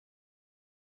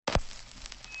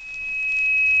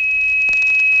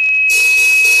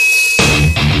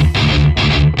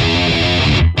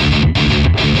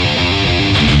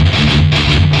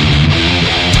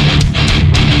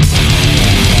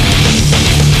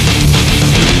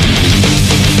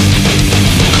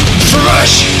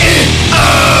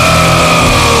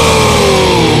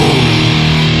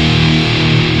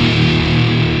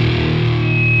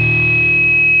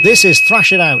This is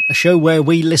Thrash It Out, a show where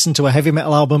we listen to a heavy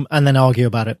metal album and then argue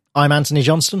about it. I'm Anthony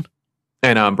Johnston.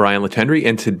 And I'm Brian Latendry,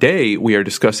 and today we are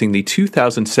discussing the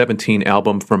 2017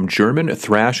 album from German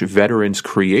thrash veterans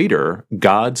creator,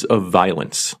 Gods of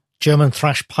Violence. German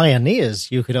thrash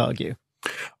pioneers, you could argue.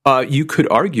 You could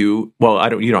argue,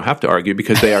 well, you don't have to argue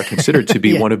because they are considered to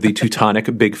be one of the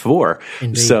Teutonic Big Four.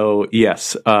 Indeed. So,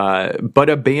 yes, but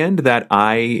a band that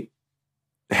I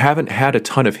haven't had a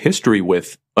ton of history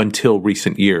with until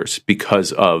recent years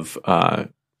because of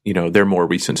their more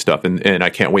recent stuff, and I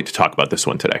can't wait to talk about this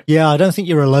one today. Yeah, I don't think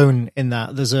you're alone in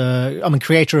that.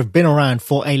 Creator have been around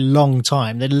for a long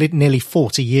time. They're nearly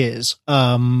 40 years.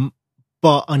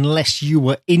 But unless you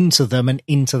were into them and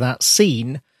into that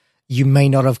scene, you may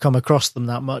not have come across them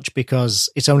that much because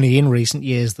it's only in recent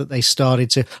years that they started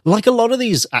to, like a lot of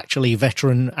these actually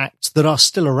veteran acts that are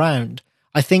still around.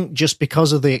 I think just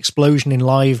because of the explosion in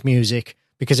live music,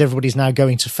 because everybody's now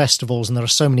going to festivals and there are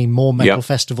so many more metal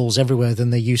festivals everywhere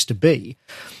than there used to be.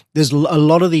 There's a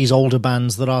lot of these older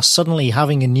bands that are suddenly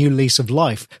having a new lease of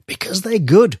life because they're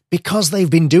good, because they've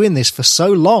been doing this for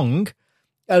so long.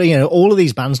 All of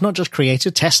these bands, not just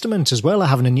Creator, Testament as well, are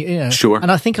having a new, Sure.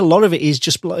 And I think a lot of it is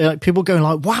just like people going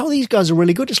like, wow, these guys are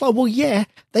really good. It's like, well, yeah,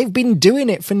 they've been doing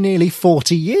it for nearly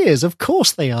 40 years. Of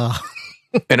course they are.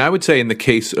 And I would say in the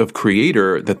case of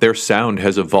Creator that their sound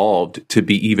has evolved to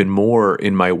be even more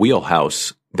in my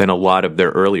wheelhouse than a lot of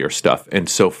their earlier stuff. And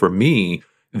so for me,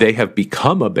 they have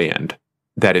become a band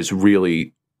that is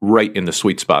really right in the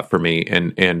sweet spot for me.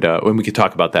 And we could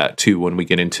talk about that too when we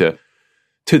get into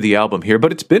the album here.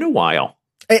 But it's been a while.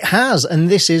 It has. And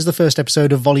this is the first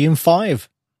episode of Volume 5.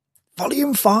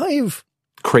 Volume 5.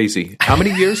 Crazy. How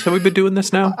many years have we been doing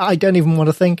this now? I don't even want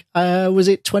to think. Was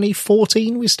it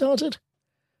 2014 we started?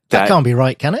 That can't be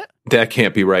right, can it? That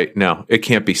can't be right. No, it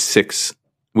can't be 6.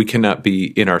 We cannot be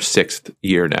in our 6th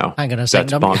year now. Hang on a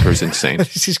second. That's bonkers insane.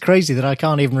 This is crazy that I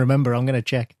can't even remember. I'm going to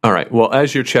check. All right. Well,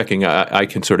 as you're checking, I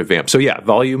can sort of vamp. So yeah,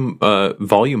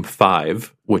 volume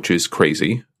 5, which is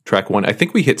crazy. Track 1. I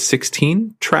think we hit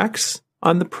 16 tracks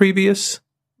on the previous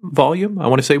volume. I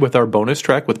want to say with our bonus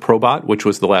track with Probot, which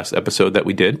was the last episode that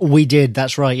we did. We did.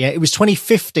 That's right. Yeah. It was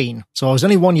 2015. So I was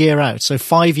only 1 year out. So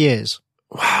 5 years.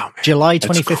 Wow, man. July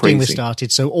 2015 we crazy.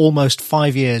 Started, so almost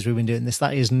 5 years we've been doing this.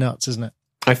 That is nuts, isn't it?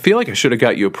 I feel like I should have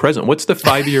got you a present. What's the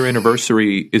 5-year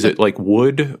anniversary? Is it like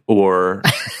wood or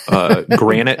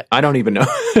granite? I don't even know.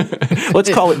 Let's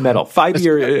call it metal.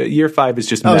 Year 5 is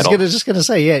just metal. I was just going to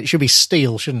say, yeah, it should be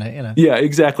steel, shouldn't it? Yeah,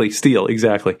 exactly. Steel,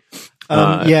 exactly.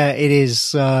 Yeah, it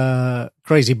is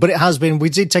crazy, but it has been. We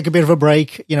did take a bit of a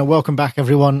break. Welcome back,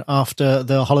 everyone, after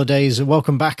the holidays.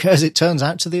 Welcome back, as it turns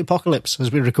out, to the apocalypse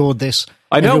as we record this.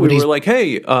 I know, we were like,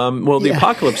 hey, the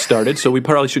apocalypse started, so we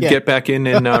probably should get back in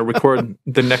and record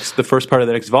the first part of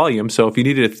the next volume. So if you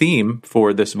needed a theme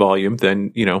for this volume,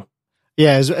 then, Yeah,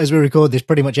 as we record this,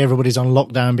 pretty much everybody's on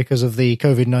lockdown because of the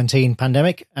COVID-19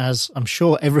 pandemic, as I'm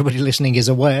sure everybody listening is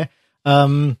aware.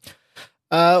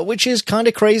 Which is kind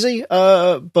of crazy,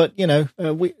 but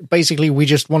we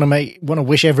just want to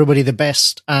wish everybody the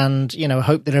best, and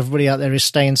hope that everybody out there is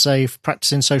staying safe,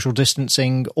 practicing social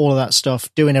distancing, all of that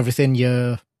stuff, doing everything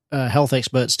your health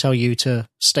experts tell you to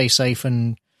stay safe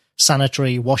and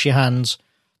sanitary, wash your hands.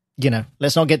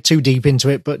 Let's not get too deep into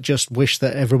it, but just wish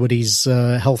that everybody's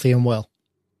healthy and well.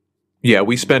 Yeah,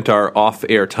 we spent our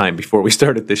off-air time before we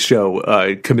started this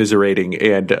show commiserating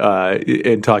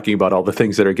and talking about all the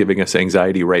things that are giving us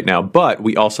anxiety right now. But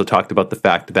we also talked about the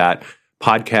fact that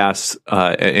podcasts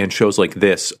and shows like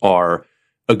this are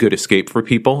a good escape for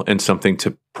people and something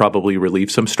to probably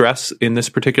relieve some stress in this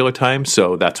particular time.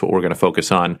 So that's what we're going to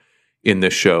focus on in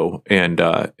this show and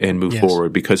move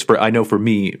forward. Because I know for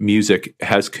me, music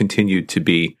has continued to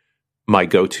be my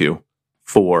go-to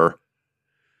for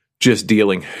just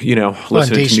dealing,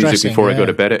 listening to music before I go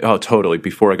to bed. Oh, totally.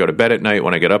 Before I go to bed at night,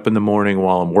 when I get up in the morning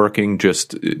while I'm working,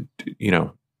 it's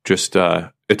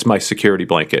my security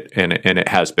blanket. And it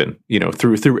has been,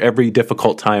 through every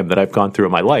difficult time that I've gone through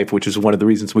in my life, which is one of the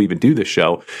reasons we even do this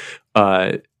show.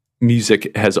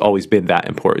 Music has always been that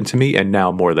important to me, and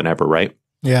now more than ever, right?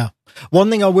 Yeah.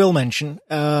 One thing I will mention,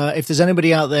 if there's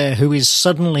anybody out there who is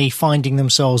suddenly finding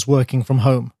themselves working from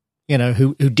home,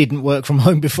 who didn't work from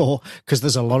home before, because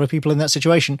there's a lot of people in that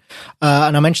situation.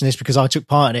 And I mention this because I took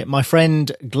part in it. My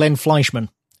friend Glenn Fleischman,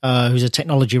 who's a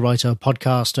technology writer,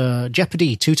 podcaster,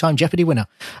 Jeopardy, 2-time Jeopardy winner,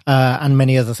 and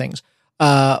many other things,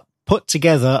 put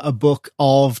together a book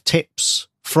of tips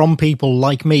from people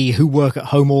like me who work at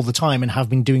home all the time and have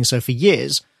been doing so for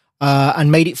years,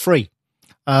 and made it free.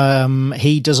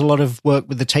 He does a lot of work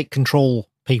with the Take Control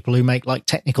people who make like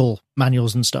technical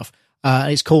manuals and stuff.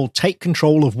 It's called Take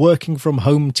Control of Working from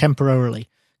Home Temporarily.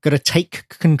 go to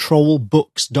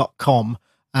takecontrolbooks.com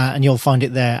and you'll find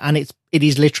it there. And it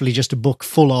is literally just a book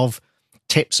full of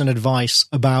tips and advice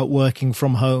about working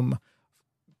from home,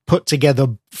 put together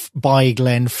by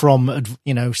Glenn from,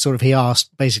 sort of, he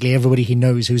asked basically everybody he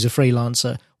knows who's a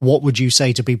freelancer, what would you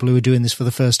say to people who are doing this for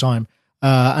the first time?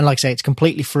 And like I say, it's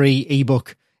completely free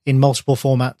ebook in multiple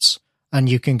formats, and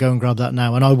you can go and grab that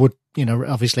now. And I would,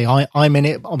 obviously I'm in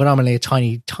it, but I'm only a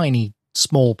tiny, tiny,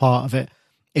 small part of it.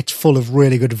 It's full of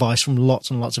really good advice from lots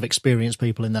and lots of experienced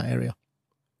people in that area.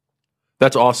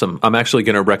 That's awesome. I'm actually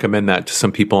going to recommend that to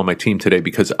some people on my team today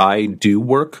because I do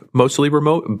work mostly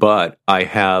remote, but I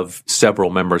have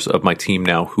several members of my team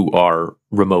now who are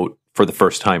remote for the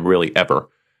first time really ever.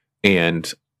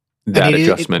 And that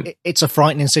adjustment. It's a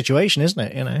frightening situation, isn't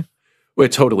it?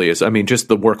 It totally is. I mean, just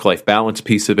the work-life balance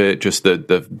piece of it, just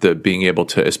the being able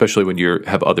to, especially when you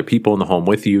have other people in the home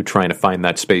with you, trying to find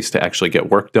that space to actually get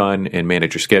work done and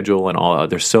manage your schedule and all.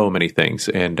 There's so many things,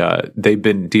 and they've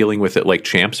been dealing with it like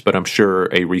champs. But I'm sure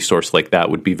a resource like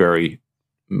that would be very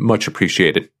much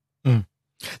appreciated. Mm.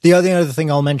 The other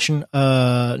thing I'll mention,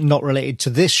 not related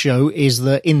to this show, is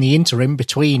that in the interim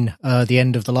between the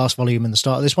end of the last volume and the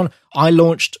start of this one, I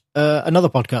launched another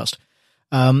podcast.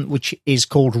 Which is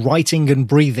called Writing and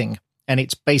Breathing. And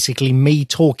it's basically me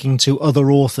talking to other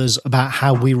authors about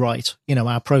how we write,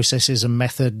 our processes and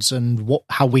methods and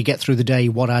how we get through the day,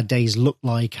 what our days look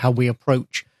like, how we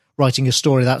approach writing a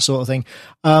story, that sort of thing.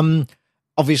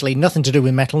 Obviously, nothing to do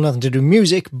with metal, nothing to do with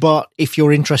music, but if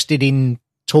you're interested in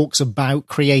talks about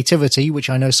creativity, which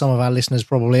I know some of our listeners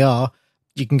probably are,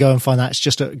 you can go and find that. It's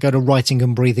just go to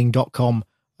writingandbreathing.com.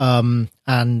 And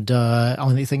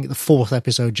I think the 4th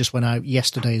episode just went out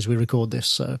yesterday as we record this,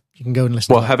 so you can go and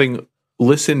listen to that. Having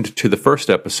listened to the first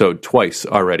episode twice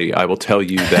already, I will tell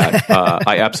you that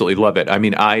I absolutely love it. I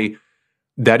mean,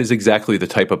 that is exactly the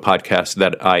type of podcast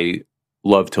that I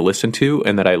love to listen to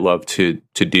and that I love to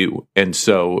do. And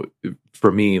so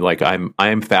for me, like I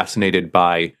am fascinated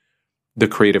by the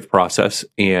creative process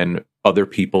and other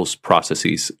people's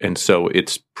processes. And so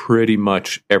it's pretty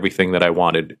much everything that I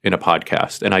wanted in a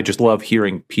podcast. And I just love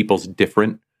hearing people's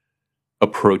different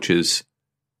approaches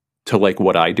to like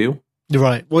what I do.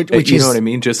 Right. Which you know what I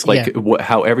mean? Just like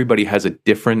how everybody has a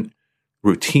different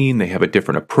routine. They have a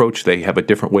different approach. They have a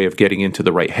different way of getting into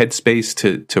the right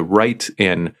headspace to write,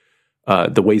 and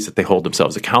the ways that they hold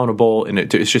themselves accountable. And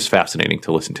it's just fascinating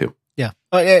to listen to. Yeah,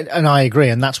 and I agree,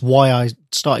 and that's why I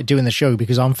started doing the show,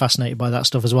 because I'm fascinated by that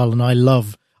stuff as well, and part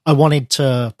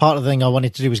of the thing I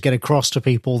wanted to do was get across to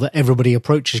people that everybody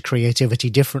approaches creativity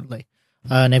differently,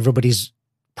 and everybody's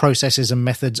processes and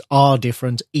methods are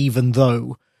different, even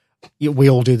though we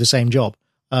all do the same job.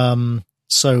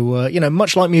 So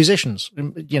much like musicians,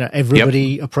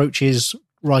 everybody approaches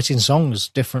writing songs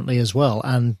differently as well,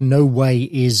 and no way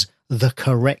is the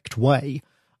correct way.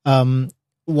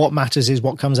 What matters is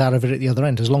what comes out of it at the other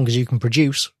end. As long as you can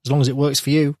produce, as long as it works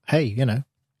for you, hey,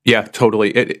 Yeah,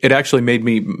 totally. It actually made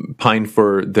me pine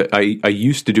for I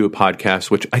used to do a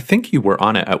podcast, which I think you were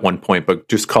on it at one point, but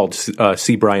just called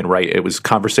See Brian Write. It was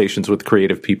conversations with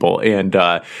creative people, and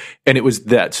it was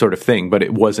that sort of thing. But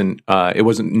it wasn't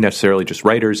necessarily just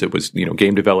writers. It was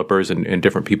game developers and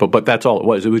different people. But that's all it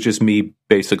was. It was just me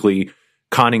basically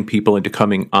conning people into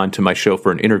coming onto my show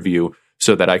for an interview,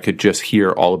 so that I could just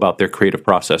hear all about their creative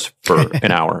process for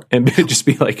an hour and just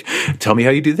be like, tell me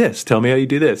how you do this. Tell me how you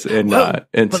do this. And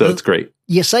so it's great.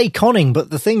 You say conning,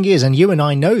 but the thing is, and you and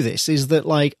I know this, is that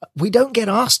like, we don't get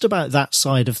asked about that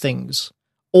side of things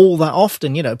all that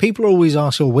often. People always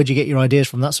ask, where'd you get your ideas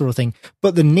from, that sort of thing.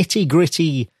 But the nitty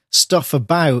gritty stuff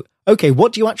about, okay,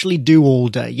 what do you actually do all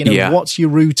day? What's your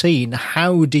routine?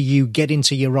 How do you get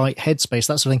into your right headspace?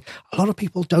 That sort of thing. A lot of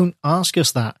people don't ask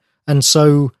us that. And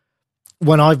so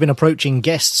when I've been approaching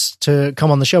guests to come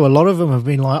on the show, a lot of them have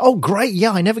been like, oh, great. Yeah,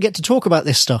 I never get to talk about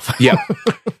this stuff. Yeah.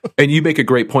 And you make a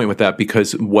great point with that,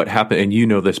 because what happened, and you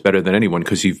know this better than anyone,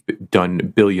 because you've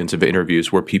done billions of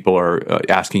interviews where people are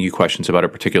asking you questions about a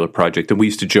particular project. And we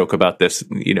used to joke about this,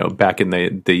 back in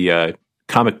the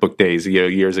comic book days,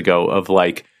 years ago, of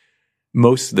like,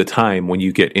 most of the time when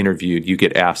you get interviewed, you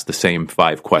get asked the same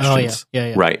 5 questions. Oh,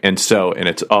 yeah. Right. And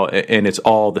it's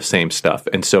all the same stuff.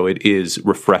 And so it is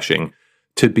refreshing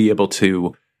to be able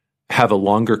to have a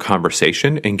longer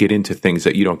conversation and get into things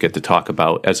that you don't get to talk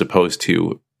about, as opposed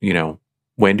to,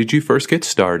 when did you first get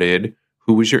started?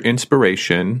 who was your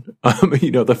inspiration?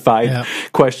 The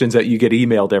 5 questions that you get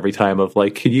emailed every time of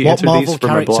like, can you answer Marvel these for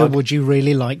my blog? What character would you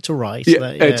really like to write?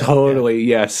 Totally.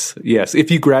 Yes. If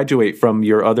you graduate from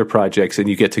your other projects and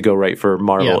you get to go write for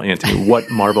Marvel, Anthony, what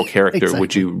Marvel character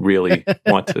would you really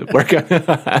want to work on?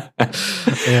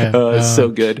 So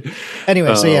good.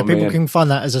 Anyway, so people can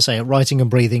find that, as I say, at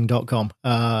writingandbreathing.com.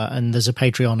 And there's a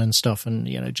Patreon and stuff, and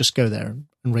just go there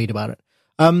and read about it.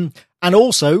 And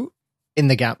also, in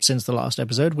the gap since the last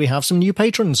episode, we have some new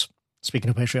patrons, speaking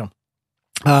of Patreon.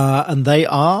 And they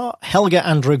are Helga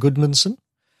Andra Goodmanson,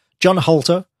 John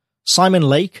Holter, Simon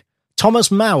Lake, Thomas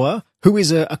Mauer, who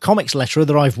is a comics letterer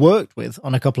that I've worked with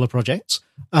on a couple of projects,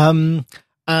 and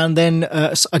then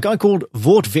a guy called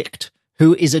Vort Vicht,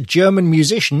 who is a German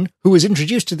musician who was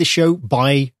introduced to this show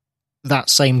by that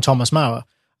same Thomas Mauer,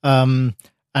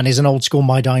 and is an old school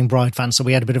My Dying Bride fan, so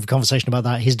we had a bit of a conversation about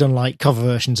that. He's done like cover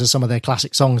versions of some of their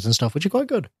classic songs and stuff, which are quite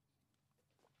good.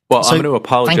 Well, I'm going to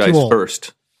apologize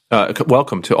first.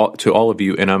 Welcome to all of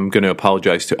you, and I'm going to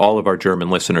apologize to all of our German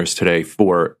listeners today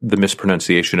for the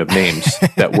mispronunciation of names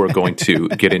that we're going to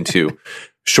get into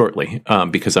shortly,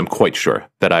 because I'm quite sure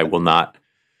that I will not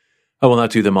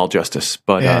do them all justice.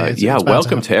 But it's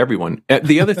welcome to everyone.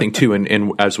 The other thing too,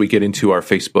 and as we get into our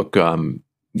Facebook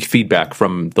feedback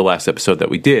from the last episode that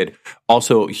we did,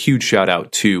 also a huge shout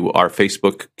out to our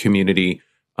Facebook community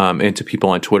and to people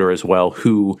on Twitter as well,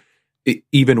 who,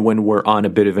 even when we're on a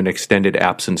bit of an extended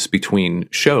absence between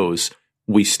shows,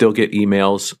 we still get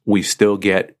emails, we still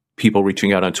get people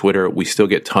reaching out on Twitter, we still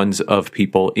get tons of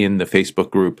people in the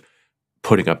Facebook group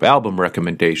putting up album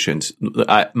recommendations.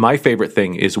 My favorite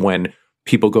thing is when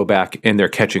people go back and they're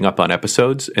catching up on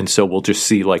episodes, and so we'll just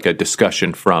see like a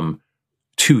discussion from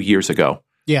 2 years ago.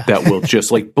 Yeah. That will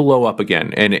just like blow up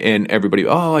again, and everybody,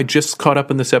 I just caught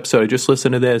up in this episode, I just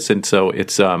listened to this, and so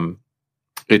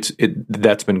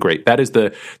that's been great.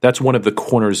 That's one of the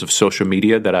corners of social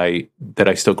media that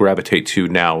I still gravitate to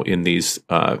now in these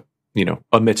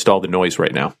amidst all the noise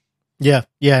right now. Yeah,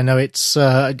 no, it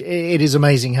is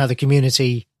amazing how the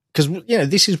community, because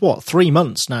this is 3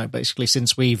 months now basically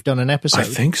since we've done an episode. I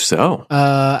think so,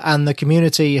 and the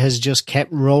community has just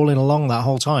kept rolling along that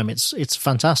whole time. It's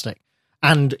fantastic.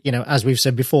 And, as we've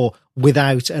said before,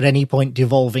 without at any point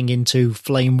devolving into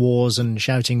flame wars and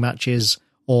shouting matches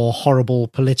or horrible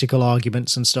political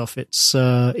arguments and stuff,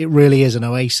 it really is an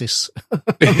oasis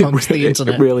amongst the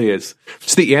internet. It really is.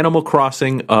 It's the Animal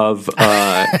Crossing of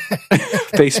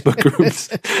Facebook groups.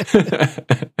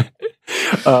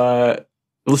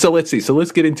 So let's see. So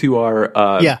let's get into our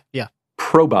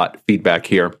Probot feedback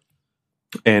here.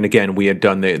 And again, we had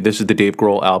done this is the Dave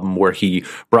Grohl album where he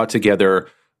brought together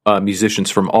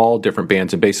musicians from all different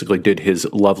bands and basically did his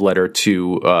love letter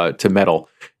to metal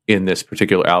in this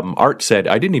particular album. Art said,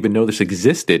 I didn't even know this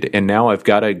existed, and now I've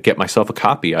got to get myself a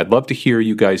copy. I'd love to hear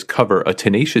you guys cover a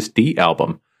Tenacious D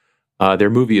album. Their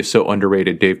movie is so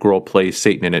underrated. Dave Grohl plays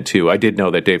Satan in it too. I did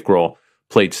know that Dave Grohl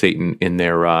played Satan in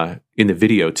their in the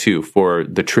video too for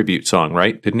the tribute song,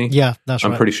 right? Didn't he? Yeah, that's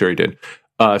right. I'm pretty sure he did.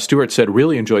 Stuart said,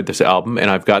 really enjoyed this album,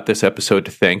 and I've got this episode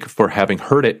to thank for having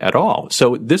heard it at all.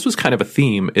 So this was kind of a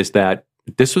theme, is that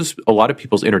this was a lot of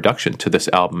people's introduction to this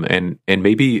album, and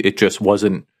maybe it just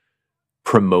wasn't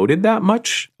promoted that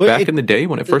much back in the day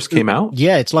when it first came out.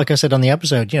 Yeah, it's like I said on the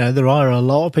episode, there are a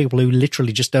lot of people who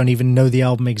literally just don't even know the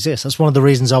album exists. That's one of the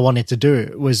reasons I wanted to do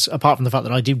it, was apart from the fact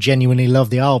that I do genuinely love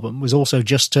the album, was also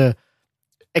just to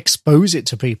expose it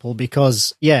to people,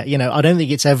 because I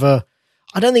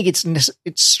don't think it's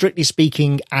strictly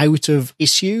speaking out of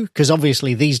issue, because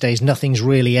obviously these days nothing's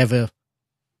really ever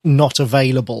not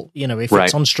available. If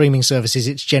it's on streaming services,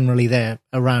 it's generally there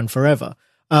around forever.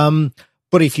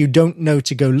 But if you don't know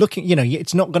to go looking,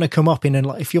 it's not going to come up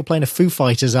if you're playing a Foo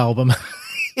Fighters album,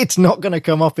 it's not going to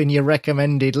come up in your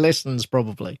recommended listens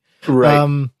probably.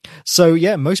 Right. So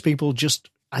yeah, most people just,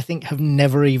 I think,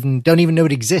 don't even know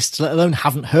it exists, let alone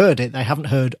haven't heard it. They haven't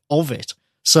heard of it.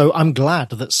 So I'm glad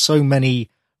that so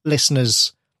many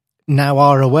listeners now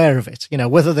are aware of it.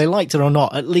 Whether they liked it or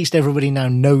not, at least everybody now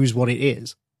knows what it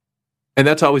is. And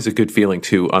that's always a good feeling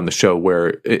too on the show,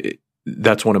 where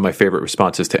that's one of my favorite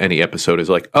responses to any episode is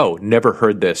like, oh, never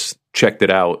heard this, checked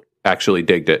it out, actually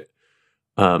digged it.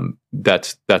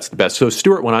 That's the best. So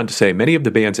Stuart went on to say, many of the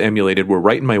bands emulated were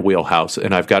right in my wheelhouse,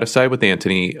 and I've got to side with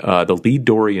Anthony. The lead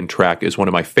Dorian track is one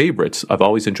of my favorites. I've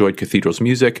always enjoyed Cathedral's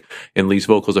music, and Lee's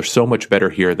vocals are so much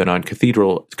better here than on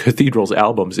Cathedral's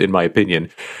albums, in my opinion.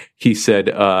 He said,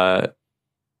 the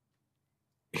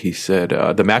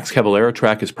Max Cavalera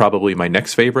track is probably my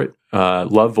next favorite.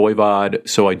 Love Voivod,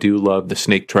 so I do love the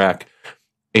Snake track.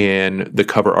 and the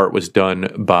cover art was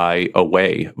done by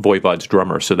Away, Voivod's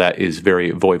drummer, so that is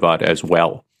very Voivod as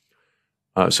well.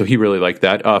 So he really liked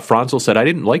that. Franzel said, I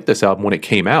didn't like this album when it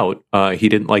came out. He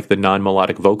didn't like the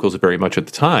non-melodic vocals very much at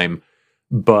the time,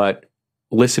 but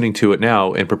listening to it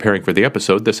now and preparing for the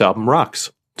episode, this album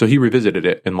rocks. So he revisited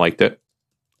it and liked it.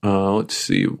 Let's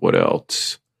see, what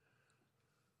else?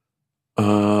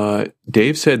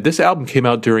 Dave said, this album came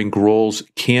out during Grohl's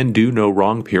Can Do No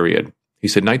Wrong period. He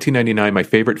said, 1999, my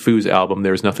favorite Foos album,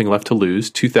 There's Nothing Left to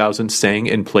Lose. 2000, sang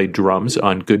and played drums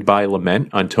on Goodbye Lament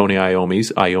on Tony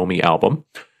Iommi's Iommi album.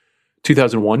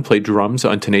 2001, played drums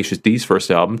on Tenacious D's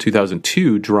first album.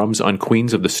 2002, drums on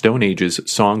Queens of the Stone Age's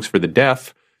Songs for the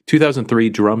Deaf. 2003,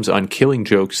 drums on Killing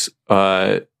Joke's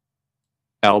album.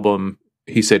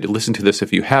 He said, listen to this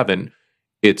if you haven't.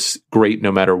 It's great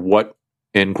no matter what.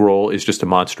 And Grohl is just a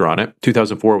monster on it.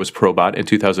 2004 was Probot. And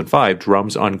 2005,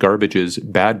 drums on Garbage's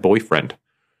Bad Boyfriend.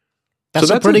 That's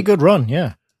a pretty good run,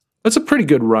 yeah. That's a pretty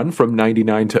good run from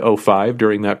 99 to 05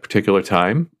 during that particular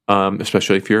time,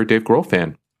 especially if you're a Dave Grohl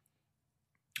fan.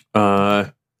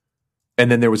 And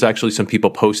then there was actually some people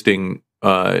posting,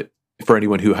 for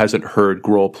anyone who hasn't heard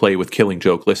Grohl play with Killing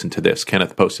Joke, listen to this.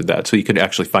 Kenneth posted that. So you can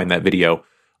actually find that video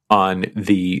on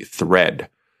the thread.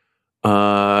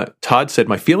 Todd said,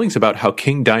 my feelings about how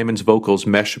King Diamond's vocals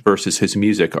mesh versus his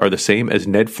music are the same as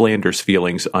Ned Flanders'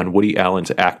 feelings on Woody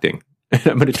Allen's acting. And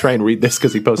I'm going to try and read this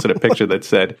because he posted a picture that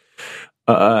said,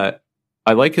 I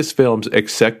like his films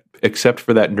except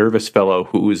for that nervous fellow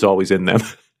who is always in them.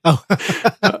 Oh.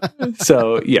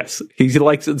 So, yes,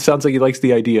 it sounds like he likes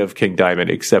the idea of King Diamond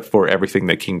except for everything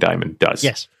that King Diamond does.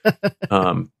 Yes.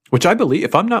 Which I believe,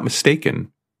 if I'm not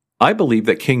mistaken, I believe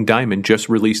that King Diamond just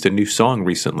released a new song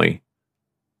recently.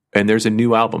 And there's a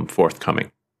new album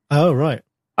forthcoming. Oh, right.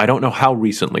 I don't know how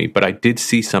recently, but I did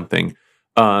see something.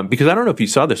 Because I don't know if you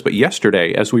saw this, but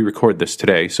yesterday, as we record this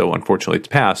today, so unfortunately it's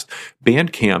past,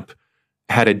 Bandcamp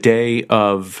had a day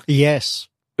of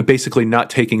basically not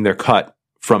taking their cut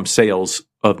from sales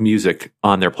of music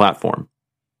on their platform,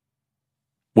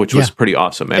 which was pretty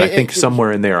awesome. And I think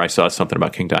somewhere in there I saw something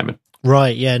about King Diamond.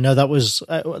 Right, yeah. No, that was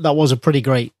a pretty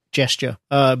great gesture,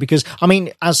 because I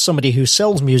mean, as somebody who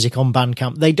sells music on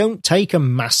Bandcamp, they don't take a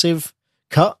massive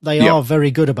cut. They are very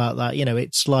good about that. You know,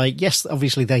 it's like, yes,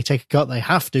 obviously they take a cut, they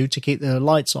have to keep the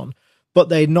lights on, but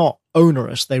they're not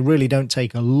onerous. They really don't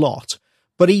take a lot.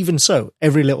 But even so,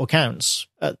 every little counts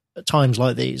at times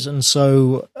like these. And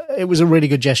so it was a really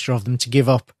good gesture of them to give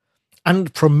up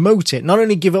and promote it. Not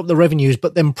only give up the revenues,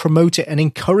 but then promote it and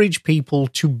encourage people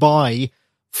to buy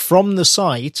from the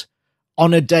site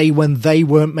on a day when they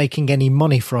weren't making any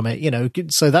money from it, you know.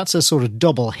 So that's a sort of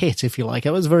double hit, if you like.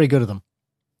 It was very good of them.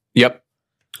 Yep.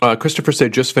 Christopher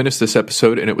said, just finished this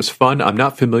episode and it was fun. I'm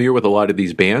not familiar with a lot of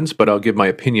these bands, but I'll give my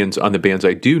opinions on the bands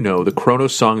I do know. The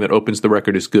Kronos song that opens the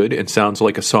record is good and sounds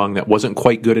like a song that wasn't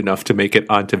quite good enough to make it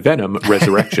onto Venom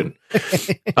Resurrection.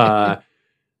 I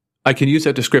can use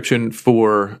that description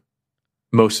for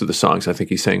most of the songs, I think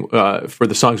he's saying, for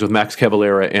the songs with Max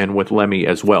Cavalera and with Lemmy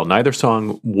as well. Neither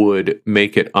song would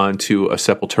make it onto a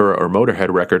Sepultura or Motorhead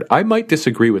record. I might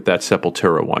disagree with that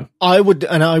Sepultura one. I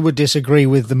would disagree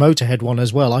with the Motorhead one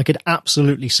as well. I could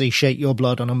absolutely see Shake Your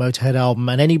Blood on a Motorhead album.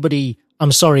 And anybody,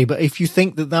 I'm sorry, but if you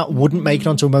think that wouldn't make it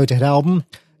onto a Motorhead album,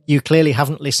 you clearly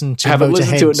haven't listened to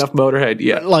listened to enough Motorhead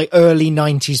yet. Like early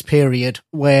 90s period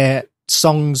where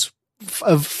songs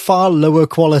of far lower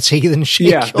quality than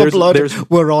Shake Your Blood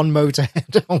were on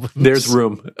Motorhead albums. There's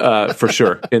room for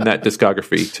sure in that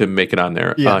discography to make it on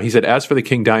there. Yeah. He said, as for the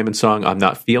King Diamond song, I'm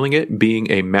not feeling it. Being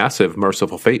a massive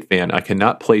Merciful Fate fan, I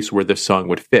cannot place where this song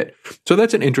would fit. So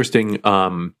that's an interesting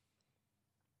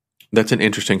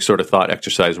sort of thought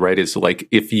exercise, right? Is like,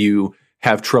 if you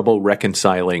have trouble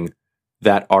reconciling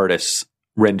that artist's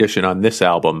rendition on this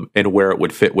album and where it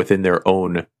would fit within their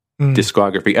own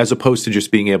discography, as opposed to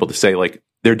just being able to say, like,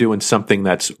 they're doing something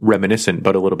that's reminiscent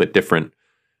but a little bit different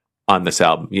on this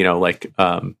album, you know, like,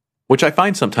 which I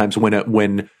find sometimes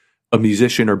when a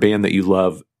musician or band that you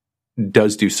love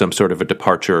does do some sort of a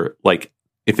departure, like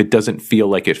if it doesn't feel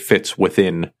like it fits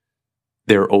within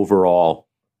their overall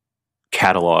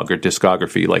catalog or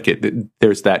discography, like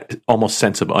there's that almost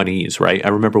sense of unease, right? I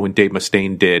remember when Dave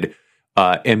Mustaine did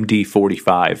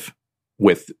MD45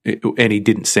 and he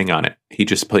didn't sing on it. He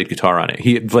just played guitar on it.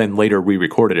 He then later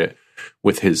re-recorded it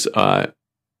with his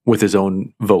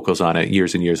own vocals on it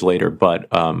years and years later. But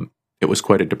it was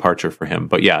quite a departure for him.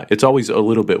 But yeah, it's always a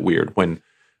little bit weird when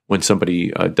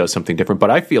somebody does something different.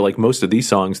 But I feel like most of these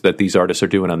songs that these artists are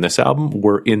doing on this album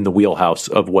were in the wheelhouse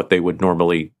of what they would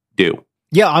normally do.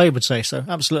 Yeah, I would say so.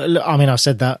 Absolutely. I mean, I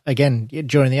said that again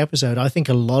during the episode. I think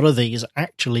a lot of these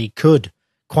actually could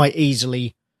quite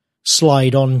easily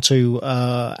slide onto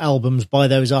albums by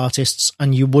those artists,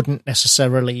 and you wouldn't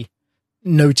necessarily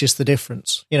notice the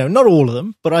difference. Not all of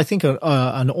them, but I think an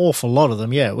awful lot of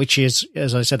them, yeah, which is,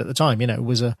 as I said at the time,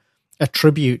 was a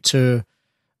tribute to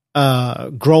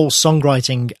Grohl's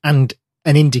songwriting and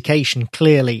an indication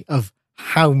clearly of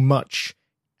how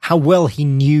well he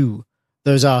knew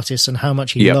those artists and how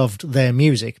much he loved their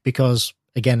music. Because,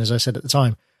 again, as I said at the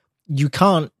time, you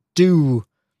can't do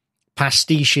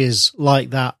pastiches like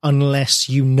that unless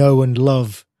you know and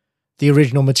love the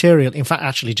original material. In fact,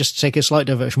 actually, just to take a slight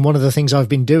diversion, one of the things I've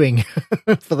been doing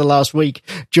for the last week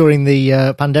during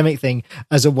the pandemic thing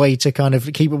as a way to kind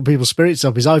of keep people's spirits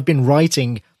up is I've been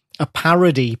writing a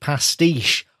parody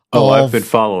pastiche. I've been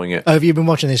following it. Have you been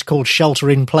watching this, called Shelter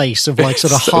in Place, of like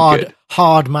sort of so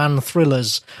hard man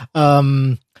thrillers?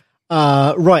 Right,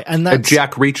 and that's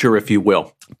Jack Reacher, if you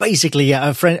will. Basically, yeah,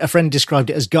 a friend described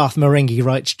it as Garth Marenghi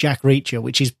writes Jack Reacher,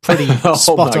 which is pretty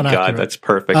spot on accurate. God, that's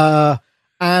perfect.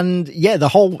 And yeah, the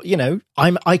whole,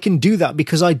 I can do that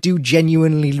because I do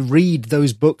genuinely read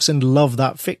those books and love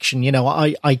that fiction.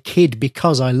 I kid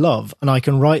because I love, and I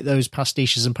can write those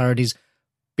pastiches and parodies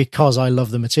because I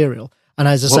love the material. And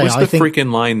as I say, I think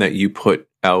freaking line that you put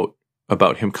out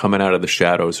about him coming out of the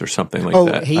shadows or something like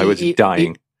that. I was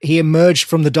dying. He emerged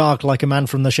from the dark like a man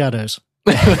from the shadows.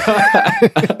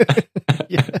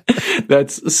 Yeah.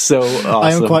 That's so awesome.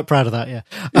 I am quite proud of that, yeah.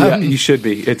 Yeah, you should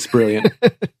be. It's brilliant.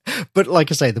 But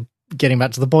like I say, getting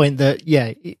back to the point that,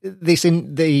 yeah, this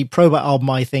in the Probot album,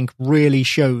 I think, really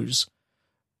shows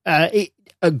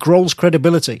Grohl's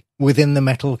credibility within the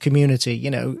metal community.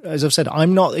 As I've said,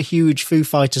 I'm not a huge Foo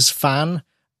Fighters fan.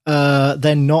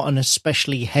 They're not an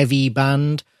especially heavy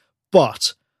band,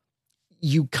 but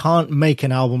you can't make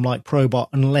an album like Probot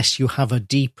unless you have a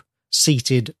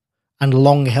deep-seated and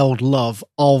long-held love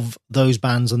of those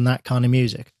bands and that kind of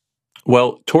music.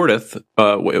 Well, Tordeth,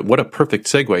 what a perfect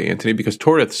segue, Anthony, because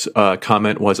Tordeth's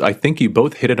comment was, I think you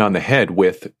both hit it on the head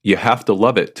with, you have to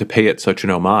love it to pay it such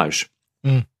an homage.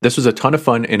 This was a ton of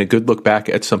fun and a good look back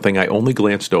at something I only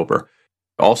glanced over.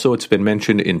 Also, it's been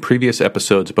mentioned in previous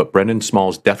episodes, but Brendan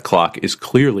Small's Dethklok is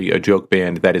clearly a joke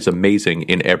band that is amazing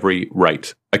in every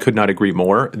right. I could not agree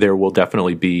more. There will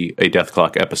definitely be a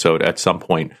Dethklok episode at some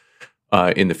point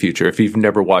in the future. If you've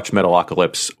never watched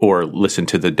Metalocalypse or listened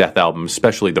to the Death album,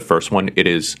 especially the first one, it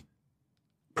is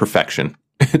perfection.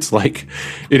 It's like,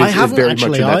 it is very much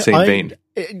in that same vein.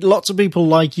 Lots of people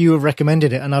like you have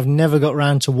recommended it, and I've never got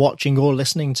around to watching or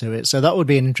listening to it. So that would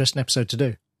be an interesting episode to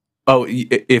do. Oh,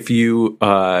 if you're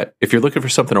looking for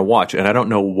something to watch, and I don't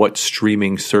know what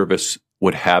streaming service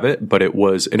would have it, but it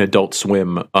was an Adult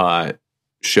Swim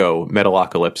show,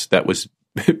 Metalocalypse, that was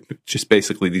just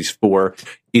basically these 4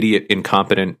 idiot,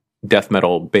 incompetent death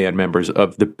metal band members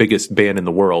of the biggest band in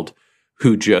the world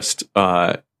who just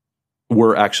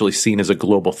were actually seen as a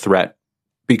global threat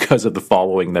because of the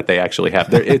following that they actually have.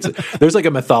 There's like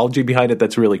a mythology behind it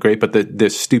that's really great, but the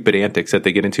stupid antics that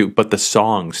they get into, but the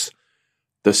songs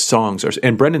are,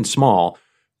 and Brendan Small,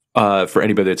 for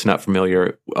anybody that's not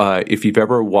familiar, if you've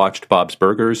ever watched Bob's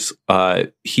Burgers,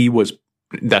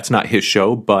 that's not his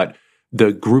show, but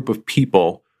the group of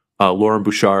people, Lauren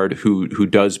Bouchard, who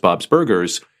does Bob's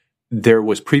Burgers, there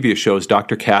was previous shows,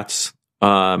 Dr. Katz,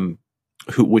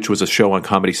 which was a show on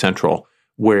Comedy Central,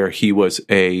 where he was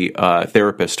a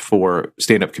therapist for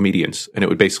stand-up comedians. And it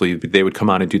would basically, they would come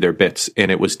on and do their bits,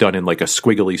 and it was done in like a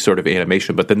squiggly sort of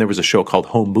animation. But then there was a show called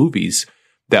Home Movies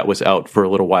that was out for a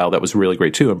little while that was really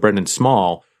great too. And Brendan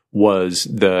Small was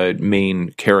the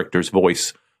main character's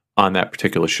voice on that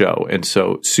particular show. And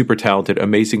so super talented,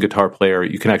 amazing guitar player.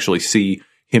 You can actually see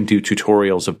him do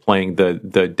tutorials of playing the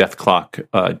Dethklok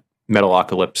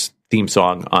Metalocalypse theme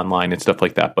song online and stuff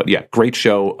like that. But yeah, great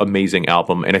show, amazing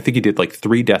album. And I think he did like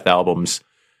 3 Death albums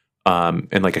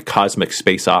and like a cosmic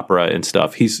space opera and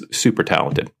stuff. He's super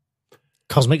talented.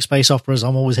 Cosmic space operas,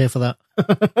 I'm always here for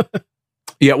that.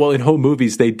 Yeah, well, in Home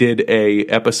Movies, they did a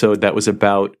episode that was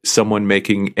about someone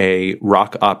making a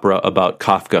rock opera about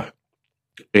Kafka.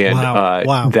 And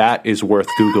wow. That is worth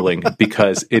Googling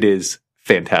because it is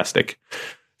fantastic.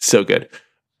 So good.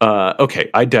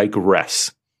 Okay, I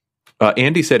digress.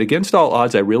 Andy said, against all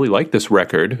odds, I really like this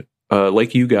record.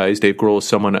 Like you guys, Dave Grohl is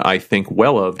someone I think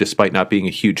well of, despite not being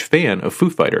a huge fan of Foo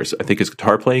Fighters. I think his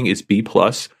guitar playing is B+,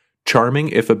 charming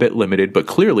if a bit limited, but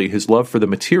clearly his love for the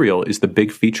material is the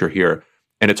big feature here,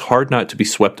 and it's hard not to be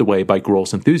swept away by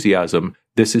Grohl's enthusiasm.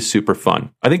 This is super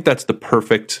fun. I think that's the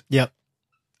perfect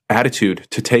attitude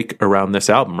to take around this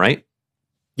album, right?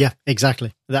 Yeah,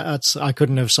 exactly. I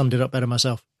couldn't have summed it up better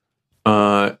myself.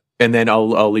 And then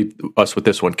I'll leave us with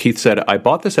this one. Keith said, I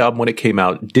bought this album when it came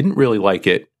out, didn't really like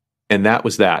it, and that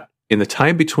was that. In the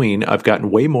time between, I've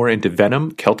gotten way more into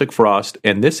Venom, Celtic Frost,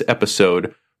 and this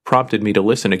episode prompted me to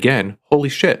listen again. Holy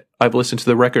shit, I've listened to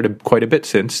the record quite a bit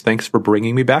since. Thanks for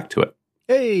bringing me back to it.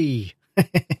 Hey!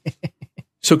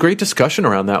 So great discussion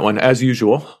around that one, as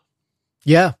usual.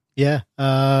 Yeah.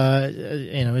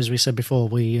 As we said before,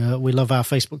 we love our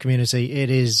Facebook community. It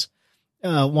is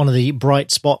one of the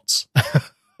bright spots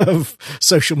of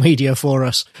social media for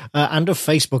us, and of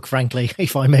Facebook, frankly,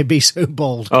 if I may be so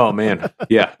bold. Oh man,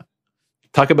 yeah.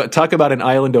 Talk about an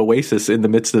island oasis in the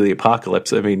midst of the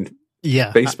apocalypse. I mean,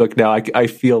 yeah. Facebook now, I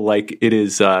feel like it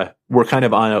is. We're kind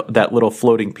of on that little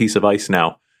floating piece of ice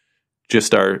now.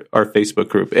 Just our Facebook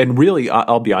group. And really,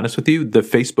 I'll be honest with you, the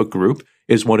Facebook group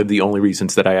is one of the only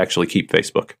reasons that I actually keep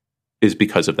Facebook, is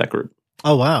because of that group.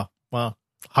 Oh, wow.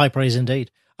 High praise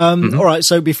indeed. All right,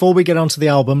 so before we get onto the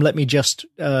album, let me just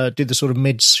do the sort of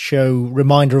mid-show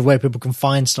reminder of where people can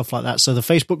find stuff like that. So the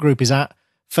Facebook group is at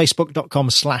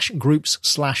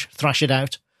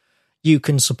facebook.com/groups/thrashitout. You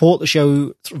can support the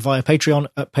show via Patreon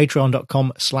at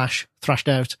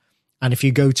patreon.com/thrashitout. And if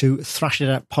you go to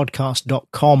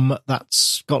thrashitout.podcast.com,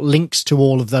 that's got links to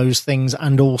all of those things,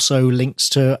 and also links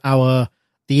to the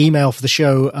email for the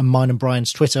show and mine and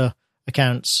Brian's Twitter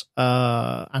accounts,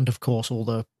 and of course all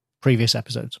the previous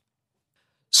episodes.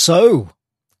 So,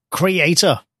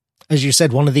 Kreator, as you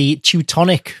said, one of the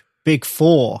Teutonic Big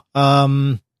Four,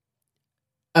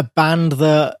 a band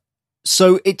that.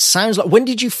 So it sounds like. When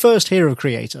did you first hear of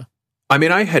Kreator? I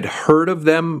mean, I had heard of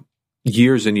them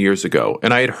years and years ago,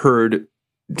 and I had heard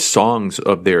songs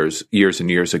of theirs years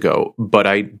and years ago, but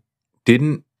I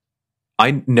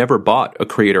never bought a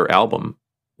Kreator album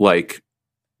like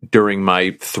during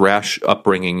my thrash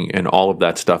upbringing and all of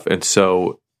that stuff. And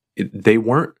so they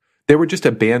were just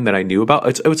a band that I knew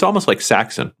about. It's almost like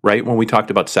Saxon, right? When we talked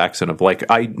about Saxon, of like,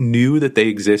 I knew that they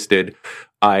existed.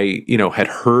 I, had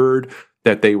heard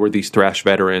that they were these thrash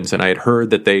veterans, and I had heard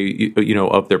that they,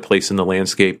 of their place in the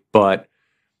landscape, but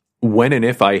when and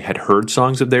if I had heard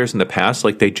songs of theirs in the past,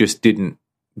 like, they just didn't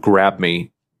grab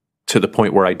me to the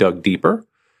point where I dug deeper.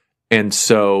 And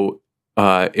so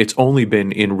it's only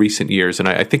been in recent years, and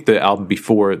I think the album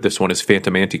before this one is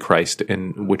Phantom Antichrist,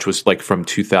 which was like from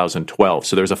 2012.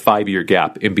 So there's a 5-year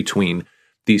gap in between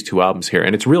these two albums here.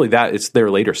 And it's really it's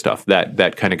their later stuff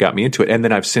that kind of got me into it. And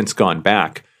then I've since gone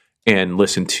back and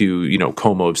listened to,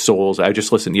 Coma of Souls. I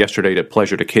just listened yesterday to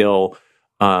Pleasure to Kill.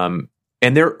 And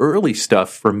their early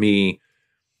stuff for me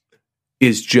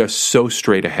is just so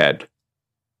straight ahead.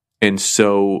 And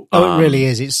so... it really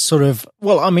is. It's sort of...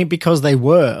 Well, I mean, because they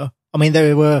were...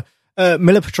 Miller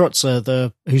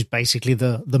Petrozza, who's basically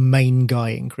the main guy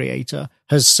in Kreator,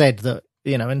 has said that,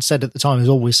 and said at the time, has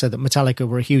always said that Metallica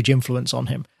were a huge influence on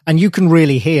him. And you can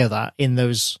really hear that in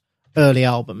those early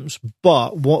albums.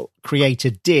 But what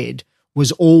Kreator did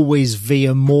was always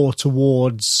veer more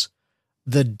towards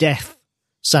the death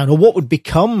sound, or what would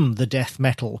become the death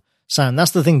metal sound.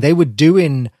 That's the thing. They were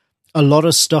doing a lot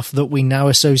of stuff that we now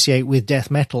associate with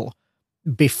death metal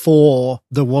before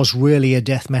there was really a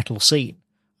death metal scene.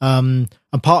 And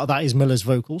part of that is Miller's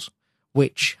vocals,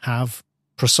 which have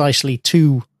precisely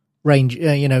two range,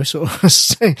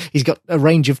 he's got a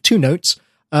range of 2 notes,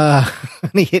 and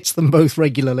he hits them both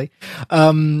regularly.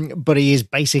 But he is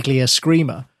basically a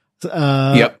screamer.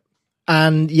 Yep.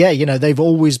 And yeah, they've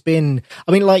always been,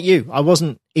 like you, I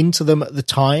wasn't into them at the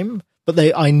time, but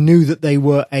I knew that they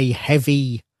were a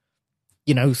heavy,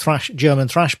 German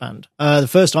thrash band. The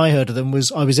first I heard of them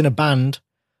was I was in a band,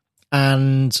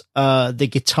 and the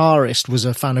guitarist was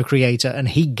a fan of Kreator, and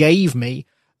he gave me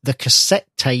his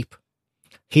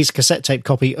cassette tape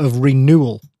copy of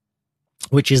Renewal,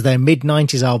 which is their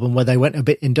mid-90s album where they went a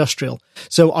bit industrial.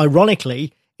 So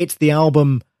ironically, it's the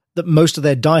album that most of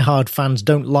their diehard fans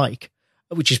don't like,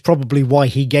 which is probably why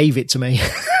he gave it to me.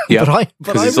 Yeah,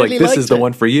 because he's like, this is the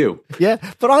one for you. Yeah,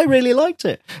 but I really liked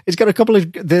it. It's got a couple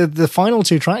of the final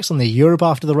 2 tracks on the Europe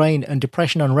After the Rain and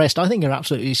Depression Unrest, I think are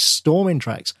absolutely storming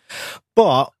tracks.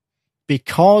 But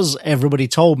because everybody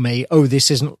told me, oh,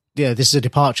 this is a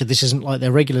departure, this isn't like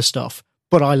their regular stuff,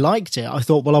 but I liked it, I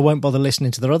thought, well, I won't bother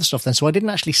listening to their other stuff then. So I didn't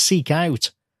actually seek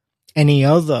out any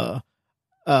other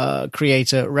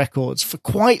Kreator records for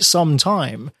quite some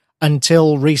time,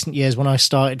 until recent years when I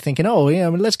started thinking,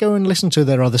 let's go and listen to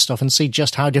their other stuff and see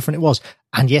just how different it was.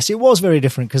 And yes, it was very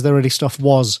different, because their early stuff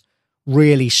was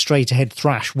really straight ahead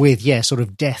thrash with, sort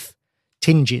of death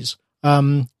tinges,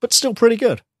 but still pretty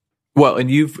good. Well, and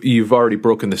you've already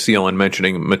broken the seal on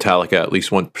mentioning Metallica at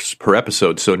least once per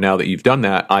episode. So now that you've done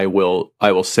that, I will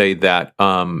say that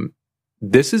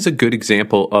this is a good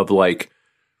example of like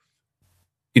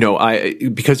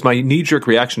because my knee-jerk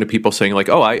reaction to people saying like,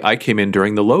 oh, I came in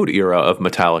during the Load era of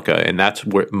Metallica, and that's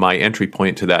where my entry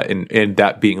point to that, and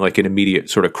that being like an immediate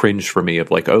sort of cringe for me of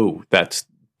like, oh, that's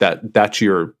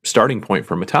your starting point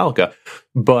for Metallica.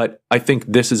 But I think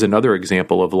this is another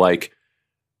example of like,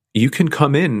 you can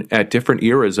come in at different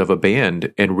eras of a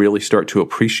band and really start to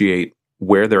appreciate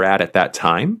where they're at that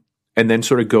time, and then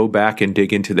sort of go back and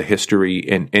dig into the history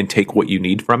and take what you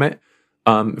need from it.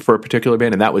 For a particular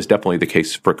band, and that was definitely the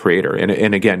case for Kreator.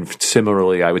 And again,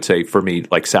 similarly, I would say for me,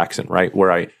 like Saxon, right,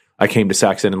 where I came to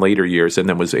Saxon in later years and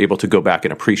then was able to go back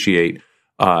and appreciate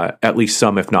at least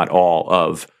some, if not all,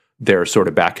 of their sort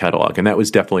of back catalog. And that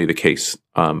was definitely the case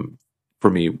for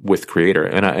me with Kreator.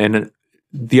 And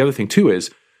the other thing too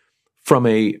is, from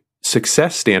a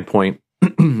success standpoint,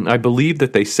 I believe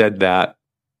that they said that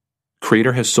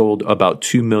Kreator has sold about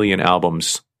 2 million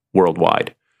albums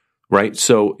worldwide. Right.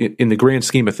 So in the grand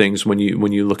scheme of things, when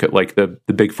you look at like the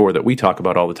big four that we talk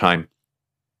about all the time,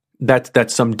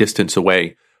 that's some distance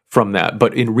away from that.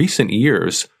 But in recent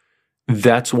years,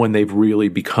 that's when they've really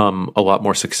become a lot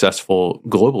more successful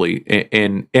globally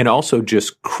and also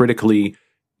just critically,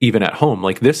 even at home.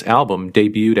 Like this album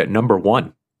debuted at number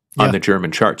 1 on the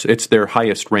German charts. It's their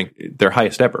highest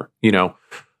ever,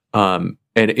 and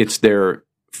it's their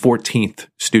 14th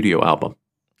studio album.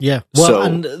 Yeah. Well,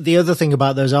 and the other thing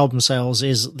about those album sales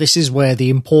is this is where the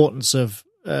importance of,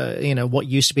 what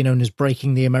used to be known as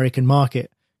breaking the American market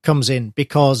comes in,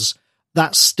 because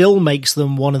that still makes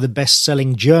them one of the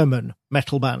best-selling German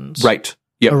metal bands. Right.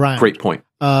 Yeah. Around. Great point.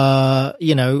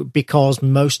 Because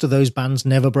most of those bands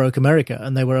never broke America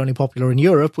and they were only popular in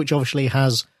Europe, which obviously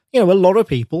has, a lot of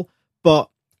people,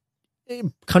 but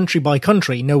country by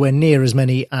country, nowhere near as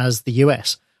many as the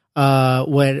US.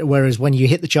 Whereas when you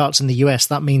hit the charts in the US,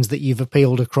 that means that you've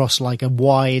appealed across like a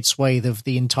wide swathe of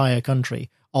the entire country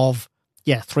of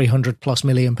 300 plus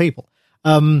million people.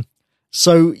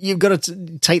 So you've got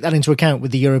to take that into account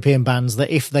with the European bands, that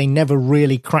if they never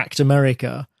really cracked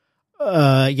America,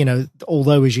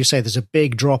 although as you say, there's a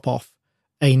big drop off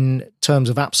in terms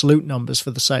of absolute numbers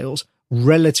for the sales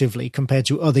relatively compared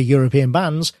to other European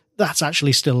bands, that's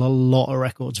actually still a lot of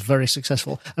records, very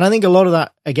successful. And I think a lot of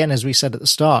that, again, as we said at the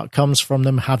start, comes from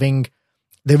them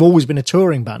they've always been a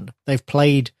touring band. They've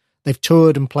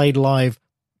toured and played live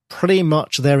pretty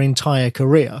much their entire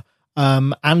career.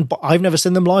 And I've never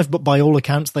seen them live, but by all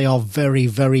accounts, they are very,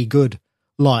 very good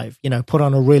live, put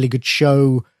on a really good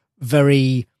show,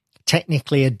 very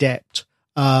technically adept.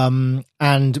 And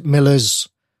Miller's,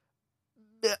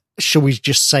 shall we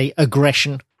just say,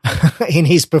 aggression in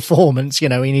his performance, on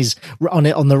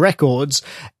the records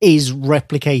is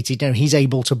replicated. He's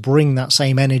able to bring that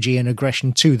same energy and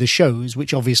aggression to the shows,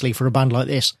 which obviously for a band like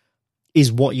this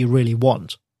is what you really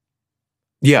want.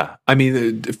 Yeah. I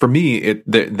mean, for me,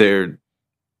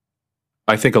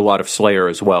 I think a lot of Slayer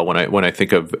as well. When I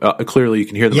think of, clearly you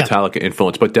can hear the Metallica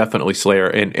influence, but definitely Slayer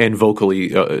and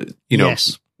vocally,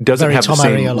 yes. Doesn't Very have Tom the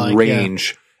same Araya-like,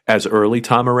 range as early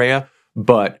Tom Araya,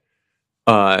 but,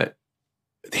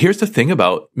 here's the thing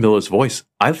about Miller's voice.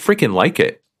 I freaking like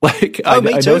it. Like, I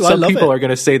know some people are going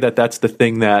to say that that's the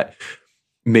thing that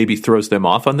maybe throws them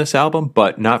off on this album,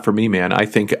 but not for me, man. I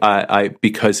think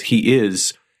because he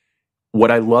is,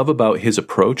 what I love about his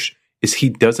approach is he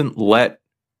doesn't let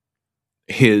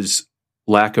his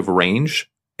lack of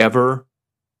range ever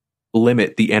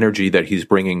limit the energy that he's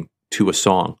bringing to a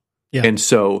song. Yeah. And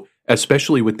so,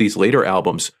 especially with these later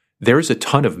albums, there's a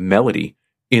ton of melody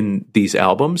in these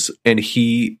albums, and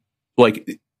he,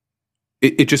 like,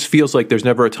 it just feels like there's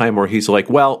never a time where he's like,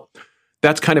 well,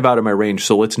 that's kind of out of my range,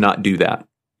 so let's not do that.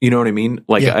 You know what I mean?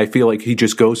 Like, I feel like he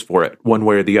just goes for it one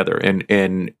way or the other. And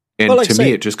to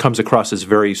me, it just comes across as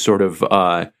very sort of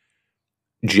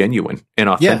genuine and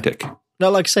authentic. Yeah.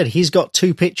 No, like I said, he's got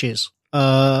 2 pitches,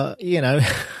 but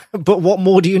what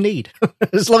more do you need?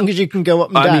 As long as you can go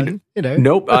up and down,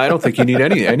 Nope, I don't think you need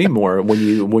any more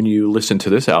when you listen to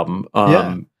this album.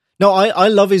 No, I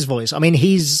love his voice. I mean,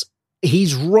 he's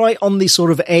right on the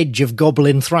sort of edge of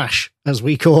goblin thrash, as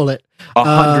we call it.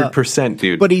 100%,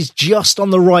 dude. But he's just on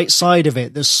the right side of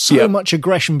it. There's so much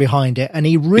aggression behind it, and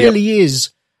he really is.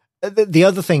 The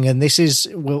other thing, and this is,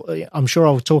 well, I'm sure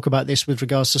I'll talk about this with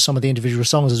regards to some of the individual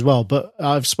songs as well, but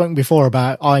I've spoken before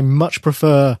about I much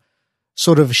prefer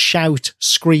sort of shout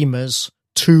screamers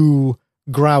to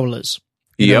growlers,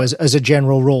 as a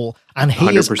general rule. And he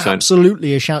 100%. Is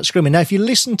absolutely a shout screamer. Now, if you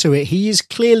listen to it, he is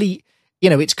clearly,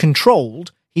 it's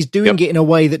controlled. He's doing it in a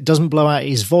way that doesn't blow out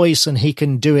his voice, and he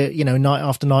can do it, night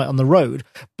after night on the road.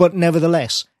 But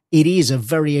nevertheless, it is a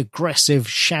very aggressive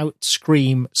shout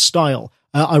scream style.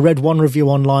 I read one review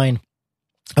online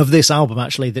of this album,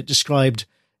 actually, that described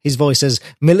his voice says,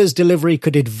 Miller's delivery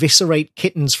could eviscerate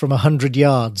kittens from 100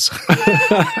 yards.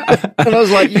 And I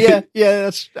was like, yeah,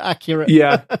 that's accurate.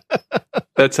 Yeah,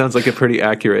 that sounds like a pretty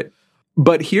accurate.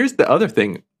 But here's the other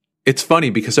thing. It's funny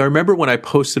because I remember when I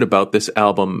posted about this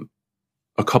album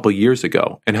a couple years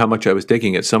ago and how much I was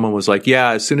digging it, someone was like,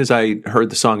 yeah, as soon as I heard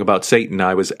the song about Satan,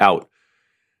 I was out.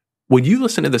 When you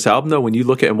listen to this album, though, when you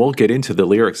look at, and we'll get into the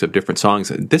lyrics of different songs,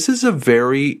 this is a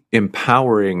very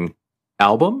empowering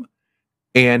album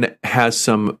and has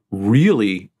some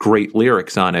really great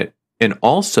lyrics on it, and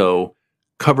also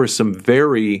covers some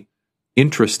very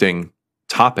interesting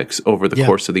topics over the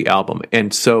course of the album.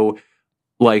 And so,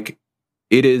 like,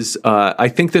 it is, I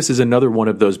think this is another one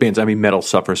of those bands. I mean, metal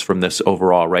suffers from this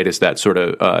overall, right? Is that sort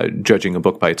of judging a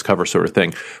book by its cover sort of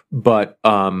thing. But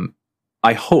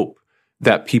I hope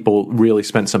that people really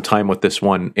spent some time with this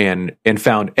one and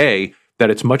found, A, that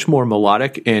it's much more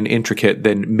melodic and intricate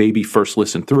than maybe first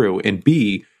listened through, and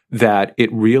B, that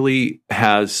it really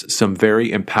has some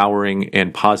very empowering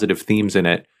and positive themes in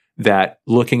it that,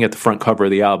 looking at the front cover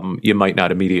of the album, you might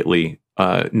not immediately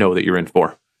know that you're in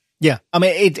for. Yeah, I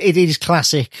mean, it is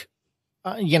classic,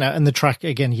 and the track,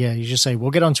 again, you just say,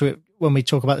 we'll get onto it when we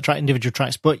talk about the individual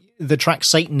tracks, but the track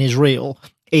Satan is Real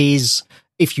is,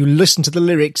 if you listen to the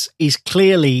lyrics, is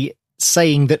clearly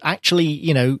saying that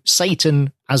actually,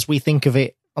 Satan, as we think of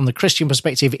it on the Christian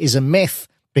perspective, is a myth,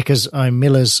 because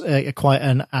Miller's quite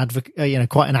an advocate,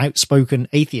 quite an outspoken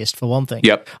atheist, for one thing.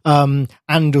 Yep.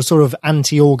 And a sort of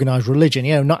anti-organized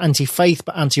religion, not anti-faith,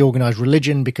 but anti-organized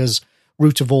religion, because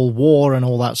root of all war and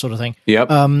all that sort of thing. Yep.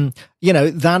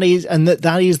 That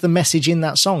is the message in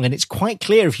that song. And it's quite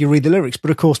clear if you read the lyrics,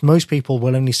 but of course, most people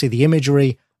will only see the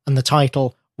imagery and the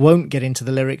title, won't get into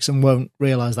the lyrics and won't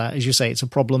realize that. As you say, it's a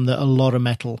problem that a lot of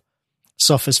metal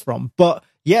suffers from. But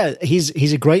yeah,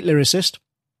 he's a great lyricist.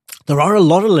 There are a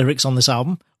lot of lyrics on this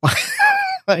album.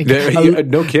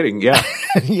 No kidding, yeah.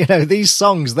 These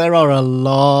songs, there are a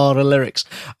lot of lyrics.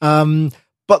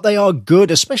 But they are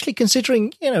good, especially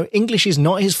considering, English is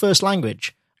not his first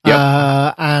language.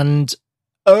 Yep. And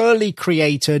early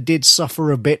Creator did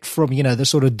suffer a bit from, the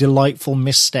sort of delightful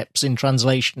missteps in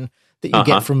translation that you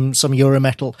get from some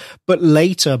Eurometal. But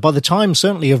later, by the time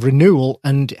certainly of Renewal,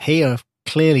 and here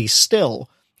clearly still,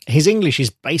 his English is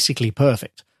basically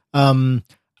perfect.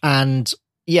 And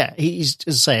yeah, he's,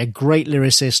 as I say, a great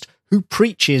lyricist who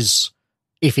preaches,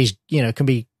 if he's, can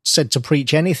be said to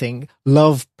preach anything,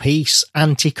 love, peace,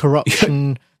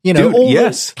 anti-corruption, Dude, all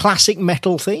the classic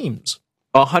metal themes.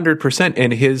 100%.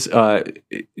 And his,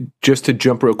 just to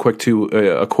jump real quick to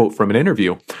a quote from an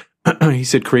interview, he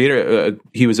said, Creator,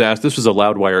 he was asked, this was a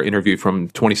Loudwire interview from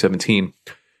 2017.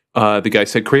 The guy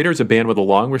said, Creator is a band with a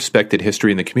long respected history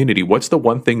in the community. What's the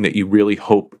one thing that you really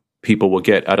hope people will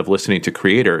get out of listening to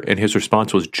Creator? And his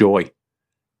response was joy.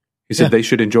 He said, they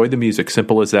should enjoy the music.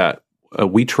 Simple as that.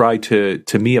 We try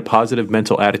to me, a positive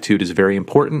mental attitude is very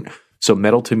important. So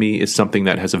metal to me is something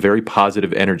that has a very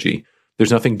positive energy.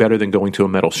 There's nothing better than going to a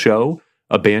metal show.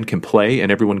 A band can play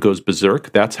and everyone goes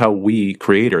berserk. That's how we,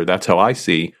 Creator, that's how I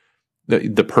see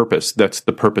the purpose. That's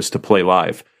the purpose to play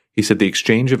live. He said the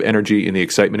exchange of energy and the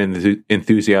excitement and the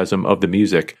enthusiasm of the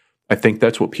music, I think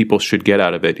that's what people should get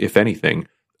out of it, if anything.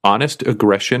 Honest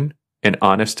aggression and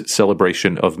honest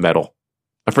celebration of metal.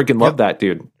 I freaking love that,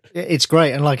 dude. It's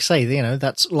great. And like I say,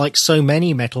 that's like so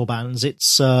many metal bands.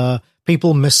 It's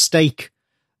people mistake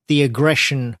the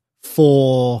aggression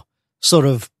for sort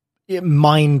of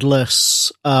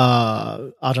mindless,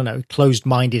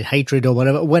 closed-minded hatred or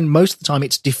whatever, when most of the time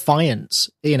it's defiance,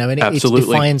 and it's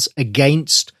defiance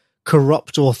against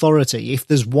corrupt authority. If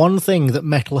there's one thing that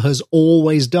metal has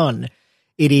always done,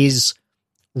 it is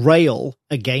rail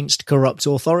against corrupt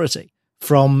authority,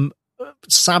 from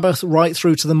Sabbath right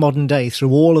through to the modern day,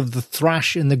 through all of the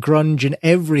thrash and the grunge and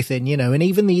everything, and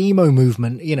even the emo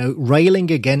movement,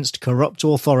 railing against corrupt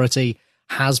authority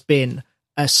has been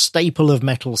a staple of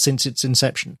metal since its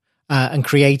inception. And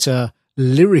Creator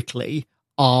lyrically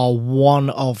are one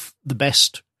of the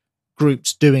best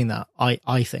groups doing that,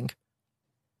 I think.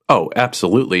 Oh,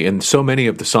 absolutely. And so many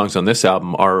of the songs on this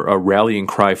album are a rallying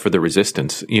cry for the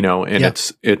resistance, and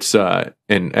it's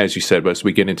and as you said, as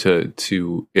we get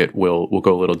into it, we'll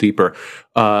go a little deeper.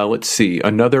 Let's see.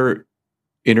 Another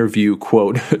interview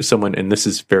quote, someone, and this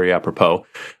is very apropos.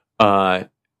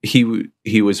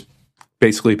 He was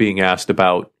basically being asked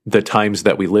about the times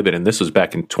that we live in, and this was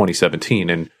back in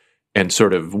 2017, and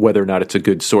sort of whether or not it's a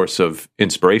good source of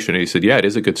inspiration. And he said, yeah, it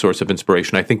is a good source of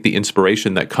inspiration. I think the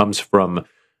inspiration that comes from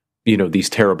these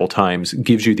terrible times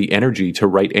gives you the energy to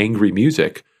write angry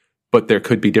music. but there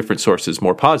could be different sources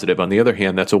more positive. On the other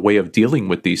hand, that's a way of dealing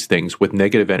with these things, with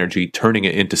negative energy, turning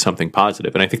it into something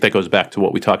positive. And I think that goes back to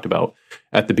what we talked about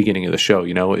at the beginning of the show,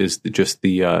 is just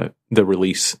the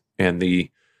release and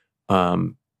the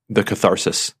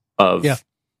catharsis of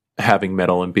having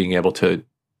metal and being able to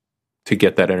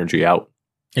get that energy out.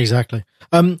 Exactly.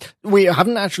 We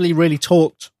haven't actually really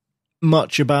talked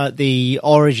much about the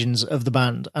origins of the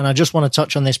band, and I just want to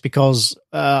touch on this because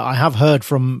I have heard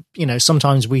from,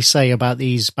 sometimes we say about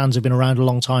these bands who've been around a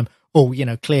long time,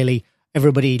 clearly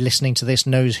everybody listening to this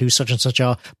knows who such and such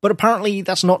are, but apparently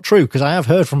that's not true, because I have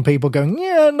heard from people going,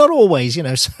 not always, so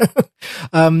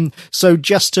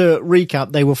just to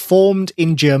recap, they were formed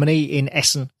in Germany, in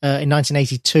Essen, in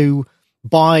 1982,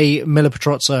 by Miller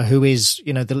Petrozza, who is,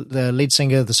 the lead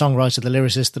singer, the songwriter, the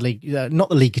lyricist, not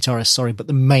the lead guitarist, sorry, but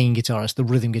the main guitarist, the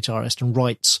rhythm guitarist, and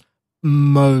writes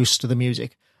most of the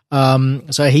music.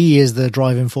 So he is the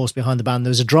driving force behind the band.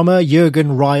 There's a drummer,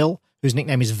 Jürgen Reil, whose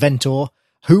nickname is Ventor,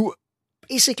 who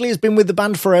basically has been with the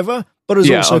band forever, but has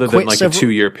also other quit than like a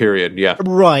 2-year period. Yeah.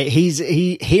 Right.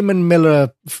 Him and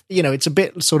Miller, it's a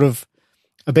bit sort of,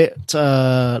 Lars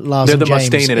They're and the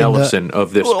James Mustaine and Ellison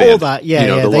of this band. All that,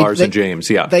 the Lars and James,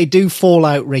 They do fall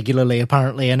out regularly,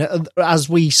 apparently. And as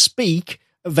we speak,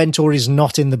 Ventor is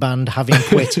not in the band, having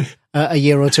quit a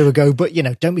year or two ago. But,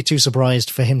 don't be too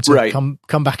surprised for him to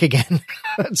come back again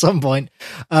at some point.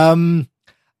 And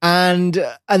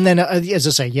then, as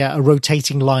I say, a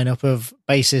rotating lineup of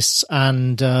bassists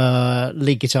and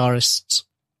lead guitarists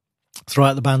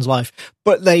throughout the band's life.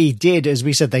 But they did, as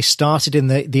we said, they started in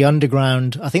the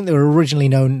underground. I think they were originally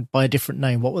known by a different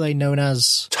name. What were they known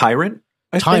as? Tyrant?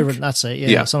 Tyrant, that's it.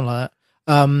 Yeah, something like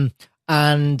that.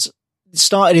 And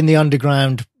started in the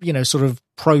underground, sort of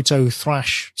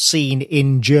proto-thrash scene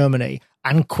in Germany,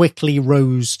 and quickly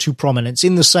rose to prominence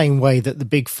in the same way that the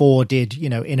Big Four did,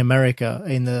 in America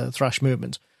in the thrash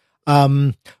movement.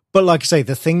 But like I say,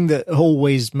 the thing that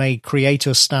always made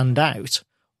Kreator stand out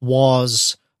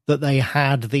was that they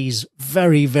had these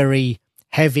very, very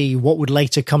heavy, what would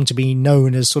later come to be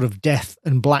known as sort of death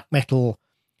and black metal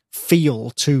feel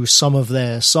to some of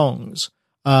their songs.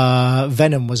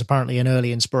 Venom was apparently an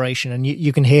early inspiration, and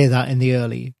you can hear that in the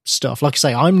early stuff. Like I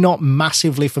say, I'm not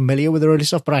massively familiar with the early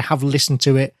stuff, but I have listened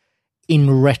to it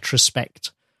in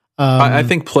retrospect. I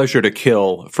think Pleasure to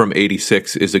Kill from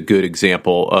 86 is a good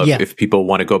example of if people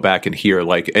want to go back and hear,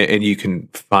 and you can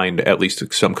find at least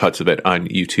some cuts of it on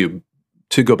YouTube,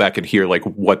 to go back and hear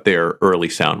what their early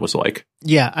sound was like.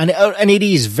 Yeah, and it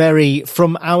is very,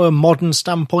 from our modern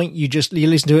standpoint, you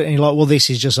listen to it and you're like, well, this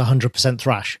is just 100%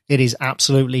 thrash. It is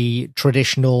absolutely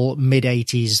traditional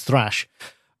mid-80s thrash.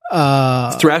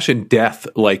 Thrash and death,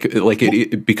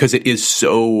 because it is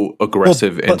so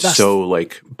aggressive and so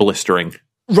blistering.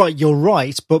 Right, you're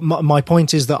right, but my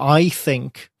point is that I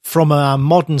think from a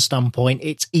modern standpoint,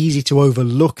 it's easy to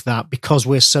overlook that because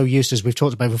we're so used, as we've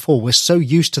talked about before, we're so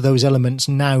used to those elements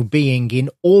now being in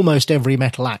almost every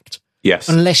metal act. Yes.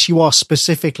 Unless you are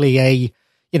specifically a,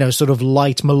 sort of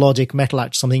light melodic metal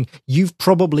act or something, you've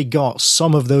probably got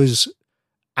some of those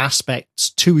aspects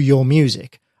to your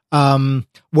music.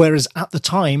 Whereas at the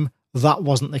time, that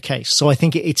wasn't the case. So I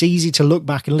think it's easy to look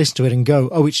back and listen to it and go,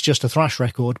 oh, it's just a thrash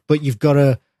record, but you've got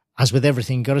to, as with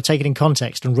everything, you've got to take it in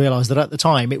context and realize that at the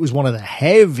time it was one of the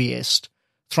heaviest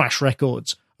thrash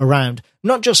records around,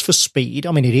 not just for speed.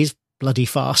 I mean, it is bloody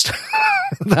fast,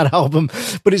 that album,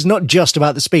 but it's not just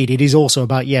about the speed. It is also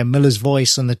about, Miller's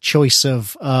voice and the choice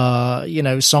of,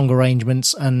 song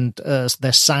arrangements and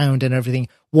their sound and everything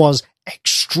was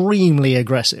extremely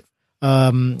aggressive.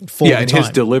 And his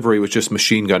delivery was just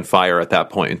machine gun fire at that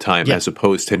point in time, as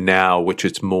opposed to now, which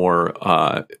it's more,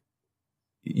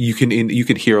 you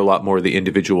can hear a lot more of the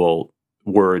individual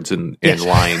words and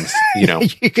lines,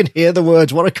 You can hear the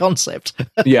words. What a concept.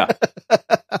 Yeah.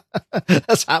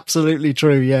 That's absolutely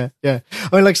true. Yeah. I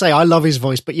mean, like I say, I love his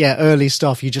voice, but early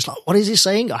stuff, you're just like, what is he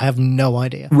saying? I have no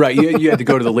idea. Right. You had to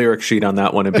go to the lyric sheet on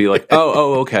that one and be like,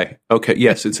 okay.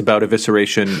 Yes, it's about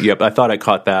evisceration. Yep. I thought I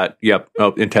caught that. Yep.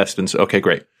 Oh, intestines. Okay,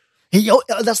 great.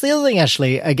 That's the other thing,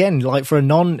 actually. Again, for a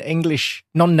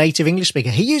non-native English speaker,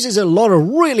 he uses a lot of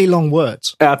really long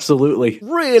words. Absolutely.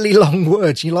 Really long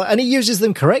words. And he uses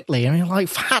them correctly. And you're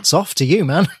like, hats off to you,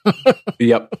 man.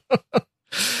 Yep.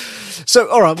 So,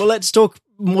 all right, well, let's talk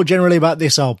more generally about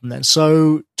this album then.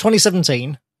 So,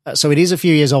 2017, so it is a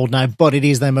few years old now, but it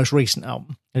is their most recent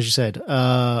album, as you said.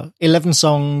 11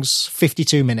 songs,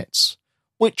 52 minutes,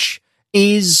 which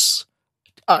is,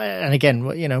 and again,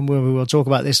 we will talk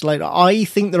about this later. I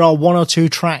think there are one or two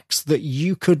tracks that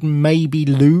you could maybe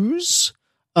lose,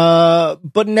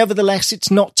 but nevertheless,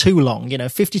 it's not too long.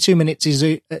 52 minutes is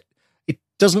it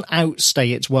doesn't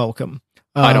outstay its welcome.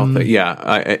 I don't think. Yeah,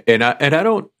 I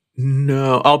don't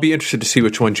know. I'll be interested to see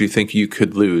which ones you think you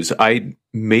could lose.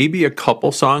 Maybe a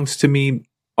couple songs to me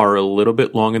are a little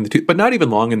bit long in the tooth, but not even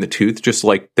long in the tooth. Just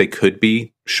like they could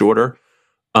be shorter,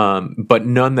 but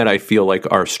none that I feel like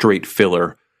are straight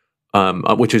filler.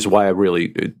 Which is why I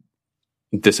really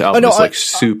this album is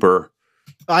super.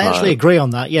 I actually agree on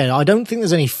that. Yeah, I don't think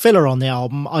there's any filler on the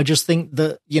album. I just think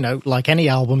that, like any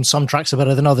album, some tracks are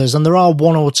better than others. And there are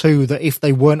one or two that if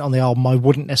they weren't on the album, I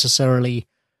wouldn't necessarily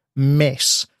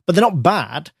miss. But they're not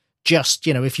bad. Just,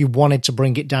 if you wanted to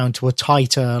bring it down to a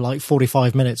tighter, like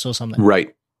 45 minutes or something.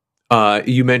 Right.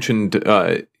 You mentioned,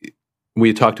 we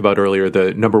had talked about earlier,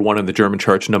 the number one on the German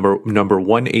charts, number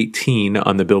 118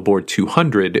 on the Billboard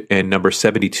 200, and number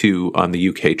 72 on the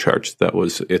UK charts. That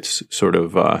was its sort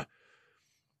of...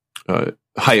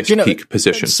 highest peak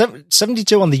position.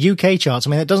 72 on the UK charts. I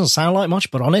mean, it doesn't sound like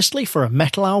much, but honestly, for a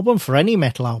metal album, for any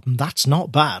metal album, that's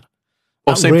not bad.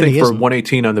 Well, same really thing for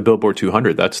 118 on the Billboard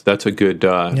 200. That's a good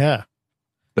that's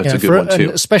a good one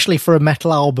too. Especially for a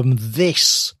metal album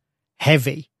this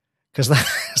heavy, because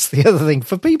that's the other thing.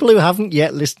 For people who haven't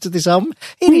yet listened to this album,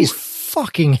 it is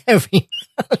fucking heavy.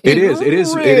 It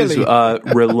is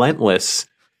relentless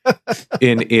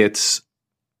in its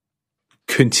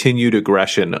continued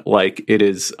aggression. Like it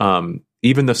is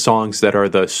even the songs that are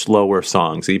the slower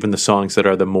songs, even the songs that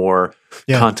are the more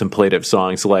contemplative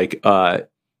songs, like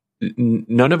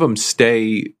none of them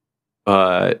stay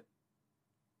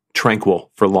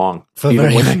tranquil for long,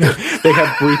 even when they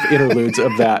have brief interludes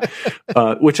of that,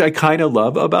 which I kind of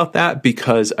love about that,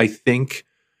 because I think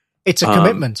it's a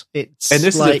commitment. And this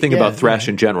is the thing about thrash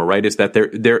in general, right? Is that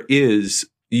there is,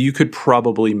 you could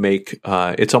probably make,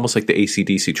 it's almost like the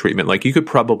AC/DC treatment. Like you could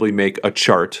probably make a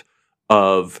chart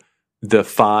of the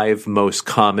 5 most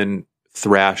common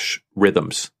thrash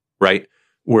rhythms, right?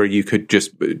 Where you could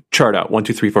just chart out 1,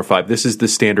 2, 3, 4, 5. This is the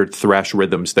standard thrash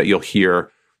rhythms that you'll hear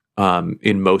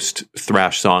in most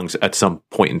thrash songs at some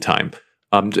point in time.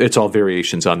 It's all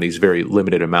variations on these very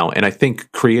limited amount. And I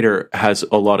think Kreator has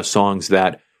a lot of songs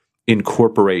that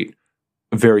incorporate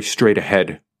very straight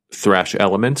ahead thrash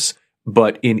elements.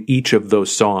 But in each of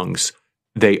those songs,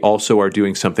 they also are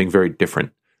doing something very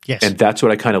different. Yes. And that's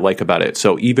what I kind of like about it.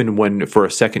 So even when for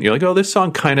a second you're like, oh, this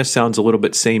song kind of sounds a little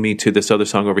bit samey to this other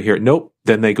song over here. Nope.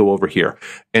 Then they go over here.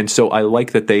 And so I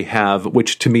like that they have,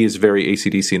 which to me is very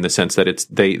AC/DC in the sense that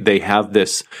they have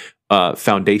this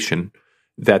foundation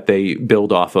that they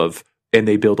build off of, and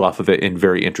they build off of it in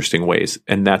very interesting ways.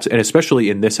 And especially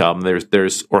in this album,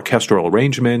 there's orchestral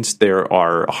arrangements, there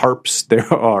are harps,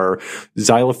 there are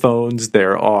xylophones,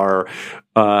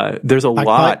 there's a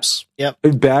bagpipes. Lot.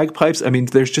 Yep. Bagpipes. I mean,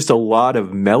 there's just a lot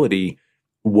of melody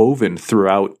woven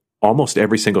throughout almost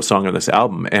every single song on this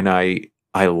album. And I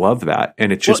love that.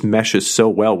 And it just meshes so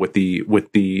well with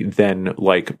the then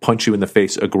like punch you in the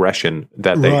face aggression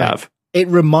that they have. It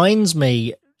reminds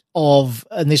me of,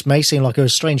 and this may seem like a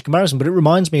strange comparison, but it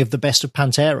reminds me of the best of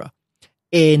Pantera.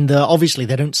 Obviously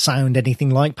they don't sound anything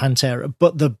like Pantera,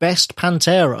 but the best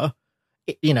Pantera,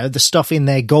 the stuff in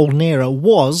their golden era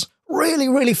was really,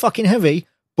 really fucking heavy,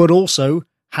 but also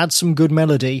had some good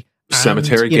melody.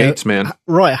 Cemetery Gates, man.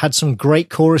 Right, had some great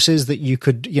choruses that you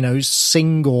could,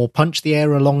 sing or punch the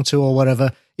air along to or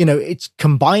whatever. It's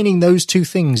combining those two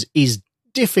things is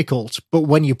difficult, but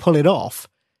when you pull it off,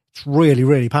 it's really,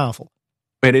 really powerful.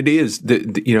 And it is,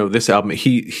 this album,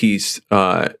 he's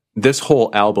this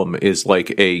whole album is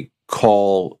like a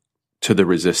call to the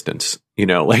resistance,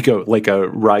 like a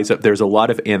rise up. There's a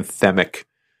lot of anthemic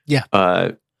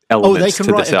elements they can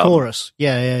to write this a album. chorus.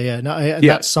 Yeah. No,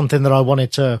 that's something that I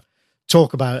wanted to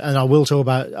talk about, and I will talk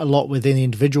about a lot within the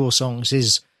individual songs.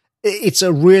 It's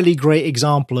a really great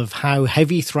example of how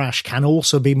heavy thrash can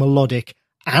also be melodic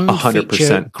and 100%.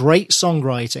 feature great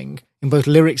songwriting in both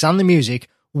lyrics and the music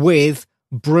with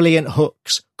brilliant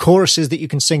hooks, choruses that you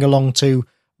can sing along to,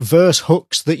 verse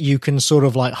hooks that you can sort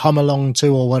of like hum along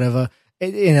to or whatever,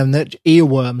 that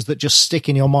earworms that just stick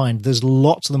in your mind. There's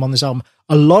lots of them on this album.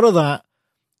 A lot of that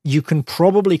you can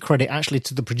probably credit actually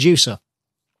to the producer.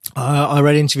 I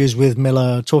read interviews with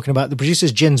Miller talking about the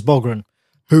producer's Jens Bogren,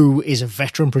 who is a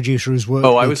veteran producer who's worked.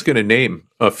 I was going to name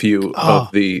a few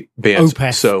of the bands.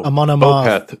 Opeth, so Amon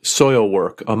Amarth. Opeth,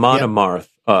 Soilwork, Amon Amarth,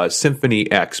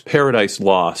 Symphony X, Paradise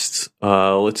Lost.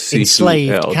 Let's see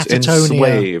Enslaved, who else.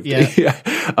 Catatonia.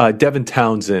 Enslaved. Devin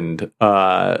Townsend.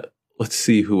 Let's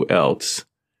see who else.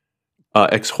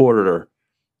 Exhorter.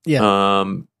 Yeah.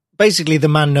 Basically, the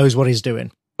man knows what he's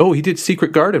doing. Oh, he did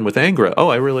Secret Garden with Angra. Oh,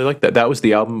 I really like that. That was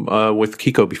the album with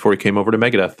Kiko before he came over to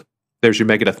Megadeth. There's your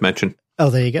Megadeth mention. Oh,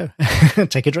 there you go.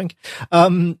 Take a drink.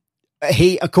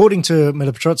 he, according to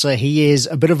Miller Petrozza, he is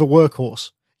a bit of a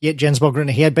workhorse. Yet Jens Bogren,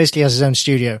 he basically has his own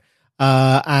studio,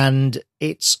 and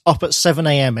it's up at 7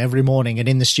 a.m. every morning and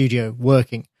in the studio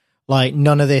working. Like,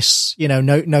 none of this,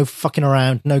 no fucking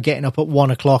around, no getting up at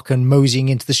 1 o'clock and moseying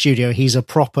into the studio. He's a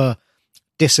proper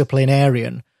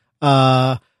disciplinarian.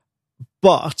 But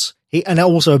and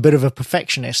also a bit of a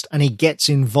perfectionist, and he gets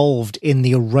involved in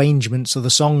the arrangements of the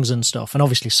songs and stuff. And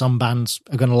obviously some bands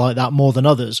are going to like that more than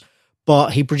others.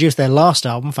 But he produced their last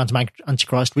album, Phantom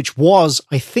Antichrist, which was,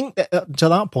 I think, to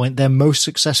that point, their most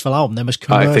successful album, their most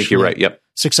commercially I think you're right, yep.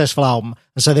 successful album.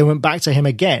 And so they went back to him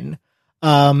again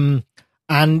and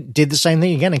did the same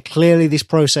thing again. And clearly this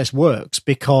process works,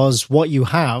 because what you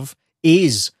have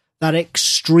is that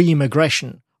extreme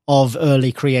aggression of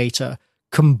early Kreator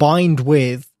combined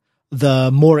with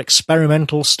the more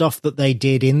experimental stuff that they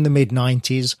did in the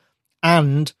mid-90s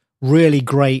and really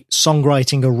great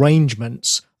songwriting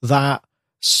arrangements that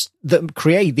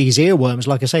create these earworms,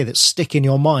 like I say, that stick in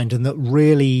your mind and that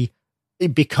really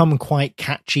become quite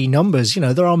catchy numbers.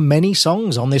 There are many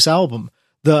songs on this album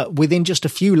that within just a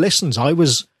few listens, I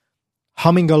was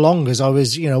humming along as I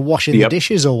was, washing the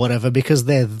dishes or whatever, because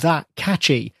they're that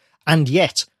catchy. And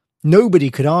yet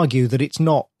nobody could argue that it's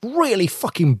not really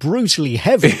fucking brutally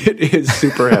heavy. It is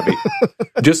super heavy.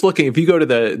 Just looking, if you go to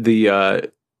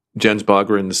the Jens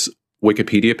Bogren's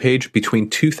Wikipedia page, between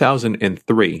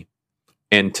 2003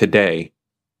 and today,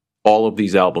 all of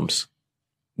these albums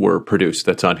were produced.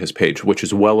 That's on his page, which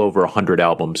is well over 100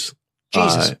 albums.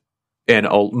 Jesus. And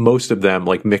most of them,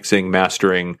 like mixing,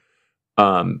 mastering.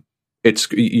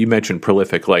 You mentioned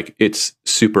prolific, like it's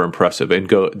super impressive. And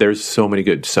there's so many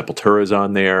good Sepulturas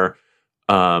on there.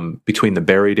 Between the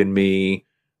Buried in Me,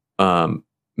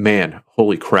 man,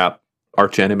 holy crap,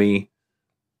 Arch Enemy,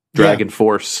 Dragon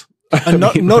Force. And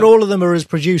not all of them are his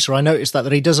producer. I noticed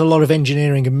that he does a lot of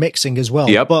engineering and mixing as well.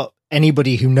 Yep. But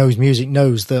anybody who knows music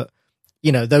knows that,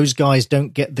 those guys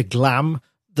don't get the glam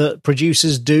that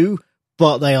producers do,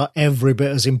 but they are every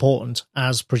bit as important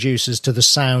as producers to the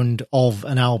sound of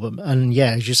an album. And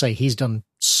yeah, as you say, he's done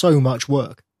so much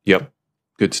work. Yep.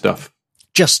 Good stuff.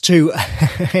 Just to,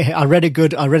 I read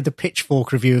the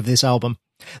Pitchfork review of this album.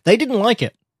 They didn't like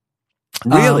it.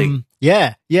 Really?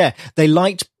 Yeah. They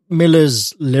liked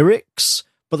Miller's lyrics,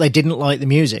 but they didn't like the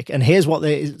music. And here's what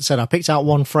they said. I picked out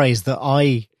one phrase that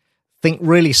I think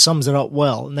really sums it up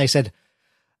well. And they said,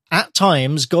 "At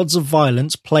times, Gods of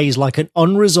Violence plays like an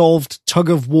unresolved tug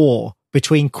of war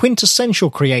between quintessential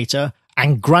Kreator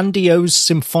and grandiose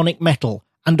symphonic metal,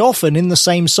 and often in the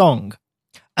same song."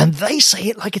 And they say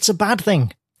it like it's a bad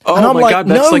thing. Oh and I'm my like, God,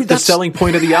 that's no, like the selling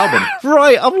point of the album.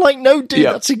 Right. I'm like, no, dude,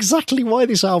 Yeah. That's exactly why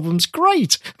this album's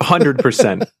great.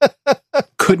 100%.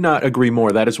 Could not agree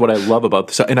more. That is what I love about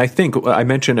this. And I think I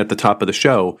mentioned at the top of the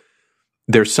show,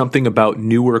 there's something about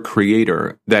newer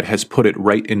Kreator that has put it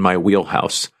right in my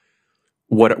wheelhouse.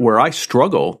 Where I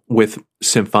struggle with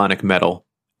symphonic metal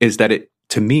is that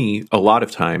to me, a lot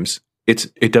of times,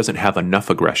 it doesn't have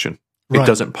enough aggression. Right. It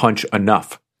doesn't punch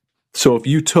enough. So if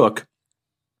you took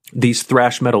these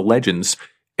thrash metal legends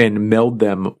and meld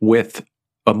them with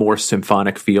a more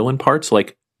symphonic feel in parts,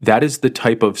 like that is the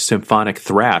type of symphonic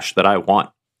thrash that I want.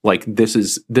 Like this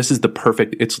is the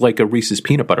perfect, it's like a Reese's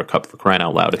peanut butter cup, for crying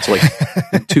out loud. It's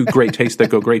like two great tastes that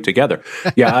go great together.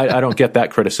 Yeah, I don't get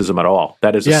that criticism at all.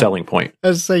 That is a selling point.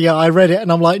 So yeah, I read it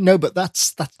and I'm like, no, but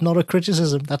that's not a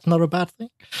criticism. That's not a bad thing.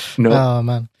 No. Oh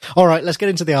man. All right, let's get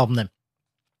into the album then.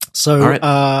 So,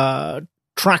 right.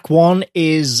 Track 1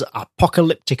 is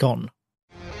Apocalypticon.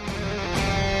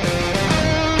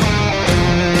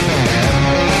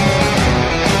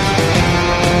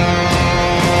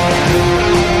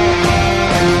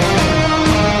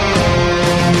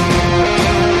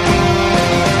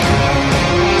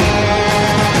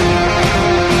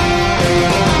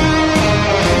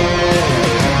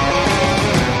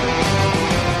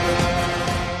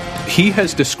 He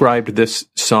has described this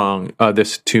song,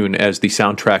 this tune, as the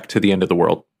soundtrack to the end of the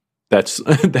world. That's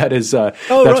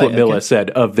what Milla said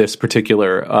of this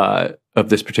particular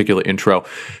intro.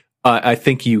 I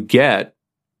think you get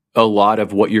a lot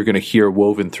of what you're going to hear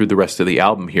woven through the rest of the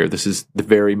album here. This is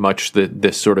very much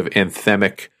this sort of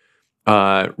anthemic,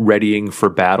 readying for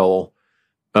battle,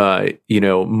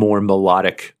 more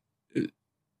melodic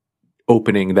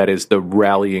opening that is the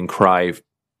rallying cry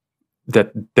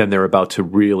that then they're about to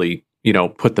really,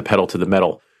 put the pedal to the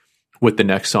metal with the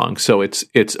next song. So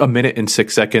it's a minute and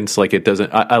 6 seconds. Like it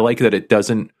doesn't, I like that it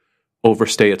doesn't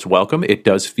overstay its welcome. It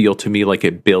does feel to me like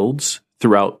it builds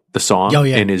throughout the song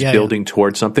and is building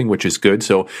towards something, which is good.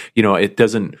 So, it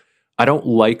doesn't, I don't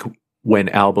like when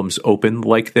albums open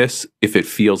like this, if it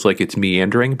feels like it's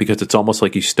meandering, because it's almost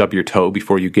like you stub your toe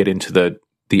before you get into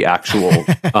the actual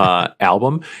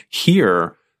album.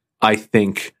 Here, I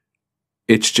think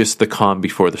it's just the calm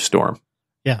before the storm.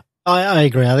 Yeah, I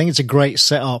agree. I think it's a great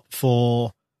setup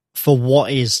for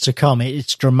what is to come.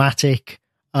 It's dramatic,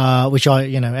 which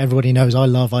everybody knows I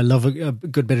love. I love a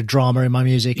good bit of drama in my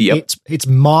music. Yep. It's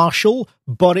martial,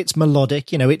 but it's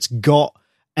melodic. It's got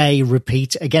a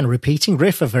repeating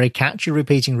riff, a very catchy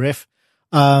repeating riff.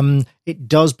 It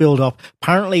does build up.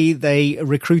 Apparently they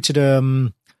recruited a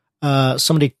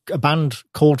band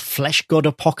called Flesh God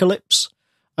Apocalypse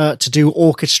to do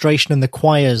orchestration and the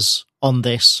choirs on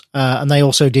this, and they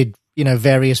also did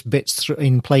various bits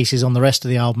in places on the rest of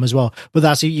the album as well. But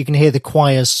that's, you can hear the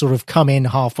choirs sort of come in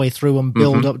halfway through and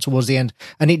build up towards the end,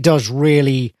 and it does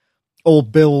really all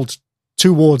build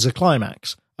towards a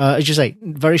climax. As you say,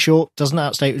 very short, doesn't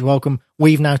outstay its welcome.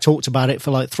 We've now talked about it for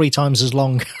like 3 times as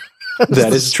long.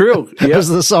 That is true. Yep. As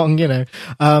the song,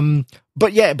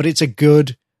 but it's a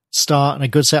good start and a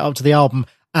good setup to the album.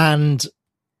 And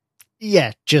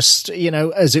yeah, just,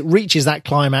 as it reaches that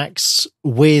climax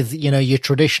with, your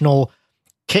traditional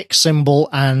kick cymbal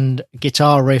and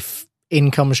guitar riff, in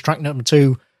comes track number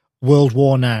 2, World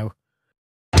War Now.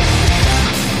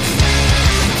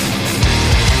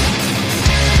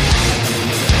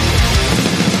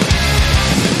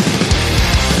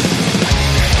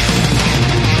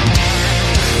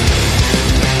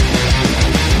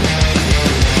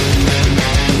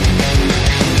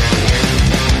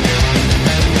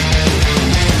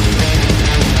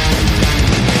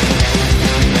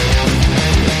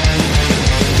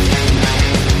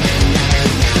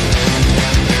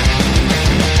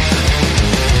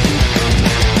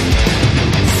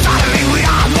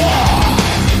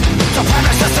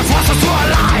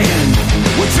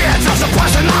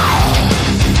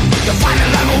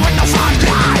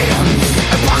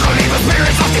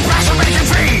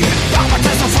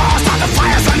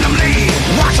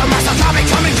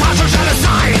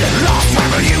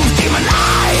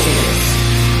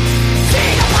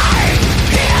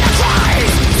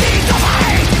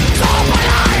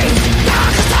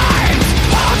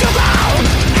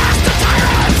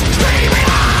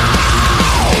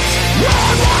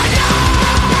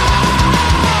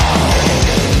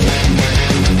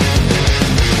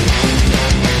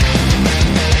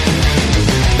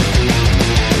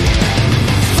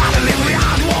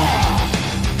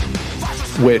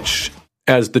 Which,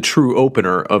 as the true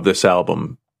opener of this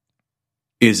album,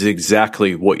 is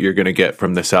exactly what you're going to get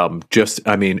from this album.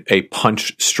 A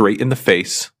punch straight in the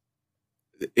face.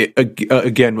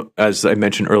 Again, as I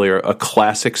mentioned earlier, a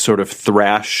classic sort of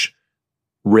thrash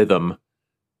rhythm,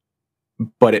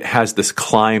 but it has this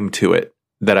climb to it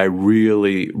that I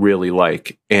really, really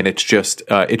like. And it just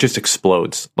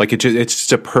explodes. Like it's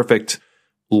just a perfect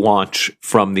launch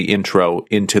from the intro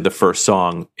into the first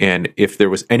song. And if there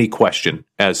was any question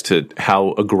as to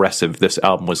how aggressive this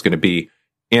album was going to be,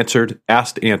 answered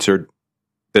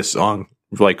this song,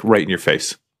 like right in your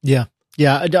face. Yeah.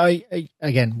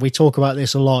 Again, we talk about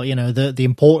this a lot, the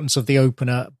importance of the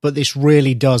opener, but this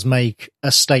really does make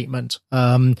a statement.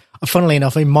 Funnily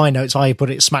enough, in my notes, I put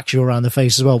it smacks you around the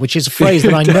face as well, which is a phrase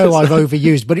that I know I've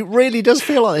overused, but it really does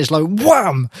feel like this, like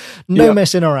wham, no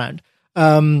messing around.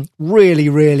 Really,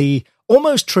 really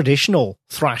almost traditional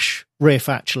thrash riff,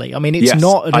 actually. I mean, it's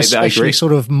not an especially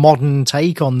sort of modern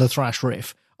take on the thrash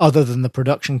riff, other than the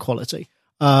production quality.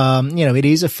 It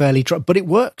is a fairly, but it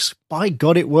works. By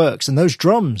God, it works. And those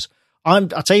drums, I'll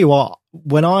tell you what,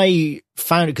 when I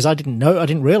found it, because I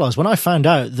didn't realize, when I found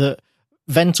out that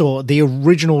Ventor, the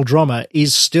original drummer,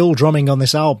 is still drumming on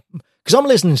this album, because I'm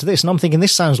listening to this and I'm thinking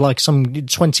this sounds like some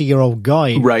 20-year-old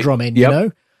guy drumming,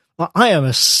 I am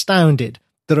astounded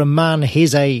that a man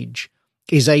his age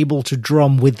is able to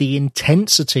drum with the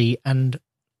intensity and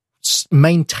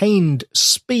maintained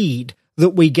speed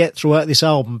that we get throughout this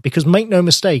album, because make no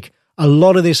mistake, a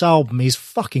lot of this album is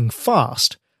fucking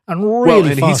fast and really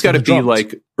fast. And he's got to be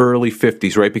like early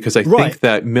 50s, right? Because I think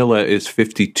that Milla is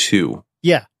 52.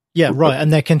 Yeah, right.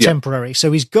 And they're contemporary.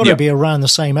 So he's got to be around the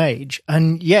same age.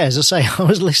 And as I say, I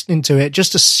was listening to it,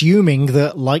 just assuming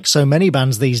that, like so many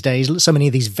bands these days, so many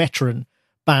of these veteran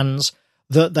bands,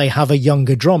 that they have a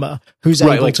younger drummer who's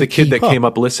able to keep up. Right, like the kid that came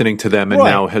up listening to them and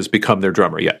now has become their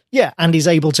drummer, Yeah, and he's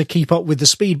able to keep up with the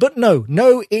speed. But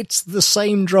no, it's the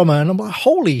same drummer. And I'm like,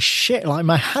 holy shit, like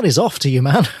my hat is off to you,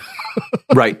 man.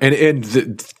 Right,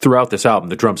 and throughout this album,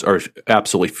 the drums are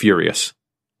absolutely furious.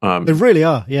 They really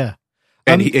are, yeah.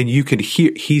 And you can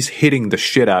hear he's hitting the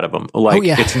shit out of them. Like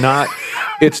it's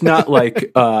not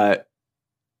like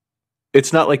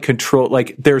it's not like control,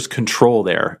 like there's control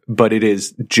there, but it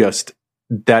is just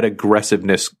that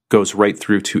aggressiveness goes right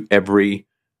through to every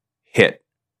hit.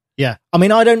 Yeah. I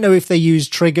mean, I don't know if they use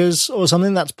triggers or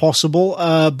something, that's possible.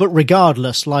 But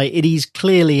regardless, like it is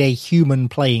clearly a human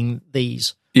playing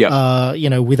these,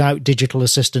 without digital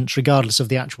assistance, regardless of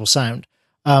the actual sound.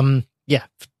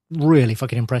 Really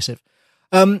fucking impressive.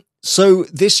 So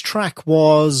this track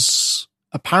was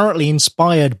apparently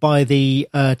inspired by the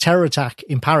terror attack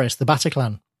in Paris, the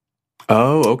Bataclan.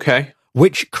 Oh, okay.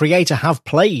 Which Kreator have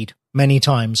played many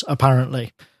times,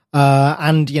 apparently.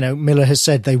 And, Miller has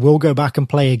said they will go back and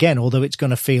play again, although it's going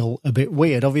to feel a bit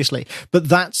weird, obviously. But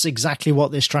that's exactly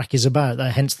what this track is about,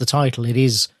 hence the title. It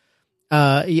is,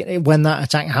 when that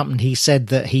attack happened, he said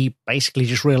that he basically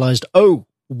just realized, oh,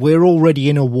 we're already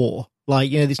in a war.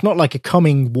 Like, it's not like a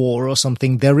coming war or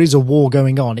something. There is a war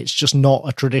going on. It's just not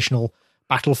a traditional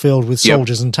battlefield with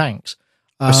soldiers and tanks.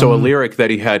 So a lyric that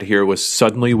he had here was,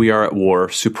 suddenly we are at war.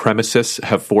 Supremacists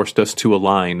have forced us to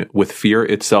align with fear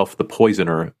itself, the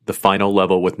poisoner, the final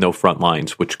level with no front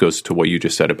lines, which goes to what you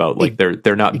just said about, like,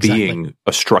 they're not being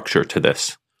a structure to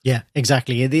this. Yeah,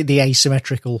 exactly. The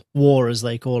asymmetrical war, as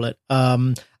they call it.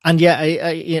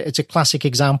 It's a classic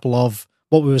example of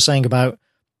what we were saying about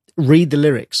read the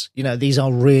lyrics. These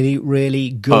are really,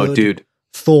 really good,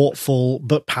 thoughtful,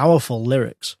 but powerful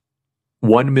lyrics.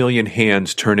 1 million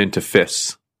hands turn into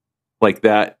fists, like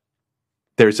that.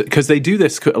 Because they do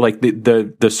this, like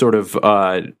the sort of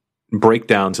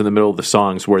breakdowns in the middle of the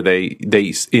songs where they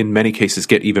in many cases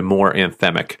get even more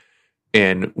anthemic.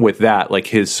 And with that, like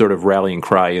his sort of rallying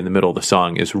cry in the middle of the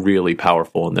song is really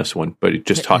powerful in this one. But it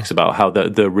just talks about how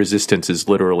the resistance is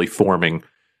literally forming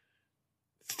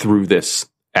through this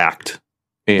act,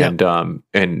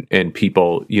 and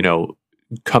people,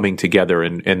 coming together,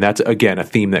 and that's again a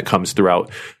theme that comes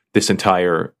throughout this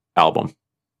entire album.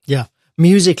 Yeah,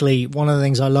 musically, one of the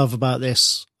things I love about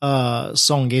this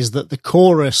song is that the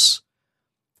chorus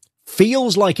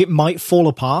feels like it might fall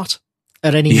apart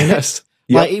at any minute. Yes.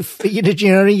 Yep. Like if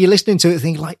you're listening to it,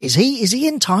 think like, is he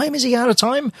in time? Is he out of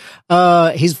time?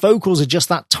 His vocals are just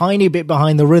that tiny bit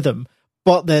behind the rhythm,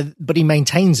 but he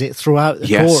maintains it throughout the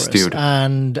chorus, dude.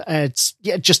 And it's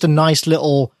just a nice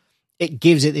little. It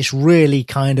gives it this really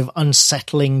kind of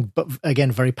unsettling, but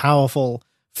again, very powerful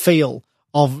feel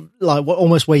of like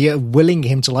almost where you're willing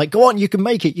him to like, go on, you can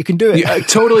make it, you can do it. Yeah,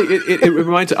 totally. It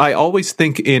reminds, I always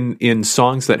think in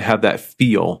songs that have that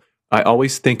feel, I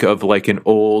always think of like an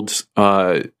old,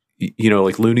 like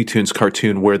Looney Tunes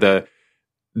cartoon where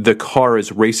the car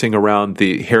is racing around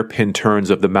the hairpin turns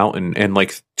of the mountain, and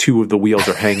like two of the wheels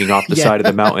are hanging off the side of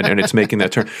the mountain, and it's making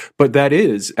that turn. But that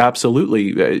is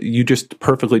absolutely, you just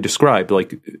perfectly described,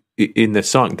 like in this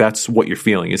song, that's what you're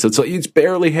feeling. It's like he's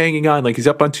barely hanging on, like he's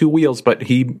up on two wheels, but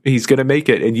he's going to make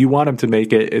it, and you want him to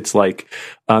make it. It's like,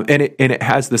 and it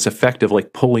has this effect of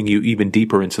like pulling you even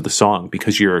deeper into the song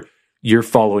because you're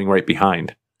following right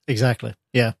behind. Exactly.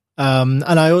 Yeah. And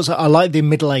I like the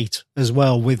middle eight as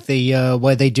well, with the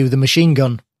where they do the machine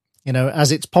gun,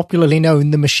 as it's popularly known,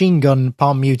 the machine gun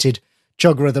palm muted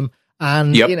chug rhythm,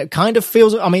 and kind of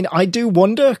feels. I mean, I do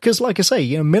wonder because, like I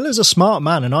say, Miller's a smart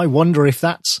man, and I wonder if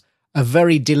that's a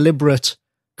very deliberate,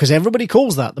 because everybody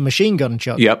calls that the machine gun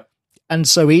chug. Yep. And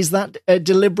so, is that a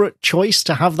deliberate choice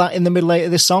to have that in the middle eight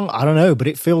of this song? I don't know, but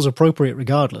it feels appropriate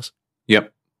regardless.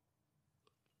 Yep.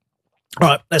 All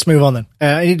right, let's move on then.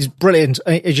 It is brilliant,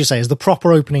 as you say, as the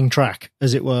proper opening track,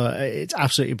 as it were. It's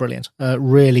absolutely brilliant.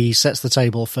 Really sets the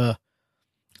table for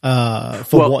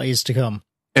what is to come.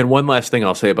 And one last thing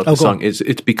I'll say about the song is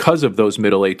it's because of those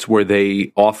middle eights where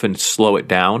they often slow it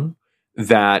down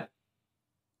that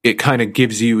it kind of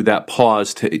gives you that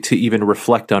pause to even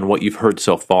reflect on what you've heard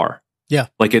so far. Yeah.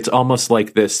 Like it's almost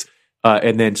like this,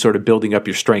 and then sort of building up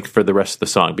your strength for the rest of the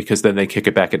song, because then they kick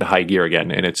it back into high gear again,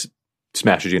 and it's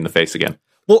smashes you in the face again.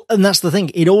 Well, and that's the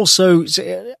thing. It also,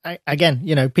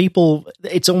 again, people,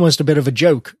 it's almost a bit of a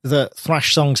joke that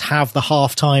thrash songs have the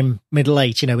halftime middle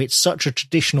eight. It's such a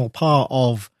traditional part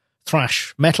of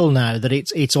thrash metal now that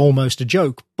it's almost a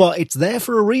joke, but it's there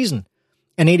for a reason.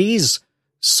 And it is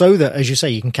so that, as you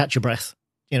say, you can catch your breath,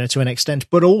 to an extent,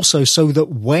 but also so that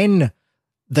when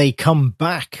they come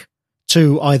back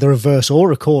to either a verse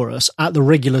or a chorus at the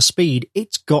regular speed,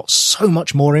 it's got so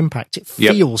much more impact. It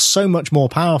feels so much more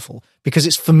powerful because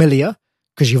it's familiar,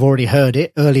 because you've already heard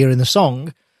it earlier in the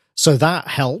song. So that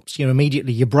helps,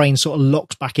 immediately your brain sort of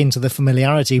locks back into the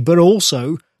familiarity, but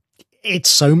also it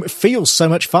feels so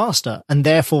much faster and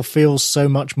therefore feels so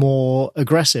much more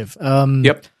aggressive.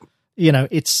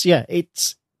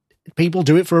 It's people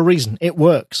do it for a reason. It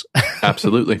works.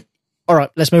 Absolutely. All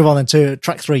right, let's move on then to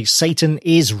track 3, Satan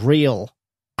is Real.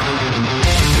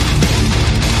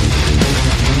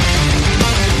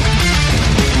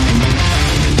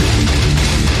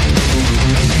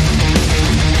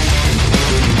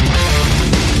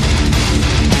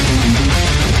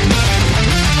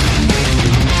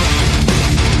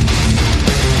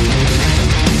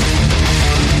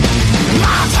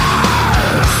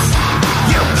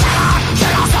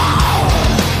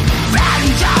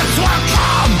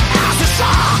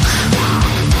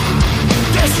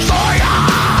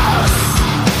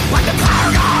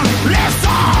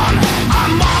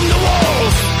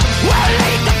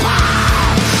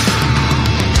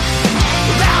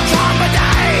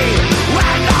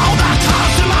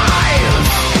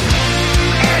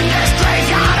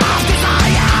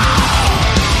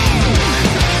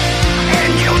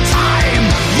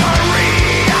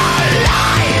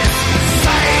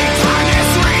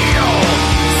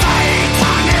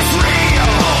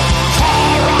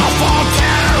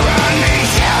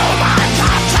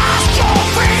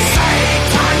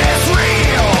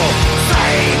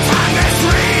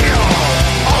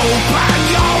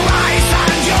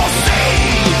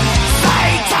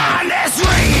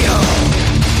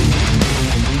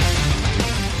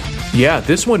 Yeah,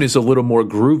 this one is a little more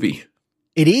groovy.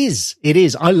 It is.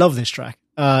 I love this track.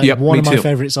 Yep, one of my too.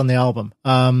 favorites on the album.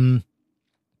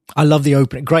 I love the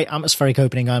opening. Great atmospheric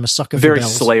opening. I'm a sucker for Very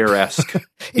bells. Slayer-esque,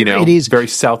 you know, it is. very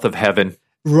South of Heaven.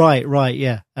 Right,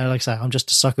 yeah. And like I say, I'm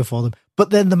just a sucker for them.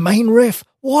 But then the main riff,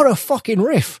 what a fucking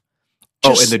riff.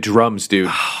 And the drums,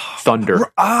 dude.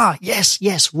 Thunder.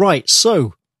 Yes, right.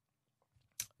 So,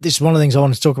 this is one of the things I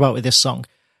want to talk about with this song.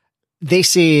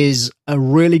 This is a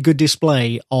really good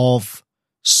display of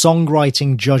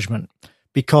songwriting judgment,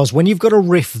 because when you've got a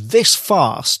riff this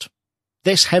fast,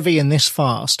 this heavy and this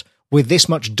fast, with this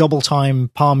much double time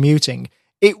palm muting,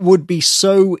 it would be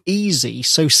so easy,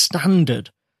 so standard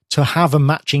to have a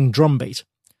matching drum beat,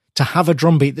 to have a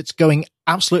drum beat that's going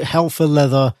absolute hell for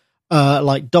leather,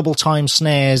 like double time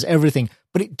snares, everything.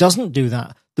 But it doesn't do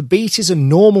that. The beat is a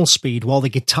normal speed while the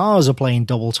guitars are playing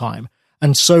double time.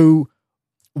 And so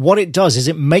what it does is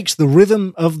it makes the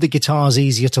rhythm of the guitars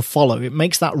easier to follow. It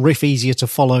makes that riff easier to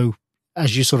follow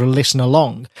as you sort of listen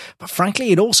along. But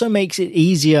frankly, it also makes it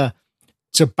easier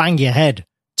to bang your head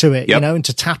to it, and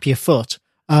to tap your foot.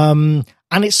 And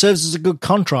it serves as a good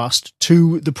contrast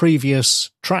to the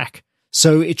previous track.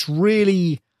 So it's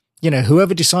really,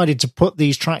 whoever decided to put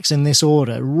these tracks in this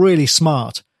order, really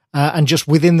smart, and just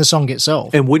within the song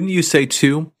itself. And wouldn't you say,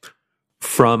 too,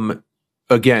 from,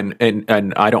 again,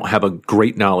 and I don't have a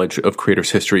great knowledge of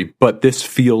Kreator's history, but this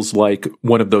feels like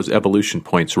one of those evolution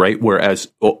points, right? Whereas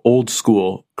old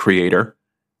school Kreator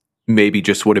maybe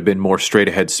just would have been more straight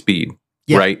ahead speed.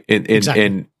 Yeah, right.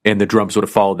 Exactly. And the drums would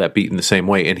have followed that beat in the same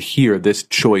way. And here, this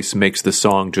choice makes the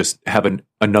song just have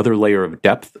another layer of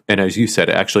depth. And as you said,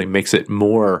 it actually makes it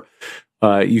more,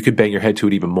 you could bang your head to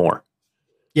it even more.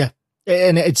 Yeah.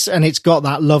 And it's got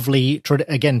that lovely,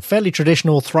 again, fairly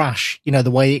traditional thrash,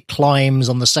 the way it climbs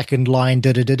on the second line.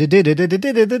 Love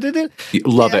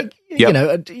it.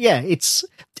 Yep.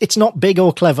 It's not big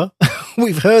or clever.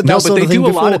 We've heard that sort of thing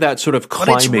before. No, but they do a lot of that sort of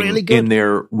climbing really in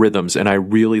their rhythms, and I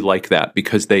really like that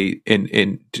because they, and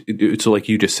it's like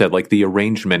you just said, like the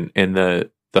arrangement and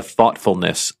the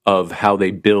thoughtfulness of how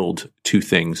they build to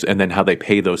things and then how they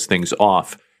pay those things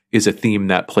off is a theme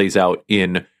that plays out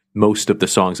in most of the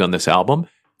songs on this album,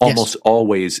 almost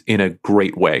always in a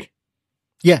great way.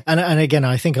 Yeah, and again,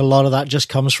 I think a lot of that just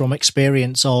comes from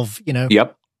experience of,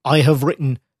 I have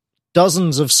written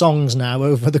dozens of songs now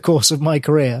over the course of my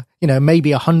career,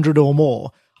 maybe 100 or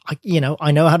more.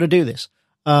 I know how to do this.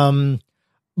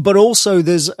 But also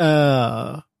there's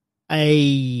I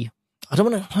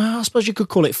suppose you could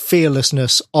call it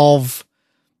fearlessness of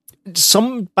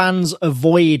some bands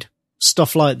avoid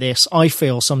stuff like this, I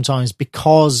feel sometimes,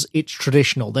 because it's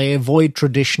traditional. They avoid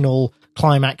traditional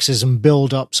climaxes and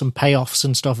build-ups and payoffs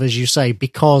and stuff, as you say,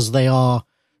 because they are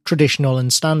traditional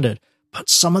and standard. But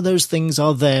some of those things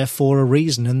are there for a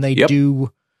reason, and they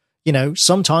do,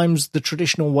 sometimes the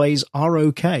traditional ways are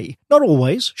okay. Not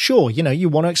always, sure, you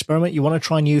want to experiment, you want to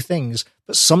try new things.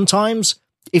 But sometimes,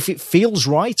 if it feels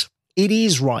right, it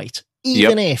is right,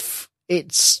 even if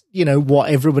it's, what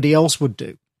everybody else would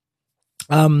do.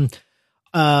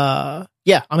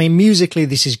 Musically,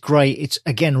 this is great. It's,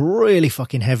 again, really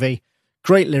fucking heavy.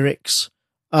 Great lyrics.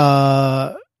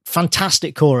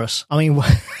 Fantastic chorus. I mean,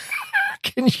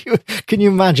 can you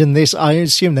imagine this? I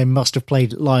assume they must have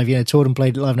played it live. Toured and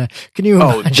played it live now. Can you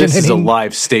imagine? Oh, this is a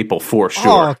live staple for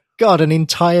sure. Oh, God, an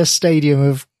entire stadium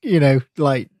of,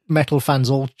 like metal fans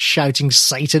all shouting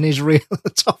Satan is real at the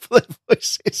top of their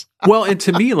voices. Well, and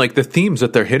to me, like the themes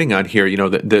that they're hitting on here,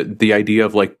 the idea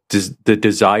of like the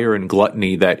desire and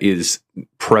gluttony that is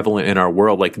prevalent in our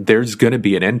world, like there's going to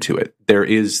be an end to it.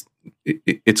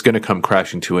 It's going to come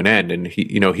crashing to an end. And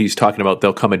he's talking about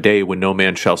there'll come a day when no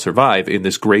man shall survive. In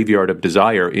this graveyard of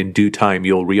desire, in due time,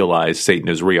 you'll realize Satan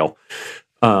is real.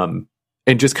 And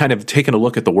just kind of taking a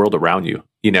look at the world around you,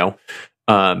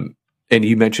 and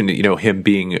you mentioned, him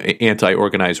being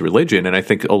anti-organized religion. And I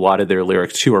think a lot of their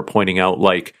lyrics too are pointing out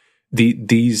like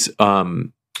these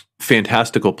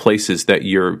fantastical places that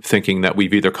you're thinking that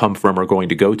we've either come from or going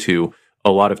to go to, a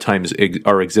lot of times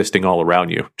are existing all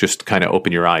around you. Just kind of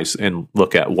open your eyes and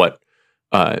look at what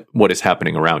is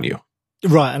happening around you.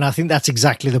 Right. And I think that's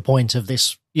exactly the point of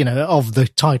this, of the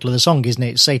title of the song, isn't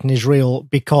it? Satan is real,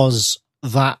 because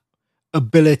that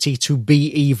ability to be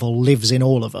evil lives in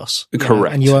all of us.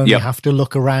 Correct. And you only have to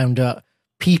look around at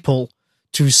people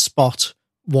to spot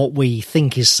what we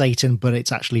think is Satan, but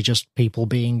it's actually just people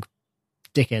being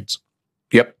dickheads.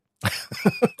 Yep.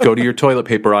 Go to your toilet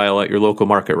paper aisle at your local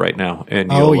market right now, and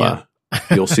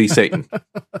you'll see Satan.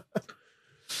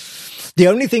 The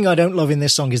only thing I don't love in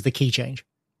this song is the key change,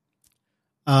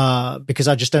 because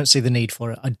I just don't see the need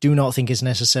for it. I do not think it's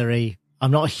necessary. I'm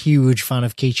not a huge fan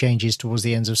of key changes towards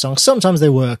the ends of songs. Sometimes they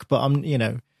work, but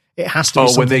it has to be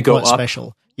something when they go quite up?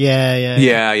 Special.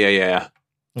 Yeah.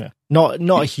 Not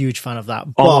a huge fan of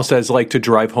that. But almost as like to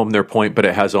drive home their point, but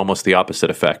it has almost the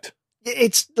opposite effect.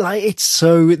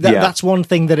 That's one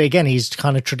thing that, again, he's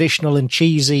kind of traditional and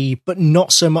cheesy, but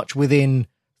not so much within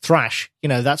thrash.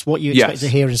 That's what you expect to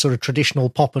hear in sort of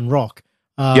traditional pop and rock.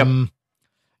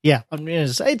 Yeah,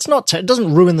 it's not. It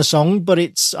doesn't ruin the song, but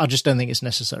I just don't think it's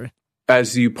necessary.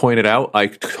 As you pointed out, I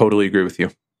totally agree with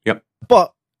you. Yep.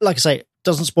 But like I say, it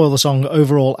doesn't spoil the song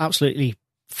overall. Absolutely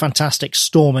fantastic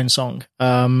storming song.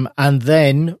 And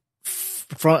then,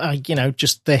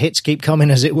 just the hits keep coming,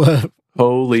 as it were.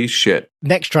 Holy shit!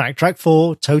 Next track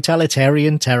 4,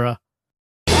 Totalitarian Terror.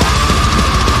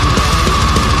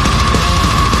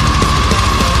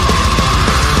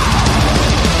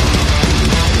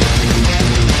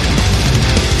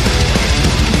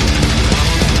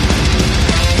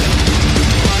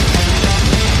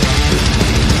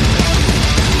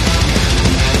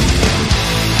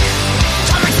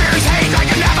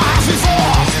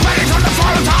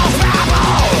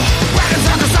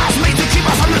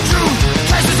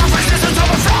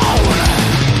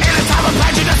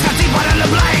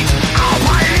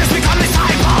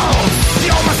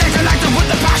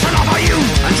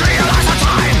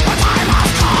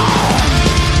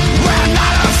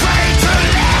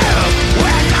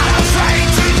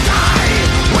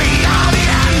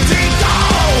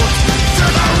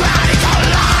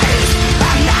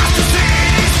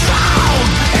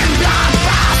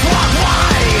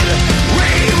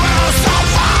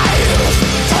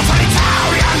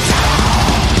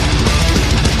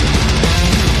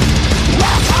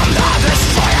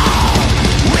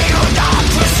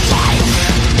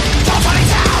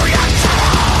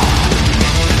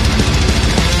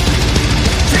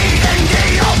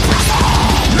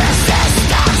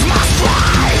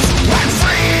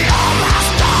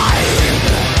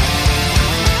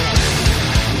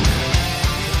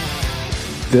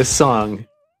 This song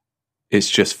is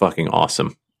just fucking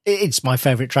awesome. It's my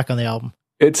favorite track on the album.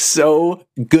 It's so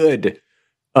good.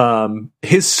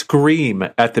 His scream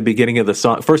at the beginning of the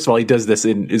song. First of all, he does this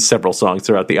in several songs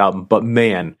throughout the album, but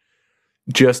man,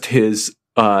 just his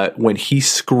when he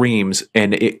screams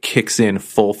and it kicks in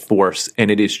full force,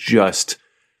 and it is just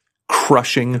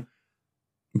crushing,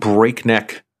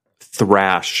 breakneck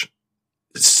thrash.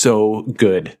 So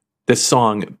good. This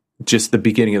song, just the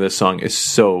beginning of the song, is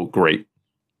so great.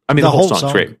 I mean, the whole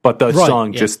song's great, but the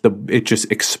song it just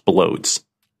explodes.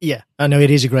 Yeah, I know it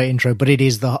is a great intro, but it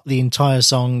is the entire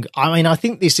song. I mean, I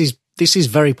think this is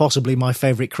very possibly my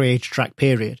favorite Creator track,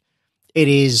 period. It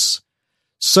is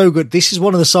so good. This is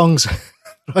one of the songs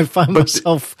I found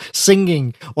myself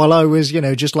singing while I was,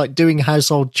 just like doing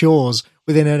household chores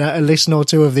within a listen or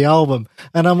two of the album.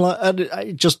 And I'm like,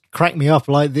 it just cracked me up,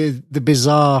 like the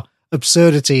bizarre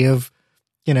absurdity of,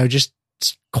 just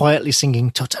quietly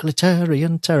singing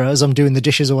Totalitarian Terror as I'm doing the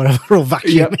dishes or whatever, or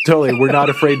vacuuming. Yep, totally. We're not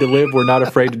afraid to live. We're not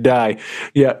afraid to die.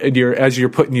 Yeah, and as you're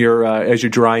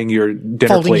drying your dinner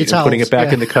Folding plate and putting it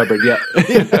back in the cupboard. Yeah,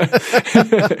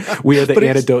 we are the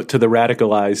antidote to the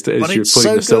radicalized as you're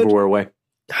putting the silverware away.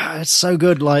 It's so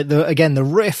good. Like the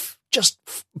riff, just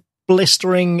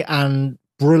blistering and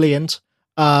brilliant.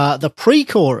 The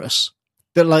pre-chorus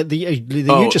that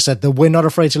you just said, the "We're not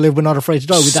afraid to live, we're not afraid to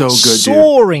die" with so that good,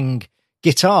 soaring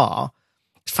guitar.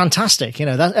 It's fantastic.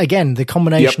 That again, the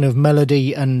combination of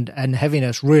melody and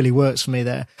heaviness really works for me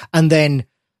there. And then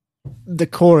the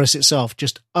chorus itself,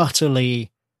 just utterly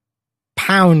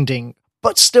pounding,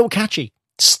 but still catchy.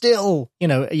 Still,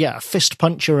 a fist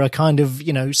puncher, a kind of,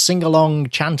 sing along,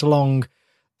 chant along.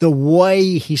 The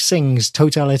way he sings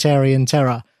Totalitarian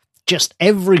Terror, just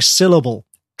every syllable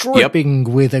dripping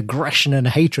with aggression and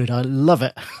hatred. I love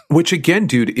it. Which again,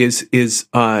 dude, is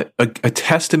a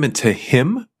testament to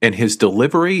him and his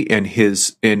delivery and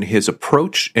his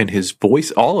approach and his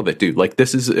voice, all of it, dude. Like,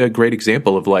 this is a great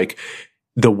example of like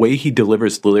the way he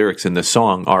delivers the lyrics in the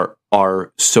song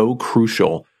are so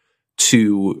crucial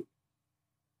to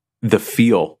the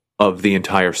feel of the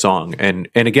entire song. And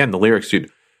again, the lyrics, dude.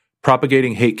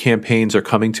 Propagating hate campaigns are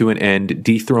coming to an end,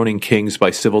 dethroning kings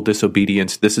by civil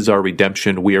disobedience. This is our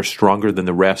redemption. We are stronger than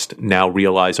the rest. Now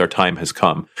realize our time has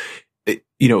come.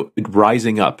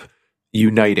 Rising up,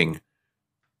 uniting,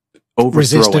 overthrowing.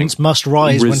 Resistance must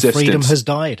rise when freedom has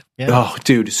died. Yeah. Oh,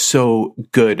 dude, so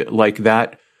good. Like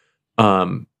that.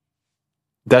 That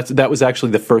was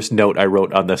actually the first note I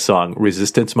wrote on this song.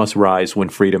 Resistance must rise when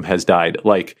freedom has died.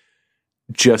 Like,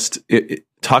 just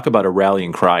talk about a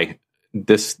rallying cry.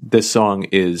 This song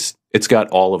it's got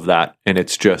all of that, and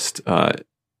it's just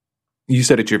you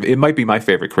said it might be my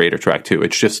favorite Creator track too.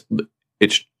 It's just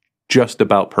it's just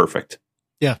about perfect.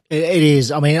 Yeah, it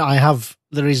is. I mean,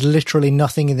 there is literally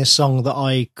nothing in this song that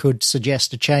I could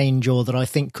suggest a change or that I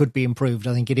think could be improved.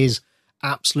 I think it is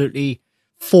absolutely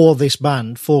for this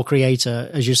band, for Kreator,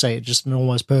 as you say, just an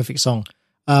almost perfect song.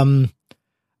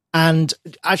 And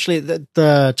actually,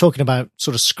 the talking about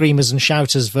sort of screamers and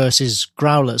shouters versus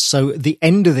growlers. So the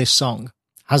end of this song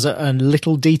has a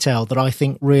little detail that I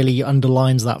think really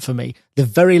underlines that for me. The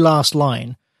very last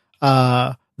line,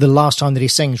 the last time that he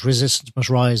sings, "Resistance must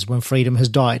rise when freedom has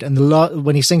died," and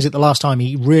when he sings it the last time,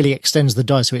 he really extends the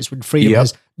die, so it's when freedom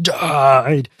has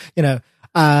died.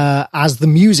 As the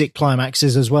music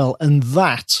climaxes as well, and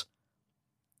that.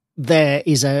 There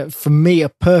is for me, a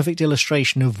perfect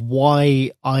illustration of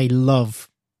why I love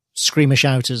screamer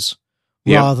shouters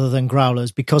rather than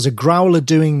growlers, because a growler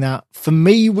doing that for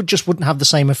me wouldn't have the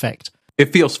same effect.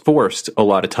 It feels forced a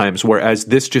lot of times, whereas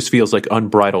this just feels like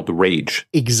unbridled rage.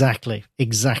 Exactly.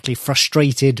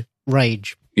 Frustrated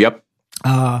rage. Yep.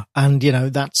 And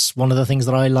that's one of the things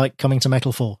that I like coming to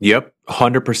metal for. Yep.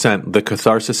 100%. The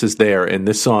catharsis is there in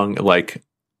this song. Like,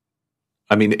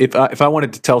 I mean, if I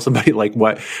wanted to tell somebody like,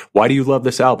 why do you love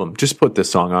this album? Just put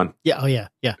this song on. Yeah. Oh yeah.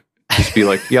 Yeah. Just be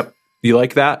like, yep. You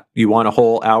like that? You want a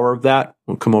whole hour of that?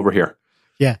 Well, come over here.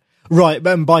 Yeah. Right.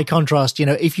 And by contrast,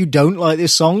 if you don't like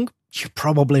this song, you're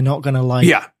probably not going to like.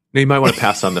 Yeah. You might want to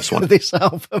pass on this one. This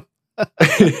album.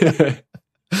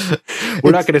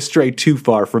 We're not going to stray too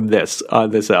far from this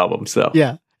on this album. So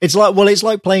yeah, it's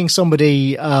like playing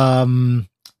somebody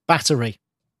Battery.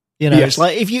 Yes. It's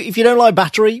like if you don't like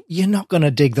Battery, you're not going to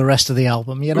dig the rest of the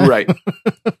album. Right?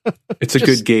 It's a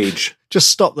good gauge. Just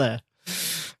stop there.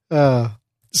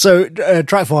 So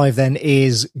track 5 then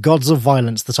is "Gods of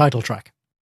Violence," the title track.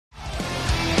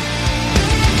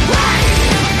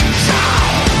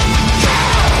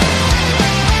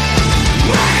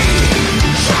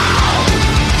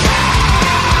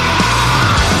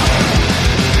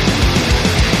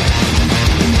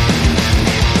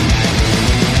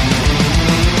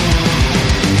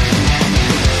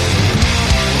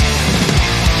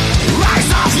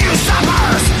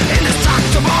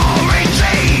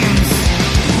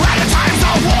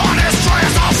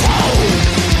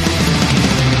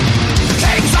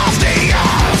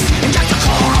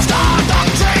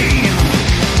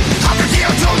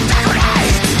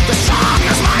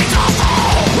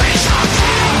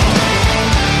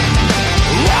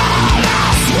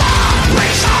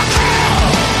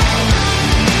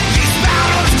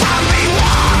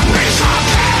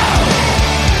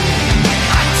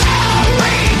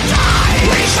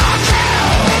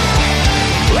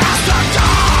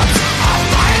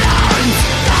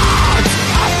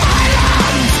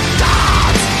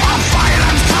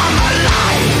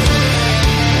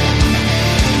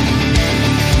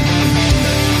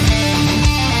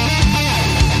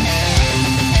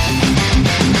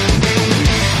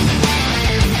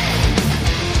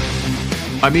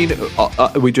 I mean,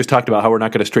 we just talked about how we're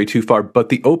not going to stray too far, but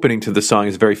the opening to the song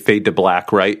is very fade to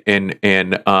black, right? And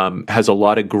has a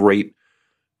lot of great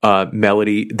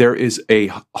melody. There is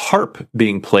a harp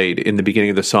being played in the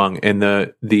beginning of the song, and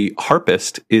the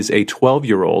harpist is a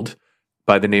 12-year-old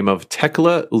by the name of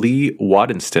Tekla Lee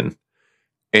Waddenston,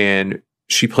 and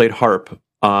she played harp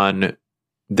on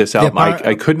this album.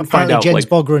 I couldn't find out. Jens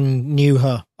Bogren knew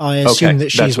her. I assume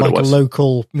that she's like a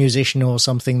local musician or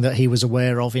something that he was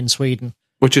aware of in Sweden.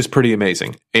 Which is pretty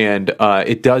amazing. And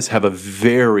it does have a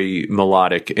very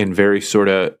melodic and very sort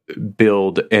of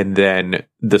build, and then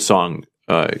the song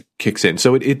kicks in.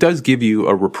 So it does give you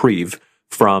a reprieve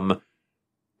from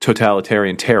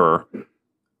Totalitarian Terror.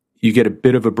 You get a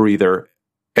bit of a breather,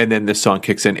 and then this song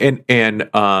kicks in. And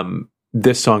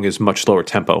this song is much slower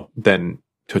tempo than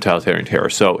Totalitarian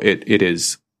Terror. So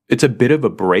it's a bit of a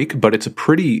break, but it's a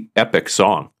pretty epic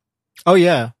song. Oh,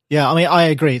 yeah. Yeah, I mean, I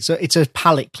agree. It's a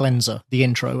palate cleanser, the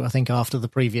intro, I think, after the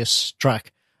previous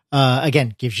track.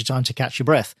 Again, gives you time to catch your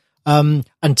breath.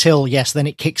 Until, yes, then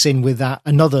it kicks in with that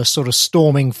another sort of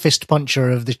storming fist puncher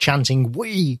of the chanting,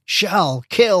 "We shall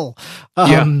kill."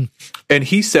 Yeah. And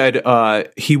he said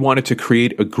he wanted to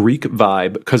create a Greek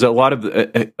vibe, because a lot of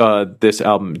this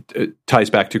album ties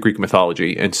back to Greek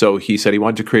mythology. And so he said he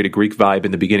wanted to create a Greek vibe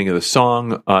in the beginning of the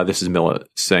song. This is Milla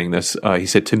saying this. He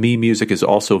said, "To me, music is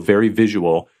also very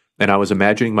visual, and I was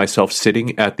imagining myself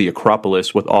sitting at the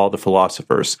Acropolis with all the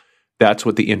philosophers. That's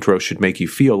what the intro should make you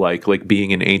feel like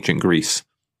being in ancient Greece."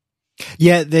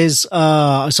 Yeah, there's so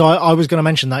I was going to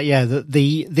mention that, yeah, that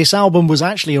this album was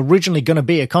actually originally going to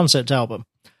be a concept album.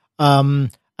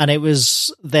 And it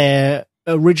was their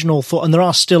original thought, and there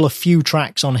are still a few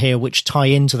tracks on here which tie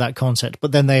into that concept,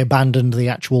 but then they abandoned the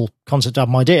actual concept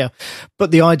album idea.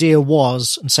 But the idea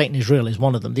was, and Satan is Real is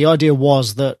one of them, the idea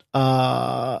was that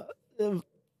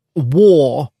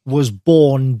war was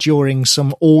born during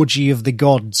some orgy of the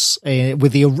gods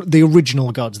with the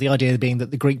original gods, the idea being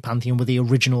that the Greek pantheon were the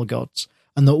original gods,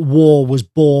 and that war was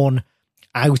born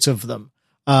out of them,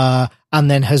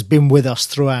 and then has been with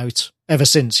us ever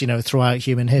since, throughout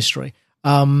human history.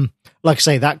 Like I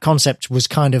say, that concept was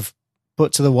kind of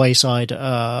put to the wayside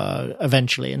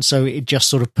eventually, and so it just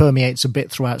sort of permeates a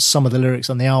bit throughout some of the lyrics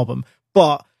on the album.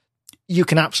 But you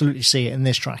can absolutely see it in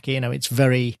this track. It's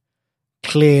very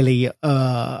clearly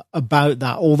about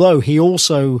that, although he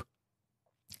also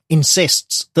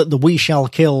insists that the "we shall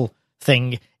kill"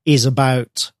 thing is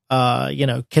about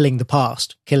killing the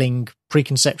past, killing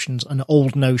preconceptions and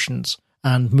old notions,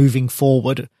 and moving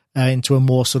forward into a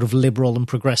more sort of liberal and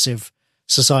progressive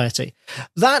society.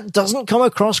 That doesn't come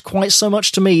across quite so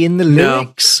much to me in the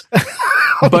lyrics. No.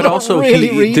 But also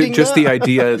really just the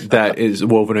idea that is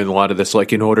woven in a lot of this,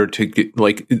 like in order to get,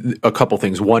 like, a couple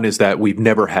things. One is that we've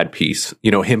never had peace,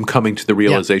 him coming to the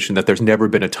realization that there's never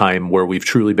been a time where we've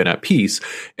truly been at peace.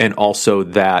 And also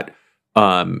that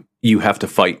you have to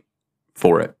fight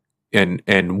for it. And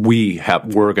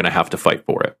we're going to have to fight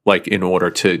for it, like, in order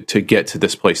to get to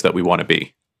this place that we want to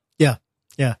be. Yeah.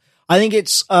 Yeah. I think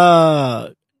it's,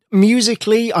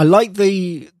 musically, I like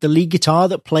the lead guitar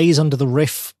that plays under the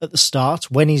riff at the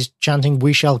start when he's chanting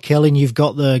 "We shall kill," and you've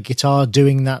got the guitar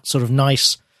doing that sort of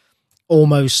nice,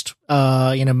 almost,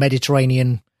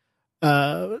 Mediterranean,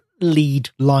 lead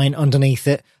line underneath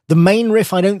it. The main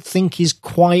riff, I don't think, is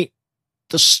quite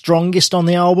the strongest on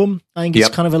the album. I think it's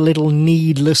kind of a little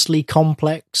needlessly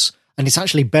complex, and it's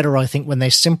actually better, I think, when they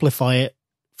simplify it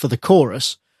for the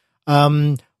chorus.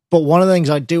 But one of the things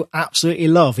I do absolutely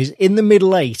love is in the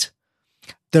middle 8,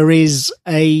 there is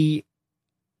a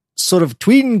sort of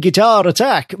twin guitar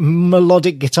attack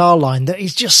melodic guitar line that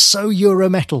is just so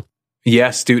Eurometal.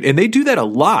 Yes, dude. And they do that a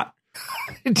lot.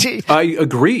 I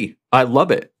agree. I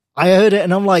love it. I heard it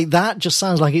and I'm like, that just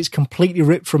sounds like it's completely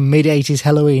ripped from mid-80s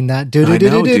Halloween. That that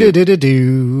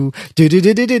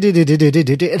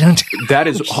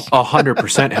is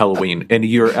 100% Halloween, and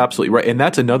you're absolutely right. And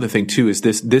that's another thing too, is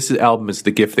this album is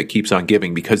the gift that keeps on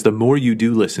giving, because the more you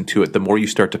do listen to it, the more you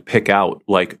start to pick out,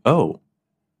 like, oh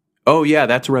yeah,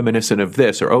 that's reminiscent of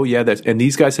this, or oh yeah, and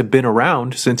these guys have been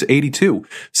around since '82,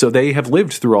 so they have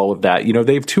lived through all of that.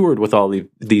 They've toured with all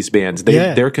these bands.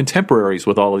 They're contemporaries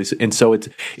with all of these, and so it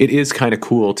is kind of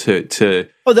cool to hear.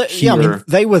 Yeah, I mean,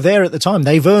 they were there at the time.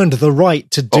 They've earned the right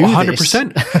to do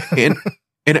 100%.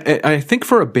 and I think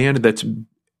for a band that's,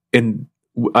 and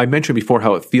I mentioned before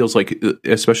how it feels like,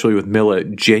 especially with Milla,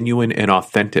 genuine and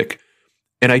authentic,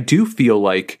 and I do feel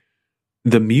like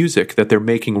the music that they're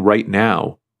making right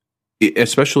now,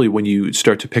 especially when you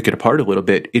start to pick it apart a little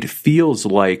bit, it feels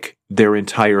like their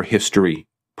entire history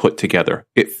put together.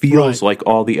 It feels like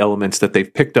all the elements that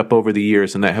they've picked up over the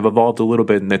years and that have evolved a little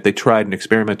bit and that they tried and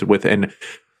experimented with, and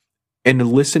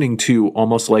listening to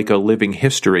almost like a living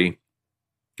history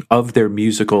of their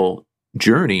musical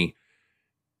journey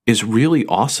is really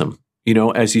awesome,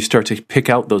 as you start to pick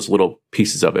out those little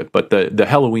pieces of it. But the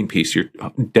Halloween piece, you're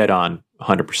dead on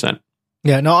 100%.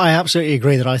 Yeah, no, I absolutely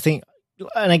agree that I think,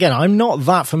 and again, I'm not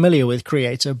that familiar with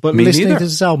Kreator, but listening to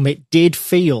this album, it did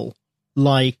feel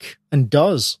like, and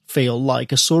does feel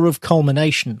like, a sort of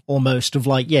culmination almost of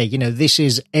like, this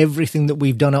is everything that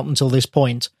we've done up until this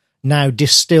point, now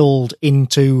distilled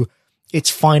into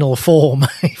its final form,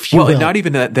 if you will. Well, not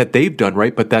even that they've done,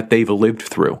 right, but that they've lived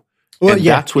through. Well, and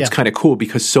that's what's kind of cool,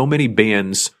 because so many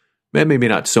bands, maybe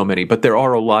not so many, but there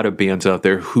are a lot of bands out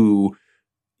there who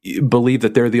believe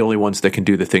that they're the only ones that can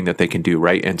do the thing that they can do,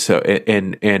 right? And so,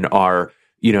 and are,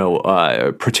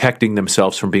 protecting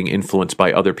themselves from being influenced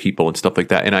by other people and stuff like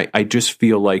that. And I just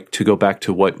feel like, to go back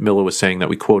to what Milla was saying that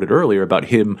we quoted earlier about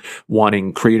him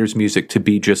wanting Kreator's music to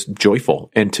be just joyful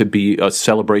and to be a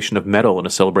celebration of metal and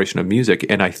a celebration of music.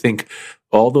 And I think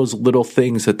all those little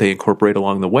things that they incorporate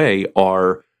along the way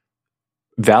are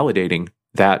validating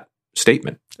that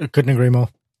statement. I couldn't agree more.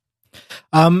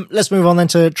 Let's move on then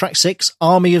to track 6,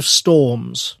 Army of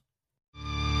Storms.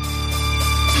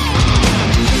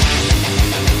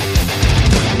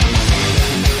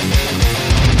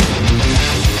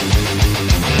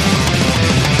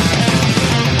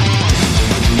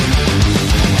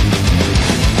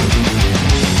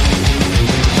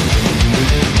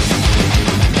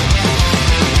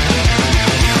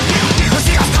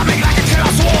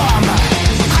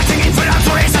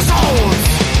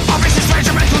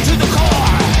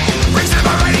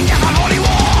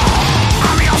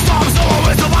 Army of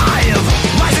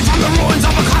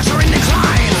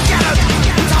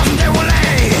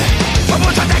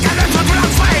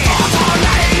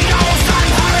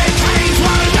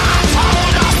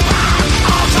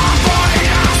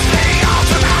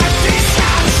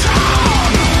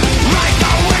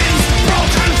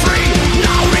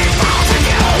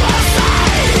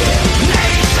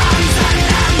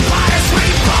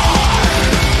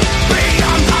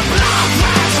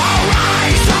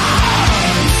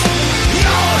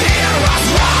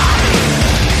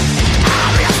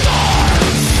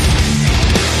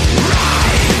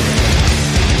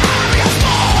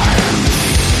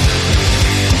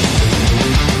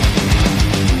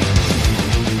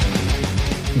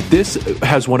This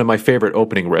has one of my favorite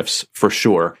opening riffs for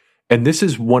sure. And this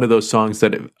is one of those songs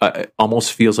that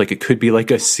almost feels like it could be like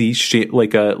a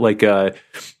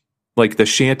like the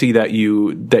shanty that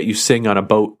you sing on a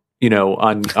boat,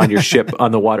 on your ship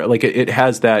on the water. Like it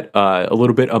has that a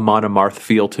little bit Amon Amarth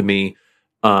feel to me.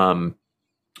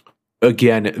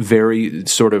 Again, very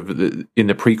sort of in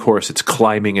the pre-chorus, it's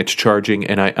climbing, it's charging,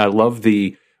 and I love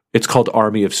it's called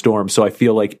Army of Storms. So I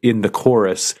feel like in the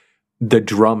chorus, the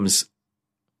drums,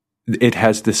 it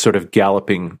has this sort of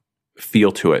galloping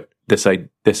feel to it. This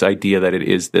idea that it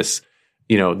is this,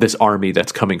 this army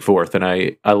that's coming forth. And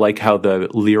I like how the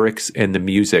lyrics and the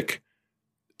music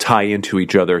tie into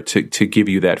each other to give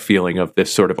you that feeling of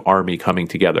this sort of army coming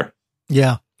together.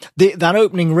 Yeah. That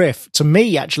opening riff, to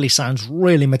me, actually sounds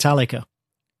really Metallica.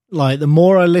 Like, the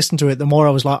more I listened to it, the more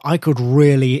I was like, I could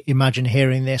really imagine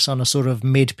hearing this on a sort of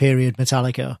mid-period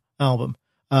Metallica album.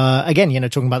 Again,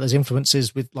 talking about those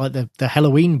influences with like the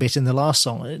Halloween bit in the last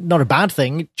song. Not a bad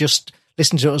thing, just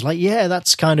listening to it, I was like, yeah,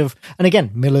 that's kind of, and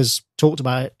again, Miller's talked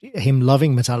about him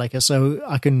loving Metallica, so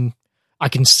I can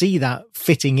see that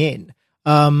fitting in.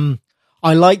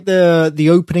 I like the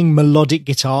opening melodic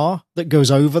guitar that goes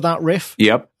over that riff.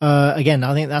 Yep. Again,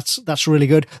 I think that's really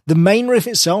good. The main riff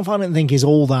itself, I don't think is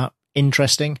all that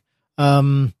interesting.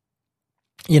 And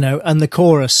the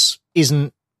chorus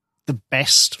isn't the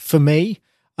best for me.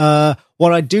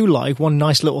 What I do like, one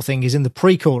nice little thing is in the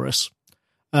pre-chorus,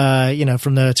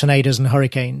 from the tornadoes and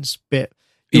hurricanes bit.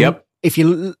 Yep. If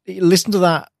you listen to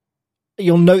that,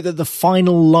 you'll note that the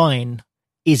final line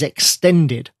is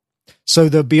extended. So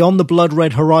the Beyond the Blood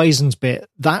Red Horizons bit,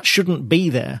 that shouldn't be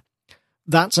there.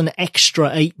 That's an extra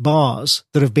 8 bars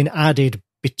that have been added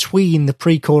between the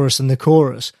pre-chorus and the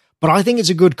chorus. But I think it's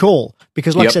a good call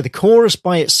because, like I said, the chorus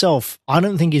by itself, I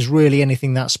don't think is really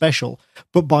anything that special.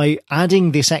 But by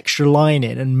adding this extra line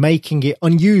in and making it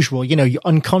unusual, you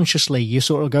unconsciously, you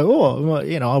sort of go, oh,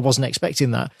 well, I wasn't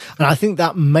expecting that. And I think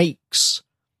that makes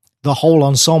the whole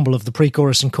ensemble of the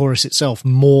pre-chorus and chorus itself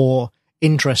more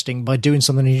interesting by doing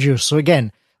something unusual. So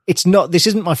again, this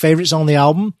isn't my favorite song on the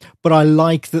album, but I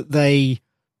like that they,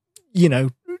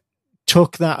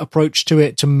 took that approach to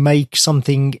it to make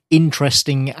something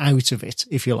interesting out of it,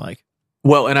 if you like.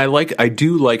 Well, and I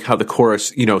do like how the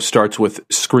chorus, starts with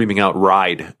screaming out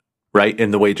 "ride," right?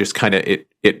 And the way just kind of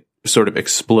it sort of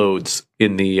explodes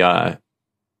in the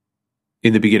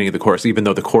beginning of the chorus, even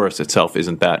though the chorus itself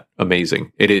isn't that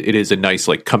amazing. It is a nice,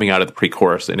 like, coming out of the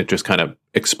pre-chorus and it just kind of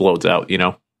explodes out,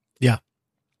 Yeah.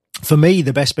 For me,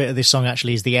 the best bit of this song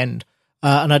actually is the end.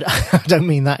 And I don't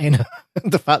mean that in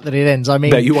the fact that it ends. I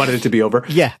mean that you wanted it to be over.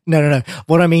 Yeah, no.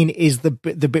 What I mean is the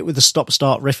bit with the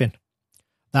stop-start riffing.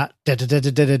 That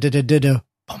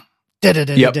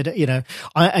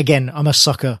I'm a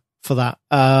sucker for that.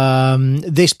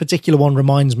 This particular one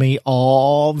reminds me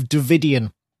of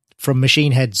Davidian from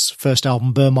Machine Head's first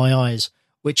album, Burn My Eyes,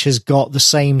 which has got the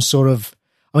same sort of.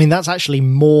 I mean, that's actually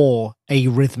more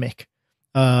arrhythmic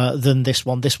than this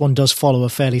one. This one does follow a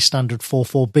fairly standard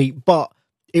 4/4 beat, but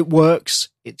it works.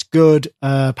 It's good.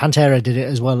 Pantera did it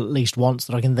as well, at least once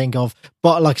that I can think of.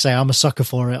 But like I say, I'm a sucker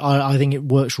for it. I think it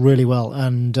works really well,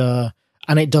 and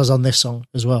it does on this song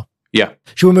as well. Yeah.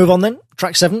 Should we move on then?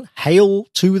 Track 7, Hail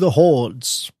to the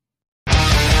Hordes.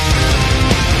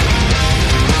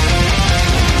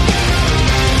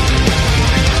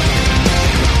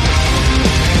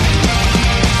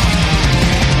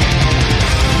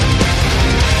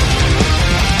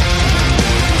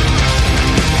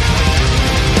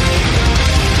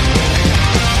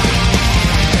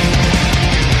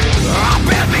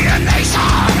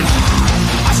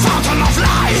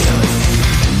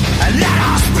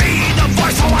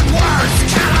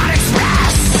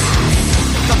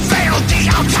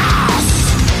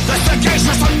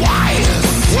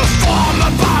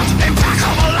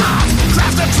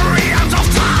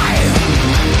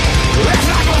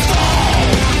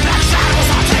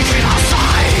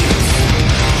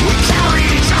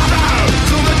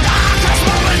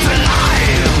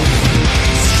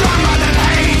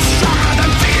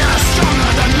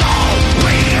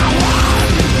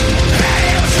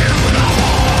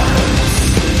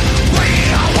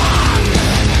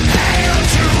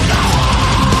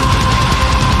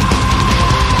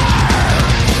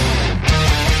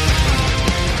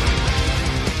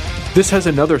 This has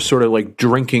another sort of like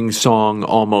drinking song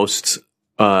almost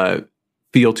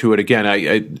feel to it.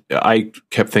 Again, I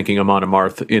kept thinking Amon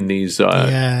Amarth in these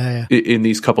in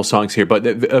these couple songs here, but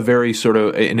a very sort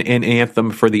of an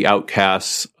anthem for the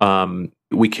outcasts.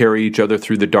 We carry each other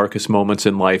through the darkest moments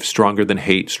in life, stronger than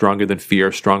hate, stronger than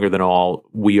fear, stronger than all.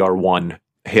 We are one.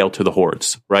 Hail to the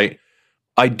hordes, right?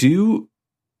 I do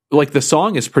like the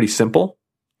song is pretty simple.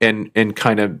 and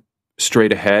kind of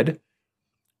straight ahead.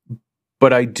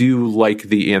 But I do like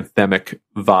the anthemic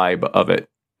vibe of it.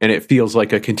 And it feels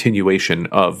like a continuation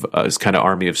of this kind of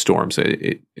Army of Storms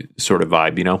sort of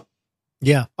vibe, you know?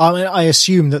 Yeah. I mean, I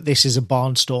assume that this is a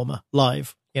Barnstormer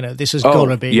live. You know, this has got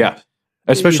to be. Yeah.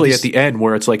 Especially at the end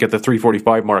where it's like at the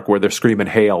 3:45 mark where they're screaming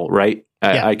hail, right?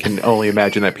 Yeah. I can only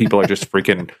imagine that people are just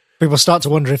freaking... People start to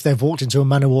wonder if they've walked into a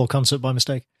Manowar concert by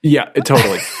mistake. Yeah,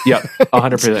 totally. Yeah,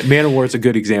 100%. Manowar is a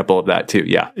good example of that too,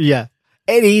 yeah. Yeah.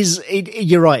 It is,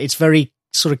 you're right, it's very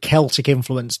sort of Celtic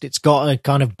influenced. It's got a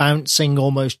kind of bouncing,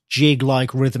 almost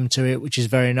jig-like rhythm to it, which is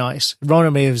very nice. It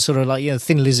reminded me of sort of like,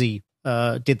 Thin Lizzy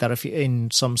did that in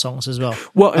some songs as well.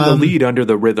 Well, and the lead under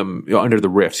the rhythm, under the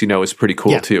riffs, is pretty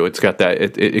cool too. It's got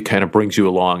that, it kind of brings you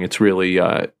along. It's really,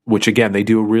 which again, they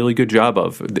do a really good job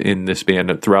of in this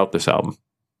band throughout this album.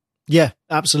 Yeah,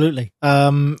 absolutely.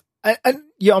 And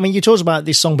yeah, I mean, you talked about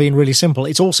this song being really simple.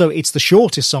 It's the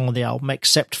shortest song on the album,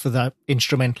 except for the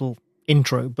instrumental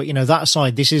intro. But, that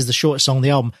aside, this is the shortest song on the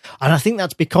album. And I think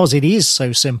that's because it is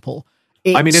so simple.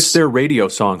 It's their radio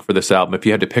song for this album, if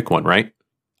you had to pick one, right?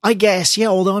 I guess, yeah,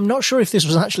 although I'm not sure if this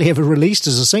was actually ever released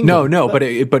as a single. No, but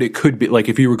it could be, like,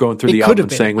 if you were going through the album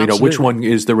saying, which one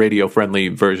is the radio-friendly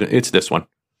version, it's this one.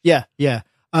 Yeah.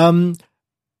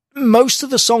 Most of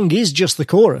the song is just the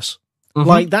chorus. Mm-hmm.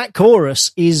 Like, that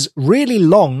chorus is really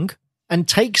long and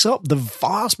takes up the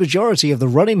vast majority of the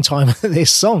running time of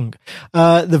this song.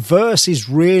 The verse is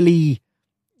really,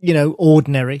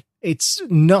 ordinary. It's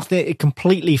nothing,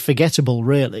 completely forgettable,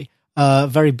 really.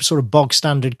 Very sort of bog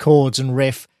standard chords and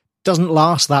riff. Doesn't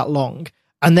last that long.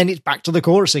 And then it's back to the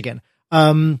chorus again.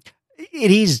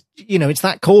 It is, it's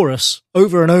that chorus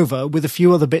over and over with a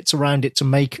few other bits around it to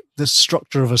make the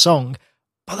structure of a song.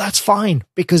 But that's fine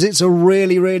because it's a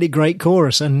really, really great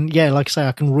chorus. And yeah, like I say,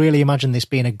 I can really imagine this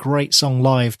being a great song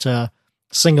live to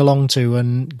sing along to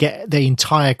and get the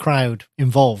entire crowd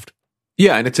involved.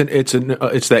 Yeah, and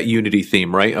it's that unity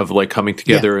theme, right? Of like coming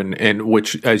together and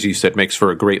which, as you said, makes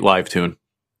for a great live tune.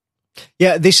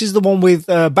 Yeah, this is the one with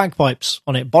bagpipes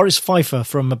on it. Boris Pfeiffer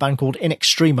from a band called In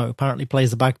Extremo apparently plays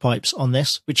the bagpipes on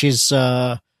this, which is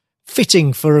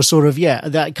fitting for a sort of,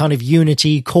 that kind of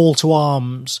unity call to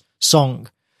arms song.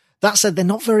 That said, they're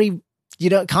not very,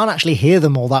 can't actually hear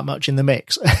them all that much in the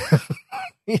mix.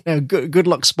 Good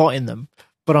luck spotting them,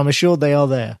 but I'm assured they are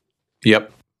there.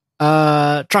 Yep.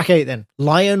 Track 8 then,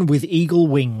 Lion with Eagle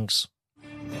Wings.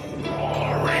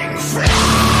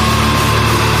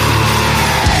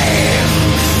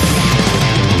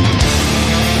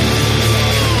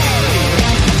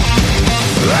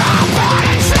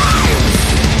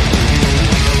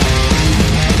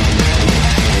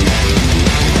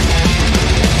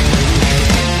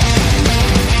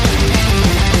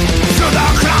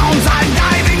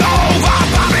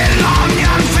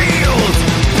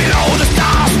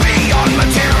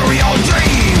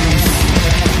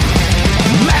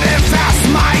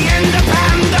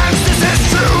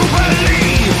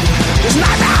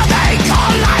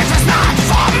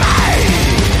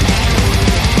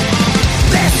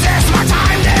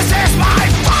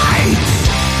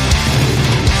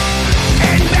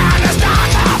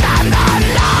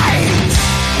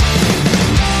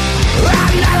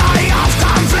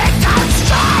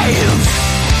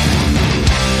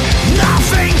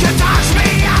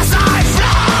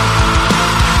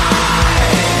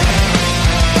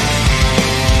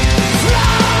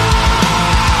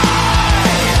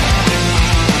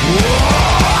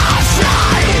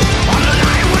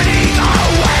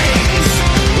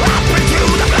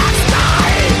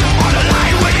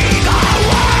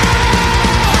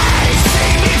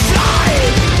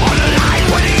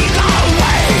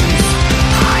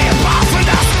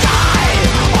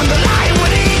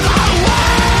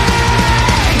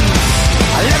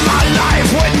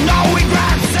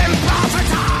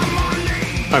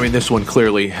 This one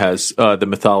clearly has the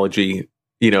mythology,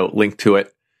 linked to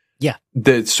it. Yeah.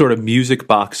 The sort of music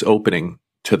box opening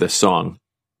to this song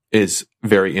is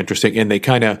very interesting. And they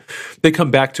come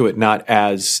back to it not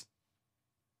as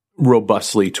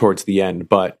robustly towards the end,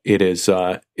 but it's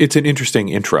an interesting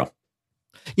intro.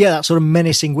 Yeah, that sort of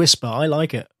menacing whisper. I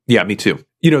like it. Yeah, me too.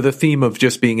 The theme of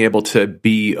just being able to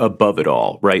be above it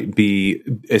all, right?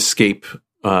 Escape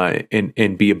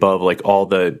and be above like all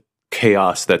the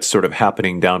chaos that's sort of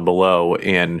happening down below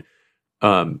and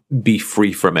be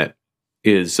free from it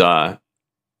is an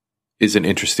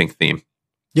interesting theme.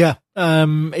 Yeah.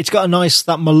 It's got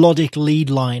that melodic lead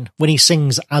line when he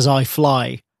sings As I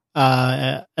Fly,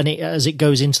 and as it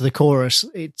goes into the chorus,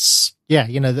 it's,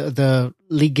 the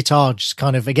lead guitar just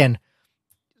kind of, again,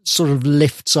 sort of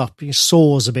lifts up,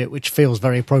 soars a bit, which feels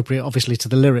very appropriate, obviously, to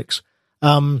the lyrics.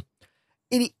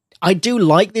 I do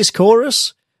like this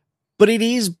chorus, but it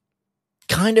is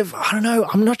kind of, I don't know,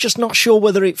 I'm not sure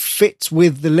whether it fits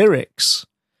with the lyrics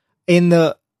in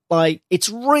the, like, it's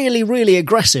really, really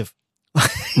aggressive.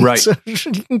 Right.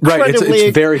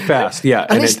 It's very fast. Yeah.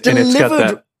 And it's got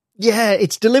that. Yeah,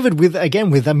 it's delivered with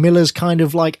a Miller's kind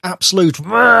of like absolute,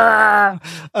 and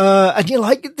you're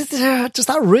like, does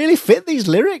that really fit these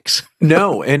lyrics?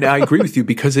 No, and I agree with you,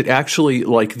 because it actually,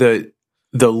 like, the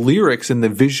lyrics and the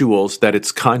visuals that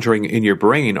it's conjuring in your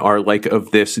brain are like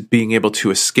of this being able to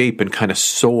escape and kind of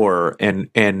soar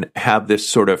and have this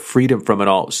sort of freedom from it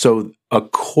all. So a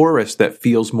chorus that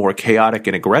feels more chaotic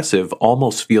and aggressive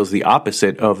almost feels the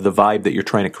opposite of the vibe that you're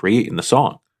trying to create in the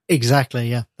song. Exactly,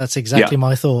 yeah. That's exactly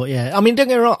my thought, yeah. I mean, don't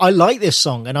get me wrong, I like this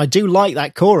song, and I do like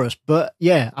that chorus, but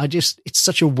yeah, it's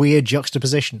such a weird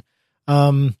juxtaposition.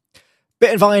 Bit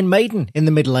of Iron Maiden in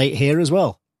the middle eight here as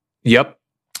well. Yep.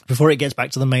 Before it gets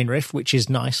back to the main riff, which is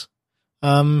nice.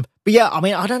 But yeah, I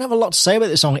mean, I don't have a lot to say about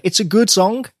this song. It's a good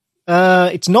song.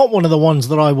 It's not one of the ones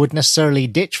that I would necessarily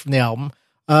ditch from the album.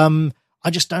 I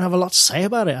just don't have a lot to say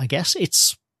about it, I guess.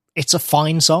 It's a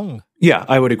fine song. Yeah,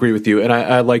 I would agree with you. And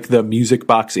I like the music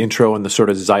box intro and the sort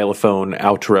of xylophone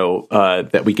outro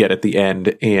that we get at the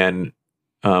end. And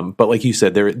but like you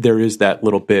said, there is that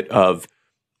little bit of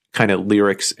kind of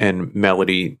lyrics and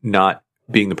melody not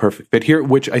being the perfect fit here,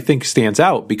 which I think stands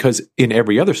out because in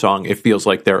every other song, it feels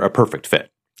like they're a perfect fit.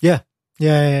 Yeah,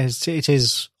 it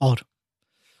is odd.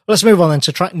 Let's move on then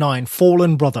to track 9,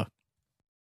 Fallen Brother.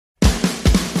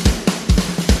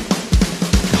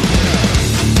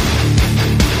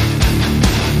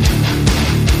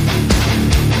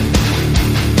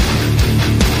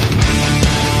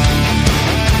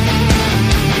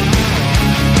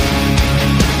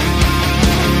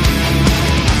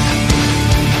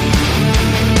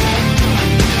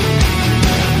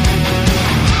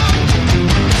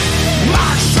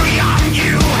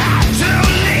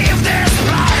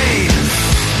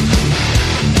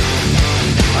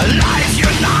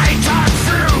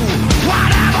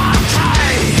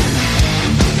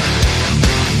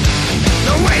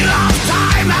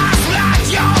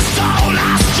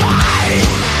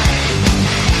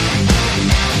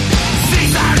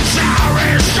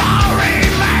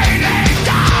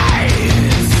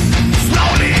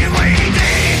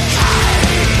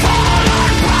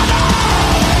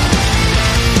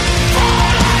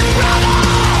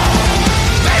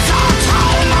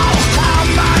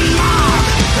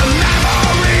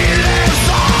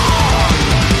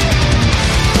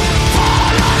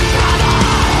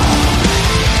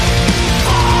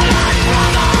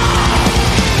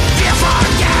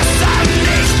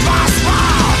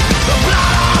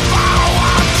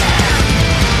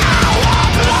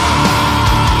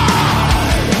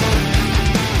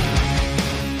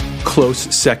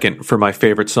 Close second for my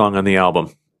favorite song on the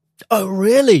album. Oh,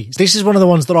 really? This is one of the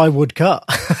ones that I would cut.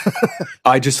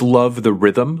 I just love the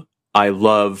rhythm. I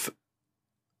love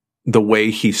the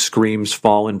way he screams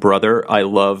 "Fallen Brother." I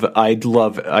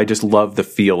just love the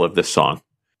feel of this song.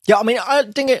 Yeah, I mean, I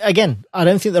don't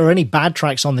think there are any bad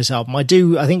tracks on this album. I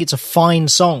think it's a fine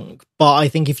song, but I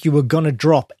think if you were going to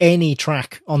drop any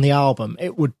track on the album,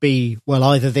 it would be, well,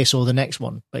 either this or the next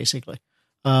one, basically.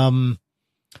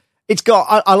 It's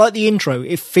got, I like the intro.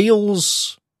 It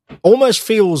almost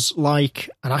feels like,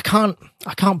 and I can't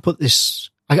put this,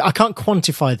 I can't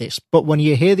quantify this, but when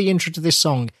you hear the intro to this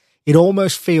song, it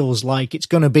almost feels like it's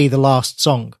going to be the last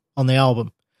song on the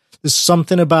album. There's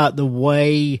something about the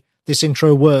way this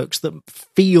intro works that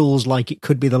feels like it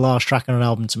could be the last track on an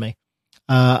album to me.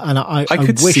 And I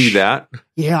could wish, see that.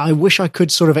 Yeah, I wish I could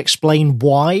sort of explain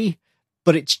why,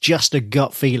 but it's just a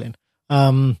gut feeling.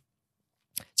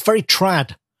 It's very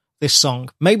trad, this song.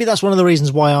 Maybe that's one of the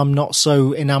reasons why I'm not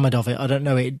so enamored of it. I don't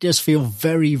know. It does feel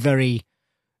very, very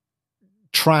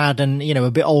trad and,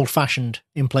 a bit old fashioned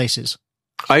in places.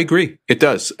 I agree. It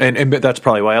does. And that's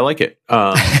probably why I like it.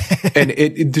 And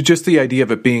it just the idea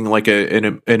of it being like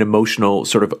an emotional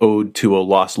sort of ode to a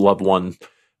lost loved one.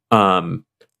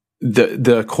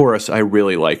 The chorus I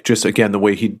really like. Just again, the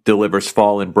way he delivers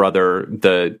 "Fallen Brother,"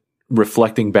 the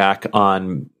reflecting back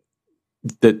on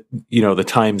the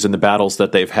times and the battles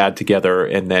that they've had together,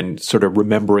 and then sort of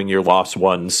remembering your lost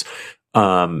ones.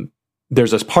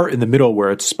 There's this part in the middle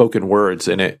where it's spoken words,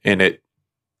 and it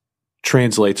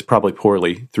translates probably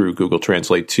poorly through Google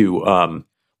Translate to.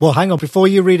 Well, hang on, before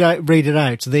you read it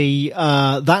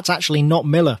out. That's actually not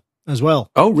Miller as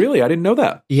well. Oh, really? I didn't know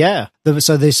that. Yeah.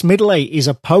 So this middle eight is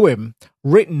a poem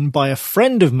written by a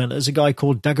friend of Miller's, a guy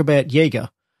called Dagobert Jaeger,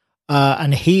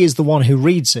 and he is the one who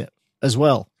reads it as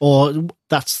well. Or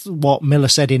that's what Miller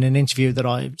said in an interview that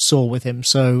I saw with him,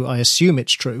 so I assume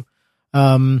it's true.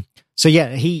 So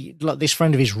yeah, this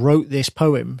friend of his wrote this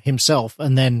poem himself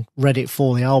and then read it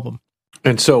for the album.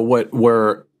 And so what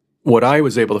I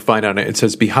was able to find on it, it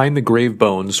says, behind the grave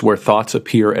bones where thoughts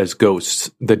appear as ghosts,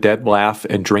 the dead laugh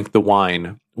and drink the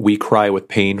wine. We cry with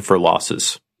pain for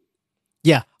losses.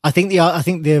 Yeah, I think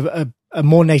a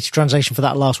more native translation for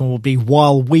that last one would be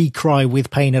while we cry with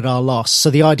pain at our loss.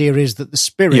 So the idea is that the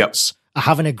spirits are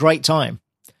having a great time.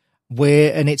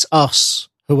 And it's us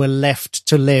who are left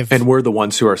to live. And we're the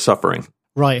ones who are suffering.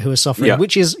 Right, who are suffering,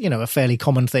 which is, a fairly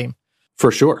common theme. For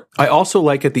sure. I also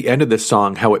like at the end of this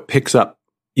song how it picks up,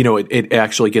 it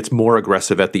actually gets more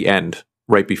aggressive at the end,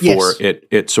 right before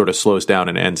it sort of slows down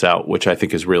and ends out, which I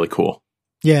think is really cool.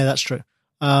 Yeah, that's true.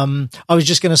 I was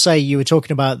just going to say, you were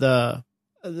talking about the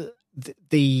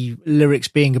lyrics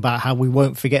being about how we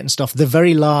won't forget and stuff. The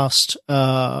very last,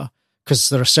 because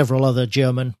there are several other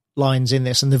German lines in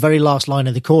this, and the very last line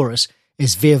of the chorus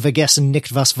is "Wir vergessen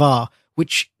nicht was war,"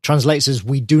 which translates as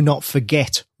 "we do not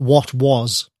forget what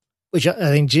was," which I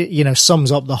think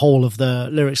sums up the whole of the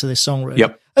lyrics of this song. Really.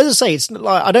 Yep. As I say, it's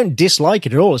like I don't dislike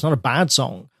it at all. It's not a bad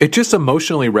song. It just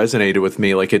emotionally resonated with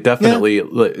me. Like it definitely,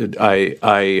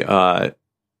 the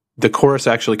chorus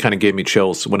actually kind of gave me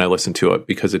chills when I listened to it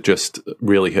because it just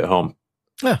really hit home.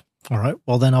 Yeah. All right.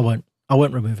 Well, then I won't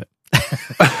remove it.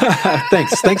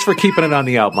 Thanks for keeping it on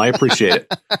the album. I appreciate it.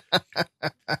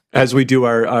 As we do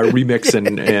our remix and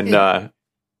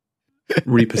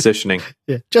repositioning.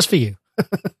 Yeah, just for you.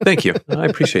 Thank you. I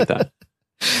appreciate that.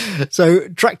 So,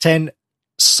 track 10,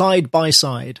 Side by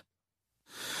Side.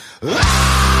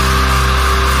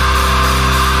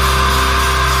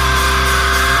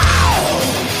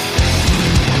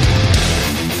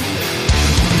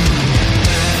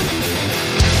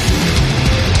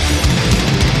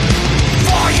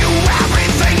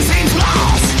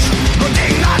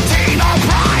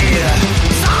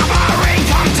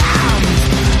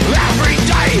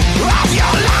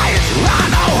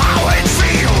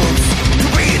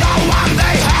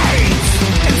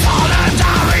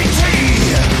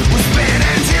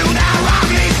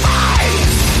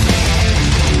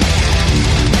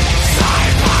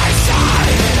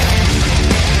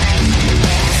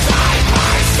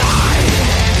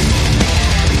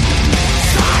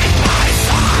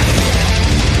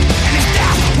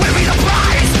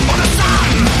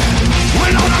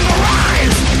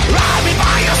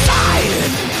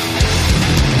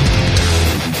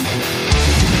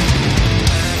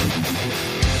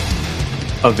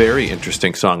 A very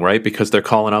interesting song, right? Because they're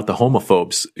calling out the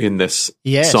homophobes in this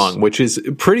song, which is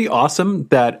pretty awesome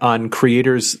that on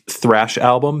Creator's thrash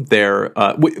album,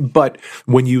 but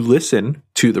when you listen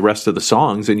to the rest of the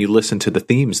songs and you listen to the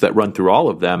themes that run through all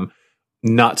of them,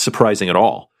 not surprising at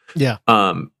all. Yeah.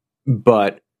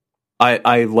 But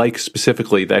I like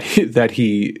specifically that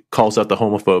he calls out the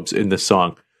homophobes in this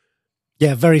song.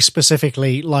 Yeah, very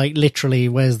specifically, like literally,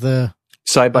 where's the...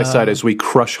 Side by side as we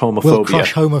crush homophobia. We'll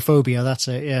crush homophobia, that's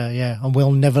it, yeah. And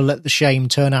we'll never let the shame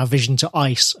turn our vision to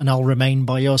ice, and I'll remain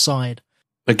by your side.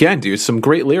 Again, dude, some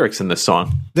great lyrics in this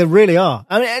song. There really are.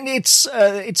 I mean, and it's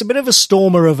a bit of a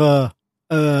stormer of a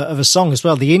song as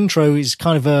well. The intro is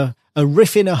kind of a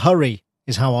riff in a hurry,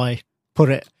 is how I put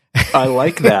it. I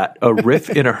like that. A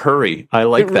riff in a hurry. I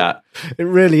like that. It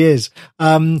really is.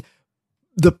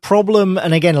 The problem,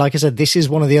 and again, like I said, this is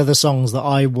one of the other songs that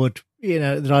I would...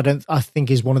 I think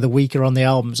is one of the weaker on the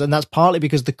albums. And that's partly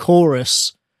because the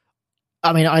chorus,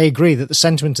 I mean, I agree that the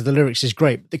sentiment of the lyrics is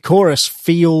great. But the chorus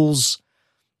feels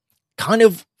kind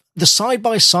of, the side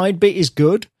by side bit is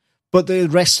good, but the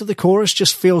rest of the chorus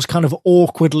just feels kind of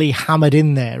awkwardly hammered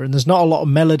in there. And there's not a lot of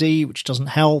melody, which doesn't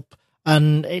help.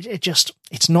 And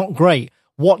it's not great.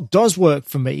 What does work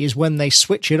for me is when they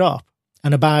switch it up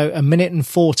and about a minute and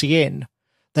 40 in,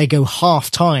 they go half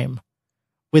time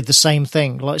with the same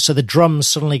thing. Like, so the drums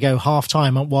suddenly go half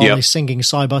time while they're singing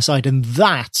side by side. And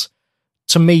that,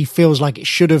 to me, feels like it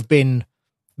should have been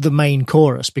the main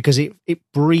chorus because it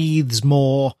breathes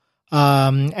more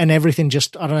and everything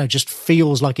just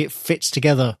feels like it fits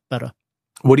together better.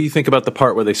 What do you think about the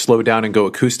part where they slow down and go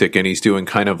acoustic and he's doing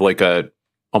kind of like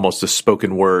almost a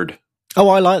spoken word? Oh,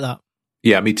 I like that.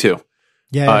 Yeah, me too.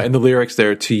 Yeah. And the lyrics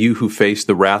there, to you who face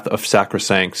the wrath of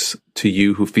sacrosancts, to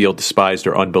you who feel despised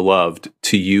or unbeloved,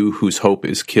 to you whose hope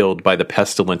is killed by the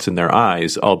pestilence in their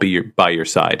eyes, I'll be by your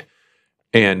side.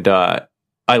 And I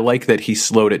like that he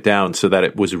slowed it down so that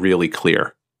it was really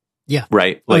clear. Yeah.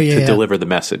 Right? Like to deliver the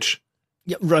message.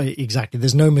 Yeah, right, exactly.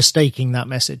 There's no mistaking that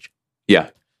message.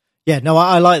 Yeah. Yeah, no,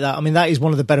 I like that. I mean, that is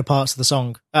one of the better parts of the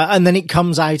song. And then it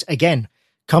comes out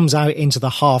into the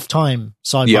half-time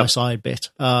side-by-side bit,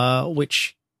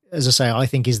 which, as I say, I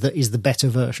think is the better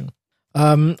version.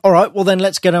 All right, well then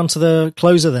let's get on to the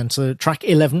closer then, to track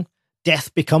 11,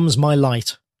 Death Becomes My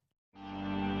Light.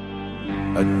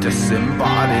 A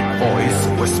disembodied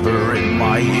voice whisper in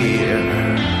my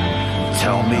ear.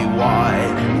 Tell me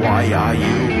why are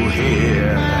you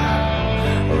here?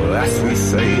 As we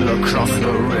sail across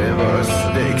the river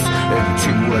Styx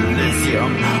into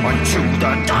Elysium, unto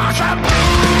the dark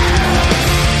abyss.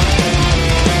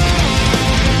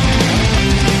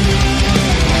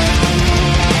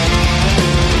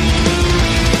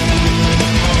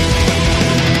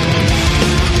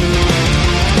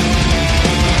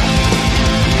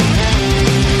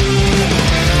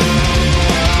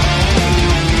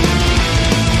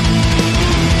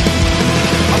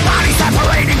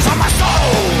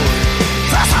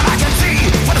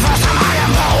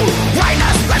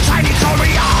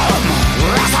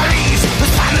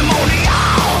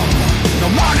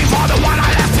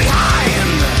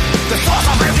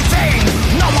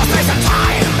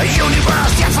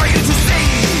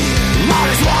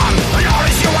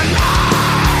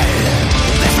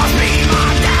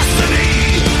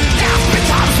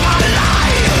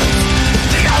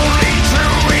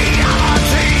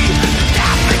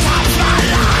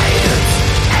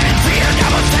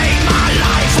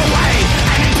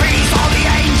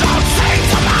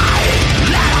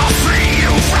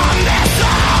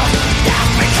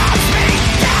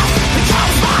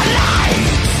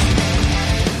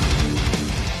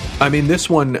 I mean, this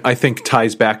one, I think,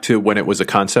 ties back to when it was a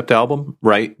concept album,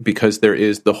 right? Because there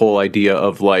is the whole idea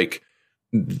of like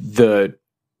the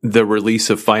release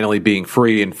of finally being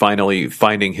free and finally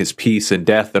finding his peace and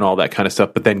death and all that kind of stuff,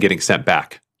 but then getting sent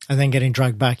back. And then getting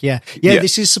dragged back, yeah.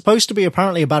 This is supposed to be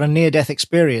apparently about a near-death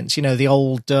experience, you know, the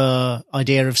old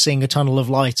idea of seeing a tunnel of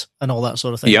light and all that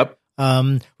sort of thing. Yep.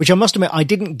 Which I must admit, I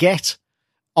didn't get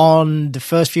on the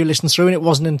first few listens through, and it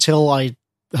wasn't until I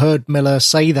heard Miller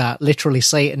say that, literally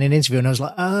say it in an interview, and I was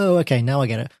like, oh, okay, now I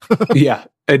get it. Yeah.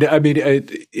 And I mean,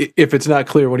 if it's not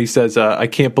clear when he says, I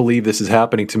can't believe this is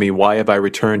happening to me. Why have I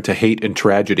returned to hate and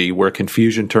tragedy, where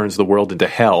confusion turns the world into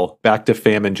hell, back to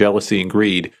famine, jealousy, and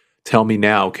greed? Tell me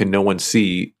now, can no one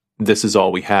see this is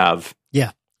all we have?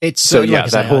 Yeah. It's so, yeah,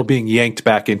 like that whole being yanked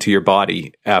back into your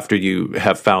body after you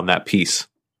have found that peace.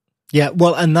 Yeah,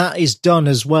 well, and that is done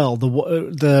as well.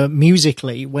 The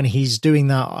musically, when he's doing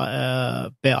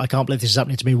that bit, I can't believe this is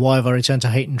happening to me. Why have I returned to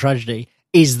hate and tragedy?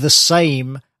 Is the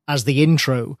same as the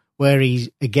intro, where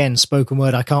he again spoken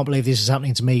word. I can't believe this is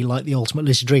happening to me, like the ultimate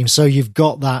lucid dream. So you've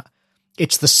got that.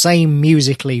 It's the same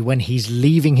musically when he's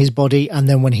leaving his body and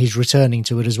then when he's returning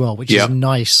to it as well, which is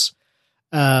nice.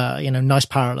 Nice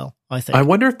parallel, I think. I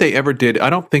wonder if they ever did. I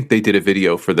don't think they did a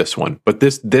video for this one, but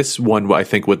this one I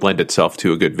think would lend itself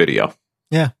to a good video.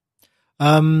 Yeah.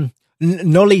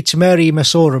 Noli Timeri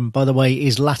Mesorum, by the way,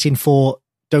 is Latin for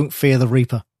 "Don't fear the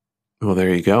Reaper." Well,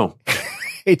 there you go.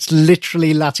 It's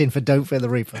literally Latin for "Don't fear the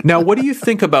Reaper." Now, what do you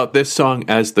think about this song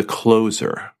as the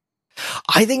closer?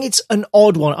 I think it's an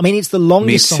odd one. I mean, it's the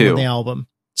longest song on the album,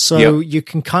 so you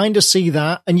can kind of see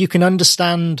that, and you can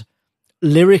understand.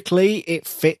 Lyrically, it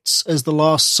fits as the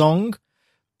last song,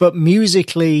 but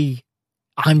musically,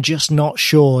 I'm just not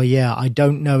sure. Yeah, I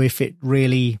don't know if it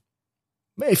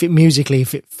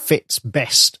fits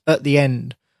best at the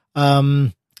end.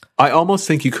 I almost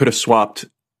think you could have swapped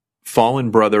Fallen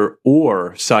Brother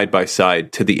or Side by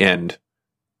Side to the end,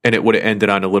 and it would have ended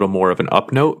on a little more of an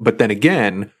up note. But then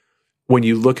again, when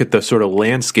you look at the sort of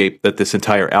landscape that this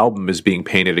entire album is being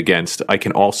painted against, I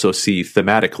can also see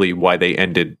thematically why they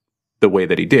ended the way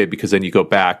that he did, because then you go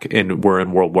back and we're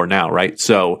in World War now, right?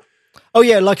 So, oh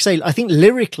yeah, like I say, I think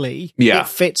lyrically it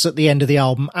fits at the end of the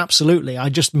album, absolutely. I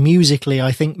just musically,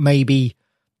 I think maybe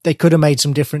they could have made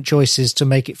some different choices to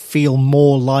make it feel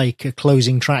more like a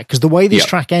closing track, because the way this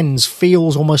track ends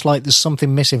feels almost like there's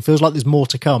something missing, feels like there's more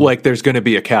to come. Like there's going to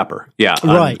be a capper,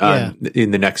 in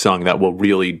the next song that will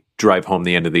really drive home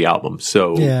the end of the album.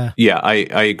 So,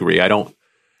 I agree.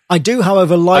 I do,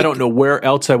 however, I don't know where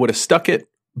else I would have stuck it,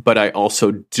 but I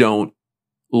also don't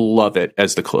love it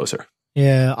as the closer.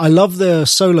 Yeah, I love the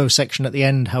solo section at the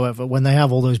end, however, when they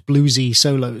have all those bluesy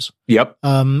solos. Yep.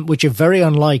 Which are very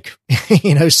unlike,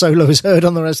 solos heard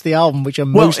on the rest of the album, which are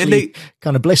mostly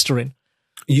kind of blistering.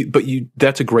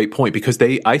 That's a great point, because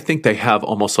I think they have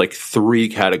almost like three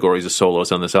categories of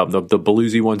solos on this album. The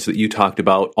bluesy ones that you talked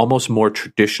about, almost more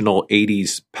traditional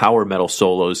 80s power metal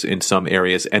solos in some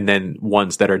areas, and then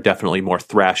ones that are definitely more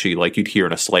thrashy, like you'd hear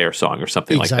in a Slayer song or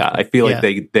something like that. I feel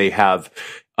like they have,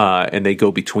 and they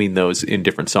go between those in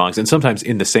different songs. And sometimes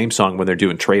in the same song when they're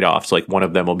doing trade-offs, like one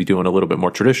of them will be doing a little bit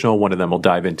more traditional, one of them will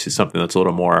dive into something that's a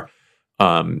little more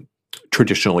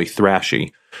traditionally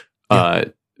thrashy.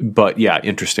 But yeah,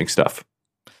 interesting stuff.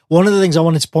 One of the things I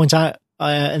wanted to point out,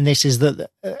 and this is that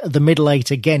the middle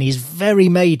eight again is very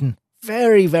Maiden,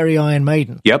 very, very Iron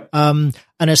Maiden. Yep. And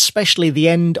especially the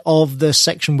end of the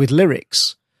section with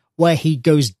lyrics where he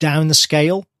goes down the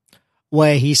scale,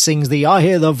 where he sings I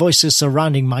hear the voices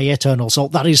surrounding my eternal soul.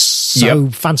 That is so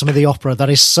Phantom of the Opera. That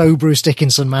is so Bruce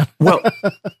Dickinson, man. Well,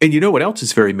 and you know what else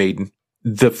is very Maiden?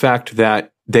 The fact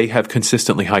that they have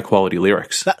consistently high quality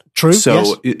lyrics. True.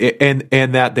 So, yes.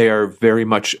 and that they are very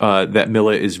much, that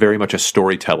Milla is very much a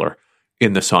storyteller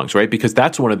in the songs, right? Because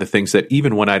that's one of the things that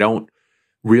even when I don't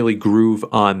really groove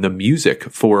on the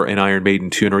music for an Iron Maiden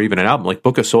tune or even an album, like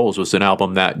Book of Souls was an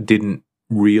album that didn't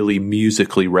really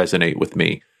musically resonate with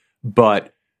me,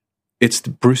 but it's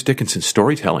Bruce Dickinson's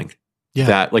storytelling. Yeah.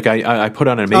 That like I put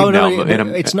on a Maiden album,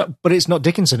 and it's not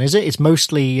Dickinson, is it? It's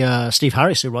mostly Steve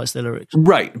Harris who writes the lyrics,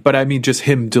 right? But I mean, just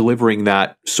him delivering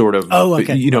that sort of,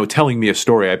 telling me a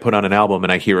story. I put on an album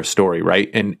and I hear a story, right?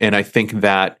 And I think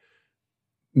that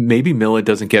maybe Milla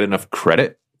doesn't get enough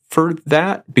credit for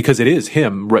that because it is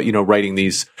him, right? Writing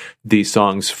these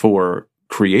songs for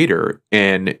Creator,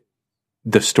 and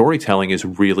the storytelling is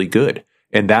really good.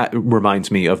 And that reminds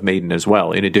me of Maiden as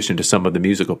well, in addition to some of the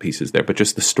musical pieces there, but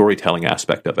just the storytelling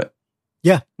aspect of it.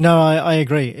 Yeah, no, I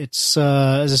agree. It's,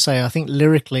 as I say, I think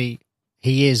lyrically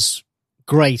he is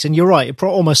great. And you're right, it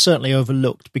almost certainly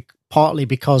overlooked, partly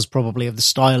because probably of the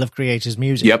style of Creator's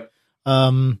music. Yep.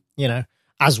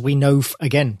 As we know,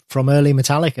 again, from early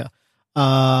Metallica,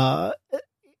 a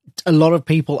lot of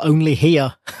people only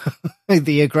hear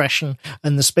the aggression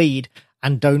and the speed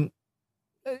and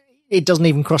it doesn't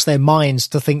even cross their minds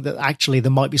to think that actually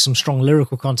there might be some strong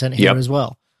lyrical content here as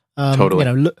well.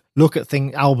 Totally. Look at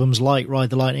albums like Ride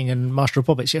the Lightning and Master of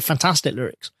Puppets. Yeah, fantastic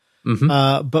lyrics.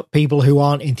 Mm-hmm. But people who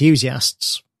aren't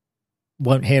enthusiasts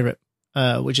won't hear it,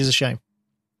 which is a shame.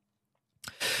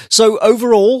 So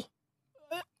overall,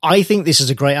 I think this is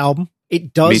a great album.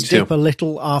 It does dip a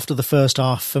little after the first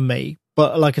half for me,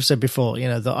 but like I've said before,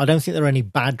 I don't think there are any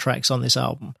bad tracks on this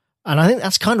album. And I think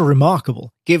that's kind of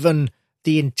remarkable given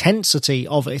the intensity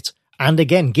of it. And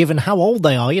again, given how old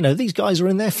they are, these guys are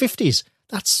in their 50s.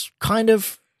 That's kind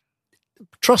of,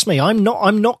 trust me, I'm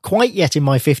not quite yet in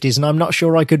my 50s, and I'm not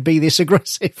sure I could be this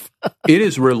aggressive. It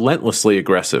is relentlessly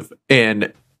aggressive.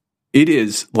 And it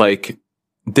is like,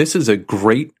 this is a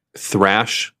great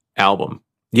thrash album.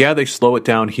 Yeah, they slow it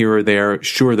down here or there.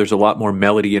 Sure, there's a lot more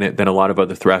melody in it than a lot of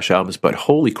other thrash albums, but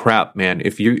holy crap, man,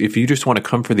 if you just want to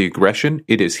come for the aggression,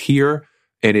 it is here.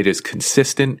 And it is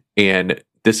consistent, and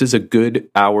this is a good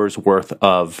hour's worth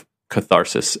of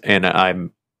catharsis. And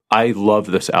I love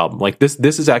this album. Like this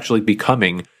is actually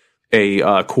becoming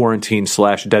a quarantine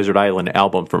 / desert island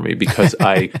album for me because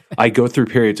I go through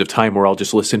periods of time where I'll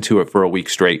just listen to it for a week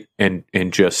straight and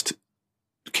just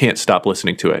can't stop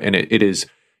listening to it. And it's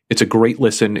a great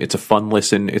listen. It's a fun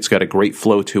listen. It's got a great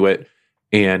flow to it,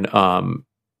 and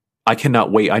I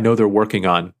cannot wait. I know they're working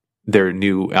on their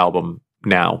new album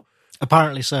now.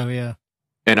 Apparently so, yeah.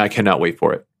 And I cannot wait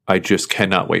for it. I just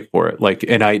cannot wait for it.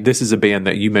 This is a band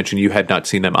that you mentioned you had not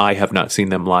seen them. I have not seen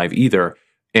them live either.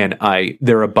 And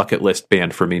they're a bucket list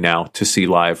band for me now to see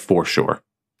live for sure.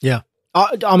 Yeah.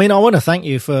 I mean, I want to thank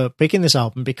you for picking this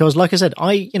album because, like I said,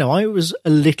 I was a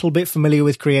little bit familiar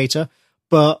with Creator,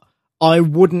 but I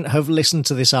wouldn't have listened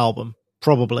to this album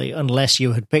probably unless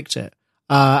you had picked it.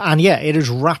 And yeah, it has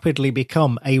rapidly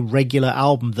become a regular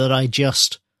album that I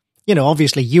just,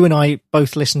 obviously you and I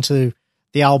both listen to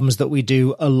the albums that we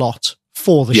do a lot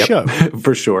for the show.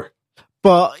 For sure.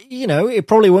 But, it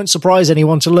probably won't surprise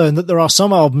anyone to learn that there are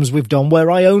some albums we've done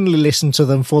where I only listen to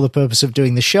them for the purpose of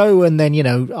doing the show and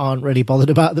then, aren't really bothered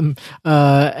about them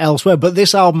elsewhere. But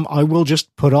this album I will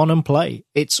just put on and play.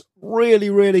 It's really,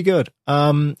 really good.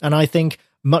 And I think,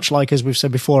 much like as we've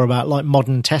said before about like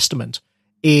Modern Testament,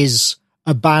 is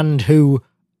a band who,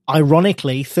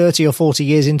 ironically, 30 or 40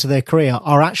 years into their career,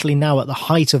 are actually now at the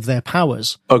height of their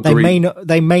powers. Agreed.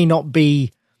 They may not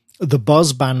be the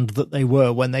buzz band that they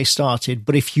were when they started,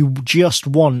 but if you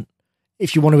want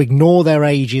to ignore their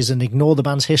ages and ignore the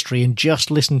band's history and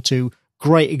just listen to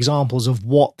great examples of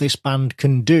what this band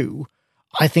can do,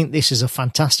 I think this is a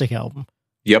fantastic album.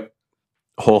 Yep.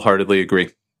 Wholeheartedly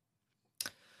agree.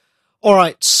 All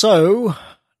right, so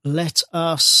let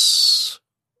us...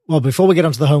 Well, before we get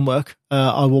onto the homework,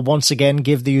 I will once again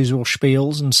give the usual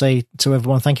spiels and say to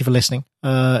everyone, thank you for listening.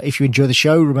 If you enjoy the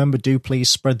show, remember, do please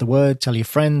spread the word, tell your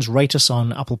friends, rate us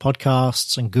on Apple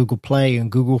Podcasts and Google Play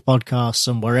and Google Podcasts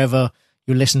and wherever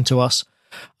you listen to us.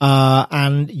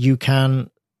 And you can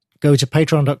go to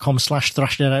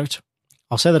patreon.com/thrashitout.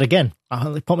 I'll say that again.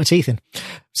 I'll put my teeth in.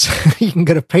 So you can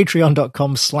go to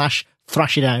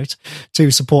patreon.com/thrashitout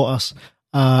to support us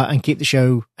and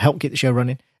help keep the show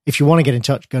running. If you want to get in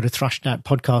touch, go to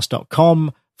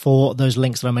thrashedoutpodcast.com for those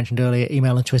links that I mentioned earlier,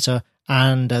 email and Twitter,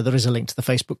 and there is a link to the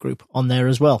Facebook group on there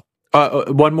as well.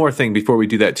 One more thing before we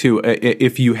do that too.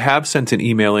 If you have sent an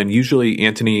email in, usually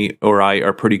Anthony or I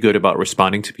are pretty good about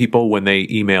responding to people when they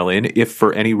email in. If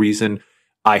for any reason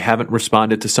I haven't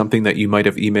responded to something that you might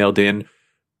have emailed in,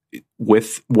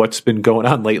 with what's been going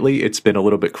on lately, it's been a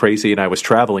little bit crazy, and I was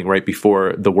traveling right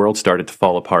before the world started to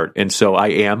fall apart. And so I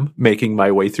am making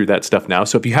my way through that stuff now.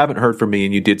 So if you haven't heard from me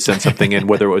and you did send something in,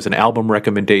 whether it was an album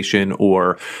recommendation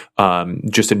or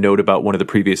just a note about one of the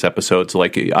previous episodes,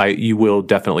 you will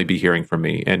definitely be hearing from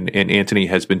me. And Anthony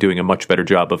has been doing a much better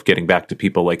job of getting back to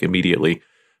people immediately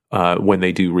when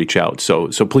they do reach out. So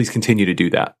please continue to do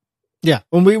that. Yeah,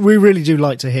 well, we really do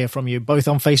like to hear from you, both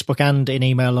on Facebook and in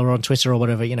email or on Twitter or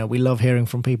whatever. We love hearing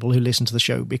from people who listen to the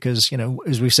show because,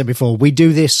 as we've said before, we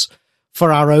do this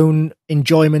for our own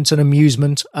enjoyment and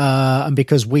amusement, and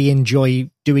because we enjoy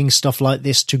doing stuff like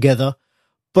this together.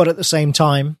 But at the same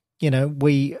time,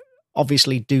 we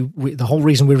obviously the whole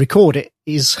reason we record it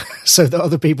is so that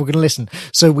other people can listen.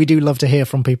 So we do love to hear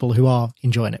from people who are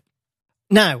enjoying it.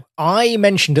 Now, I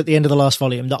mentioned at the end of the last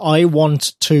volume that I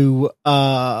want to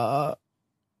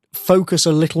focus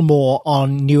a little more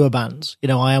on newer bands.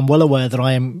 I am well aware that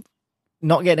I am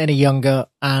not getting any younger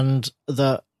and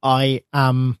that I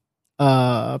am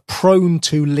prone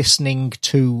to listening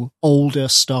to older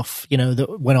stuff,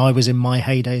 that when I was in my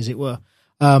heyday, as it were.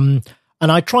 And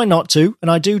I try not to,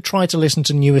 and I do try to listen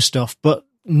to newer stuff, but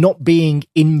not being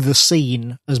in the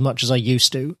scene as much as I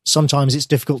used to, sometimes it's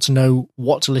difficult to know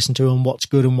what to listen to and what's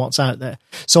good and what's out there.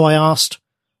 So I asked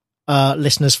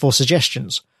listeners for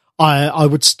suggestions. I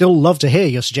would still love to hear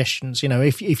your suggestions.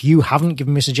 If you haven't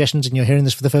given me suggestions and you're hearing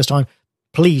this for the first time,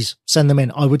 please send them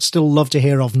in. I would still love to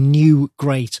hear of new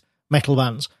great metal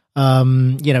bands.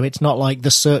 It's not like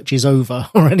the search is over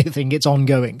or anything. It's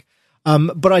ongoing.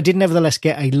 But I did nevertheless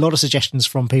get a lot of suggestions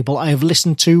from people. I have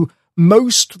listened to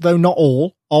most, though not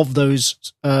all, of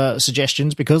those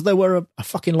suggestions because there were a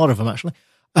fucking lot of them, actually.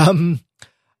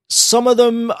 Some of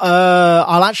them,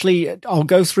 I'll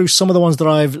go through some of the ones that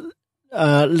I've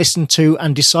listened to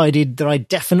and decided that I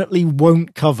definitely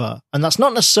won't cover. And that's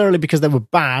not necessarily because they were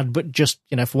bad, but just,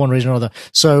 for one reason or other.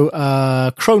 So,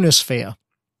 Chronosphere.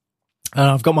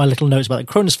 I've got my little notes about it.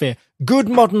 Chronosphere. Good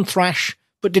modern thrash,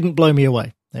 but didn't blow me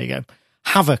away. There you go.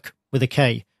 Havoc with a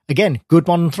K. Again, good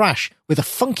modern thrash with a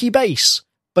funky bass,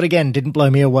 but again, didn't blow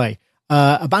me away.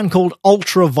 A band called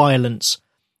Ultra Violence.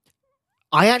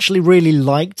 I actually really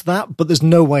liked that, but there's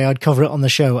no way I'd cover it on the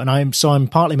show, and I'm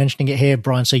partly mentioning it here,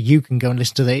 Brian, so you can go and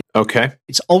listen to it. Okay.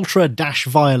 It's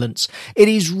Ultra-Violence. It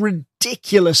is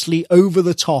ridiculously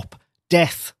over-the-top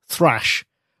death thrash.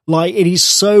 It is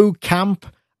so camp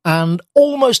and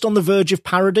almost on the verge of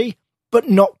parody, but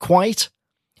not quite.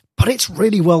 But it's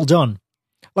really well done.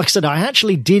 Like I said, I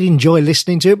actually did enjoy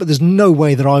listening to it, but there's no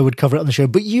way that I would cover it on the show.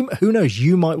 But who knows?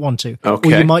 You might want to.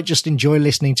 Okay. Or you might just enjoy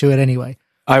listening to it anyway.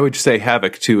 I would say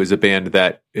Havoc, too, is a band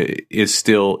that is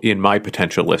still in my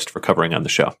potential list for covering on the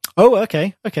show. Oh,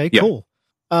 okay. Okay, cool.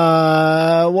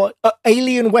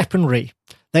 Alien Weaponry.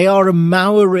 They are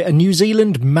a New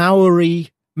Zealand Maori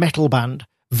metal band.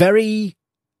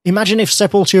 Imagine if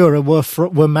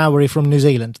Sepultura were Maori from New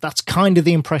Zealand. That's kind of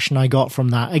the impression I got from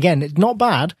that. Again, it's not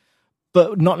bad,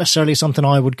 but not necessarily something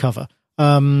I would cover.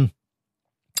 And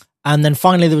then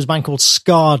finally, there was a band called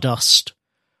Stardust,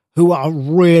 who are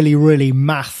really, really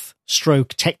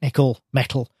math/technical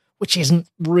metal, which isn't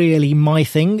really my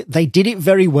thing. They did it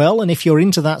very well, and if you're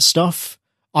into that stuff,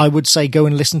 I would say go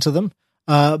and listen to them.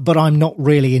 But I'm not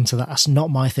really into that. That's not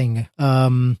my thing.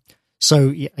 So,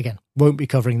 yeah, again, won't be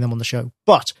covering them on the show.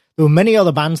 But there were many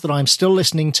other bands that I'm still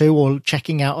listening to or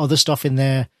checking out other stuff in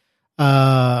their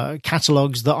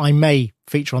catalogues that I may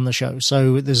feature on the show.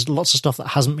 So there's lots of stuff that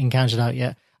hasn't been counted out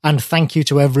yet. And thank you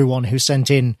to everyone who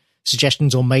sent in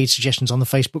suggestions or made suggestions on the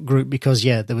Facebook group, because,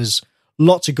 yeah, there was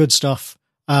lots of good stuff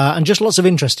and just lots of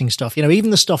interesting stuff. Even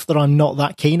the stuff that I'm not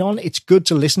that keen on, it's good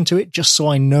to listen to it just so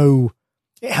I know.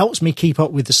 It helps me keep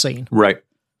up with the scene. Right.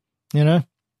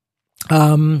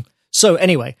 So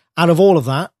anyway, out of all of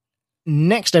that,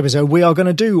 next episode, we are going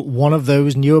to do one of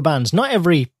those newer bands. Not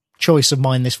every choice of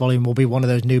mine this volume will be one of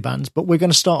those new bands, but we're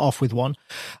going to start off with one.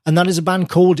 And that is a band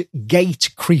called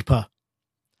Gate Creeper.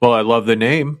 Well, I love the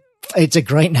name. It's a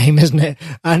great name, isn't it?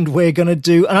 And we're going to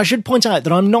do, and I should point out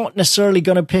that I'm not necessarily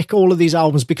going to pick all of these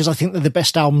albums because I think they're the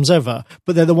best albums ever,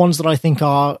 but they're the ones that I think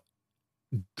are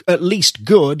at least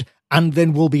good and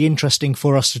then will be interesting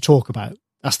for us to talk about.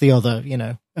 That's the other,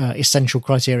 essential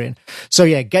criterion. So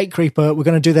yeah, Gate Creeper, we're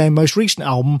going to do their most recent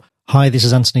album, Hi, this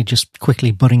is Anthony, just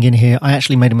quickly butting in here. I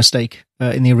actually made a mistake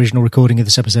in the original recording of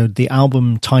this episode. The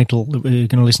album title that we're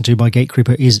going to listen to by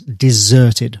Gatecreeper is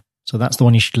Deserted. So that's the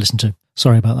one you should listen to.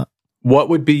 Sorry about that. What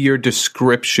would be your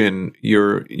description,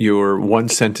 your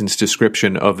one-sentence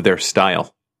description of their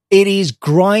style? It is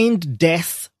grind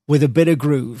death with a bit of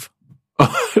groove.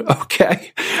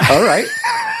 Okay. All right.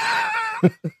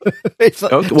 Okay.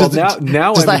 Well,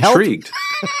 now I'm intrigued.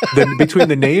 Between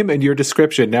the name and your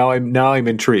description, now I'm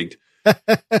intrigued. Yeah,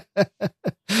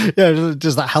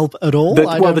 does that help at all?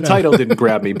 The title didn't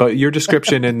grab me, but your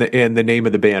description and the name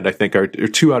of the band, I think, are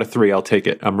 2 out of 3. I'll take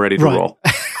it. I'm ready to roll.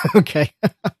 Okay.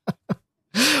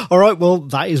 All right. Well,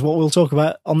 that is what we'll talk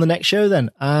about on the next show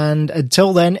then. And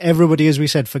until then, everybody, as we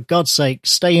said, for God's sake,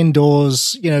 stay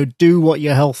indoors. Do what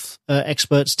your health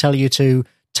experts tell you to.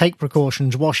 Take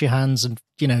precautions. Wash your hands, and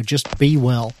just be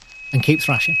well and keep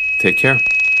thrashing. Take care.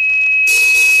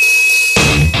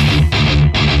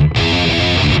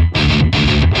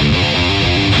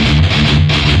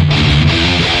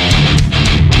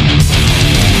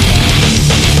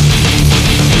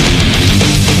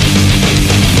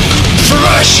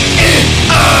 Thrash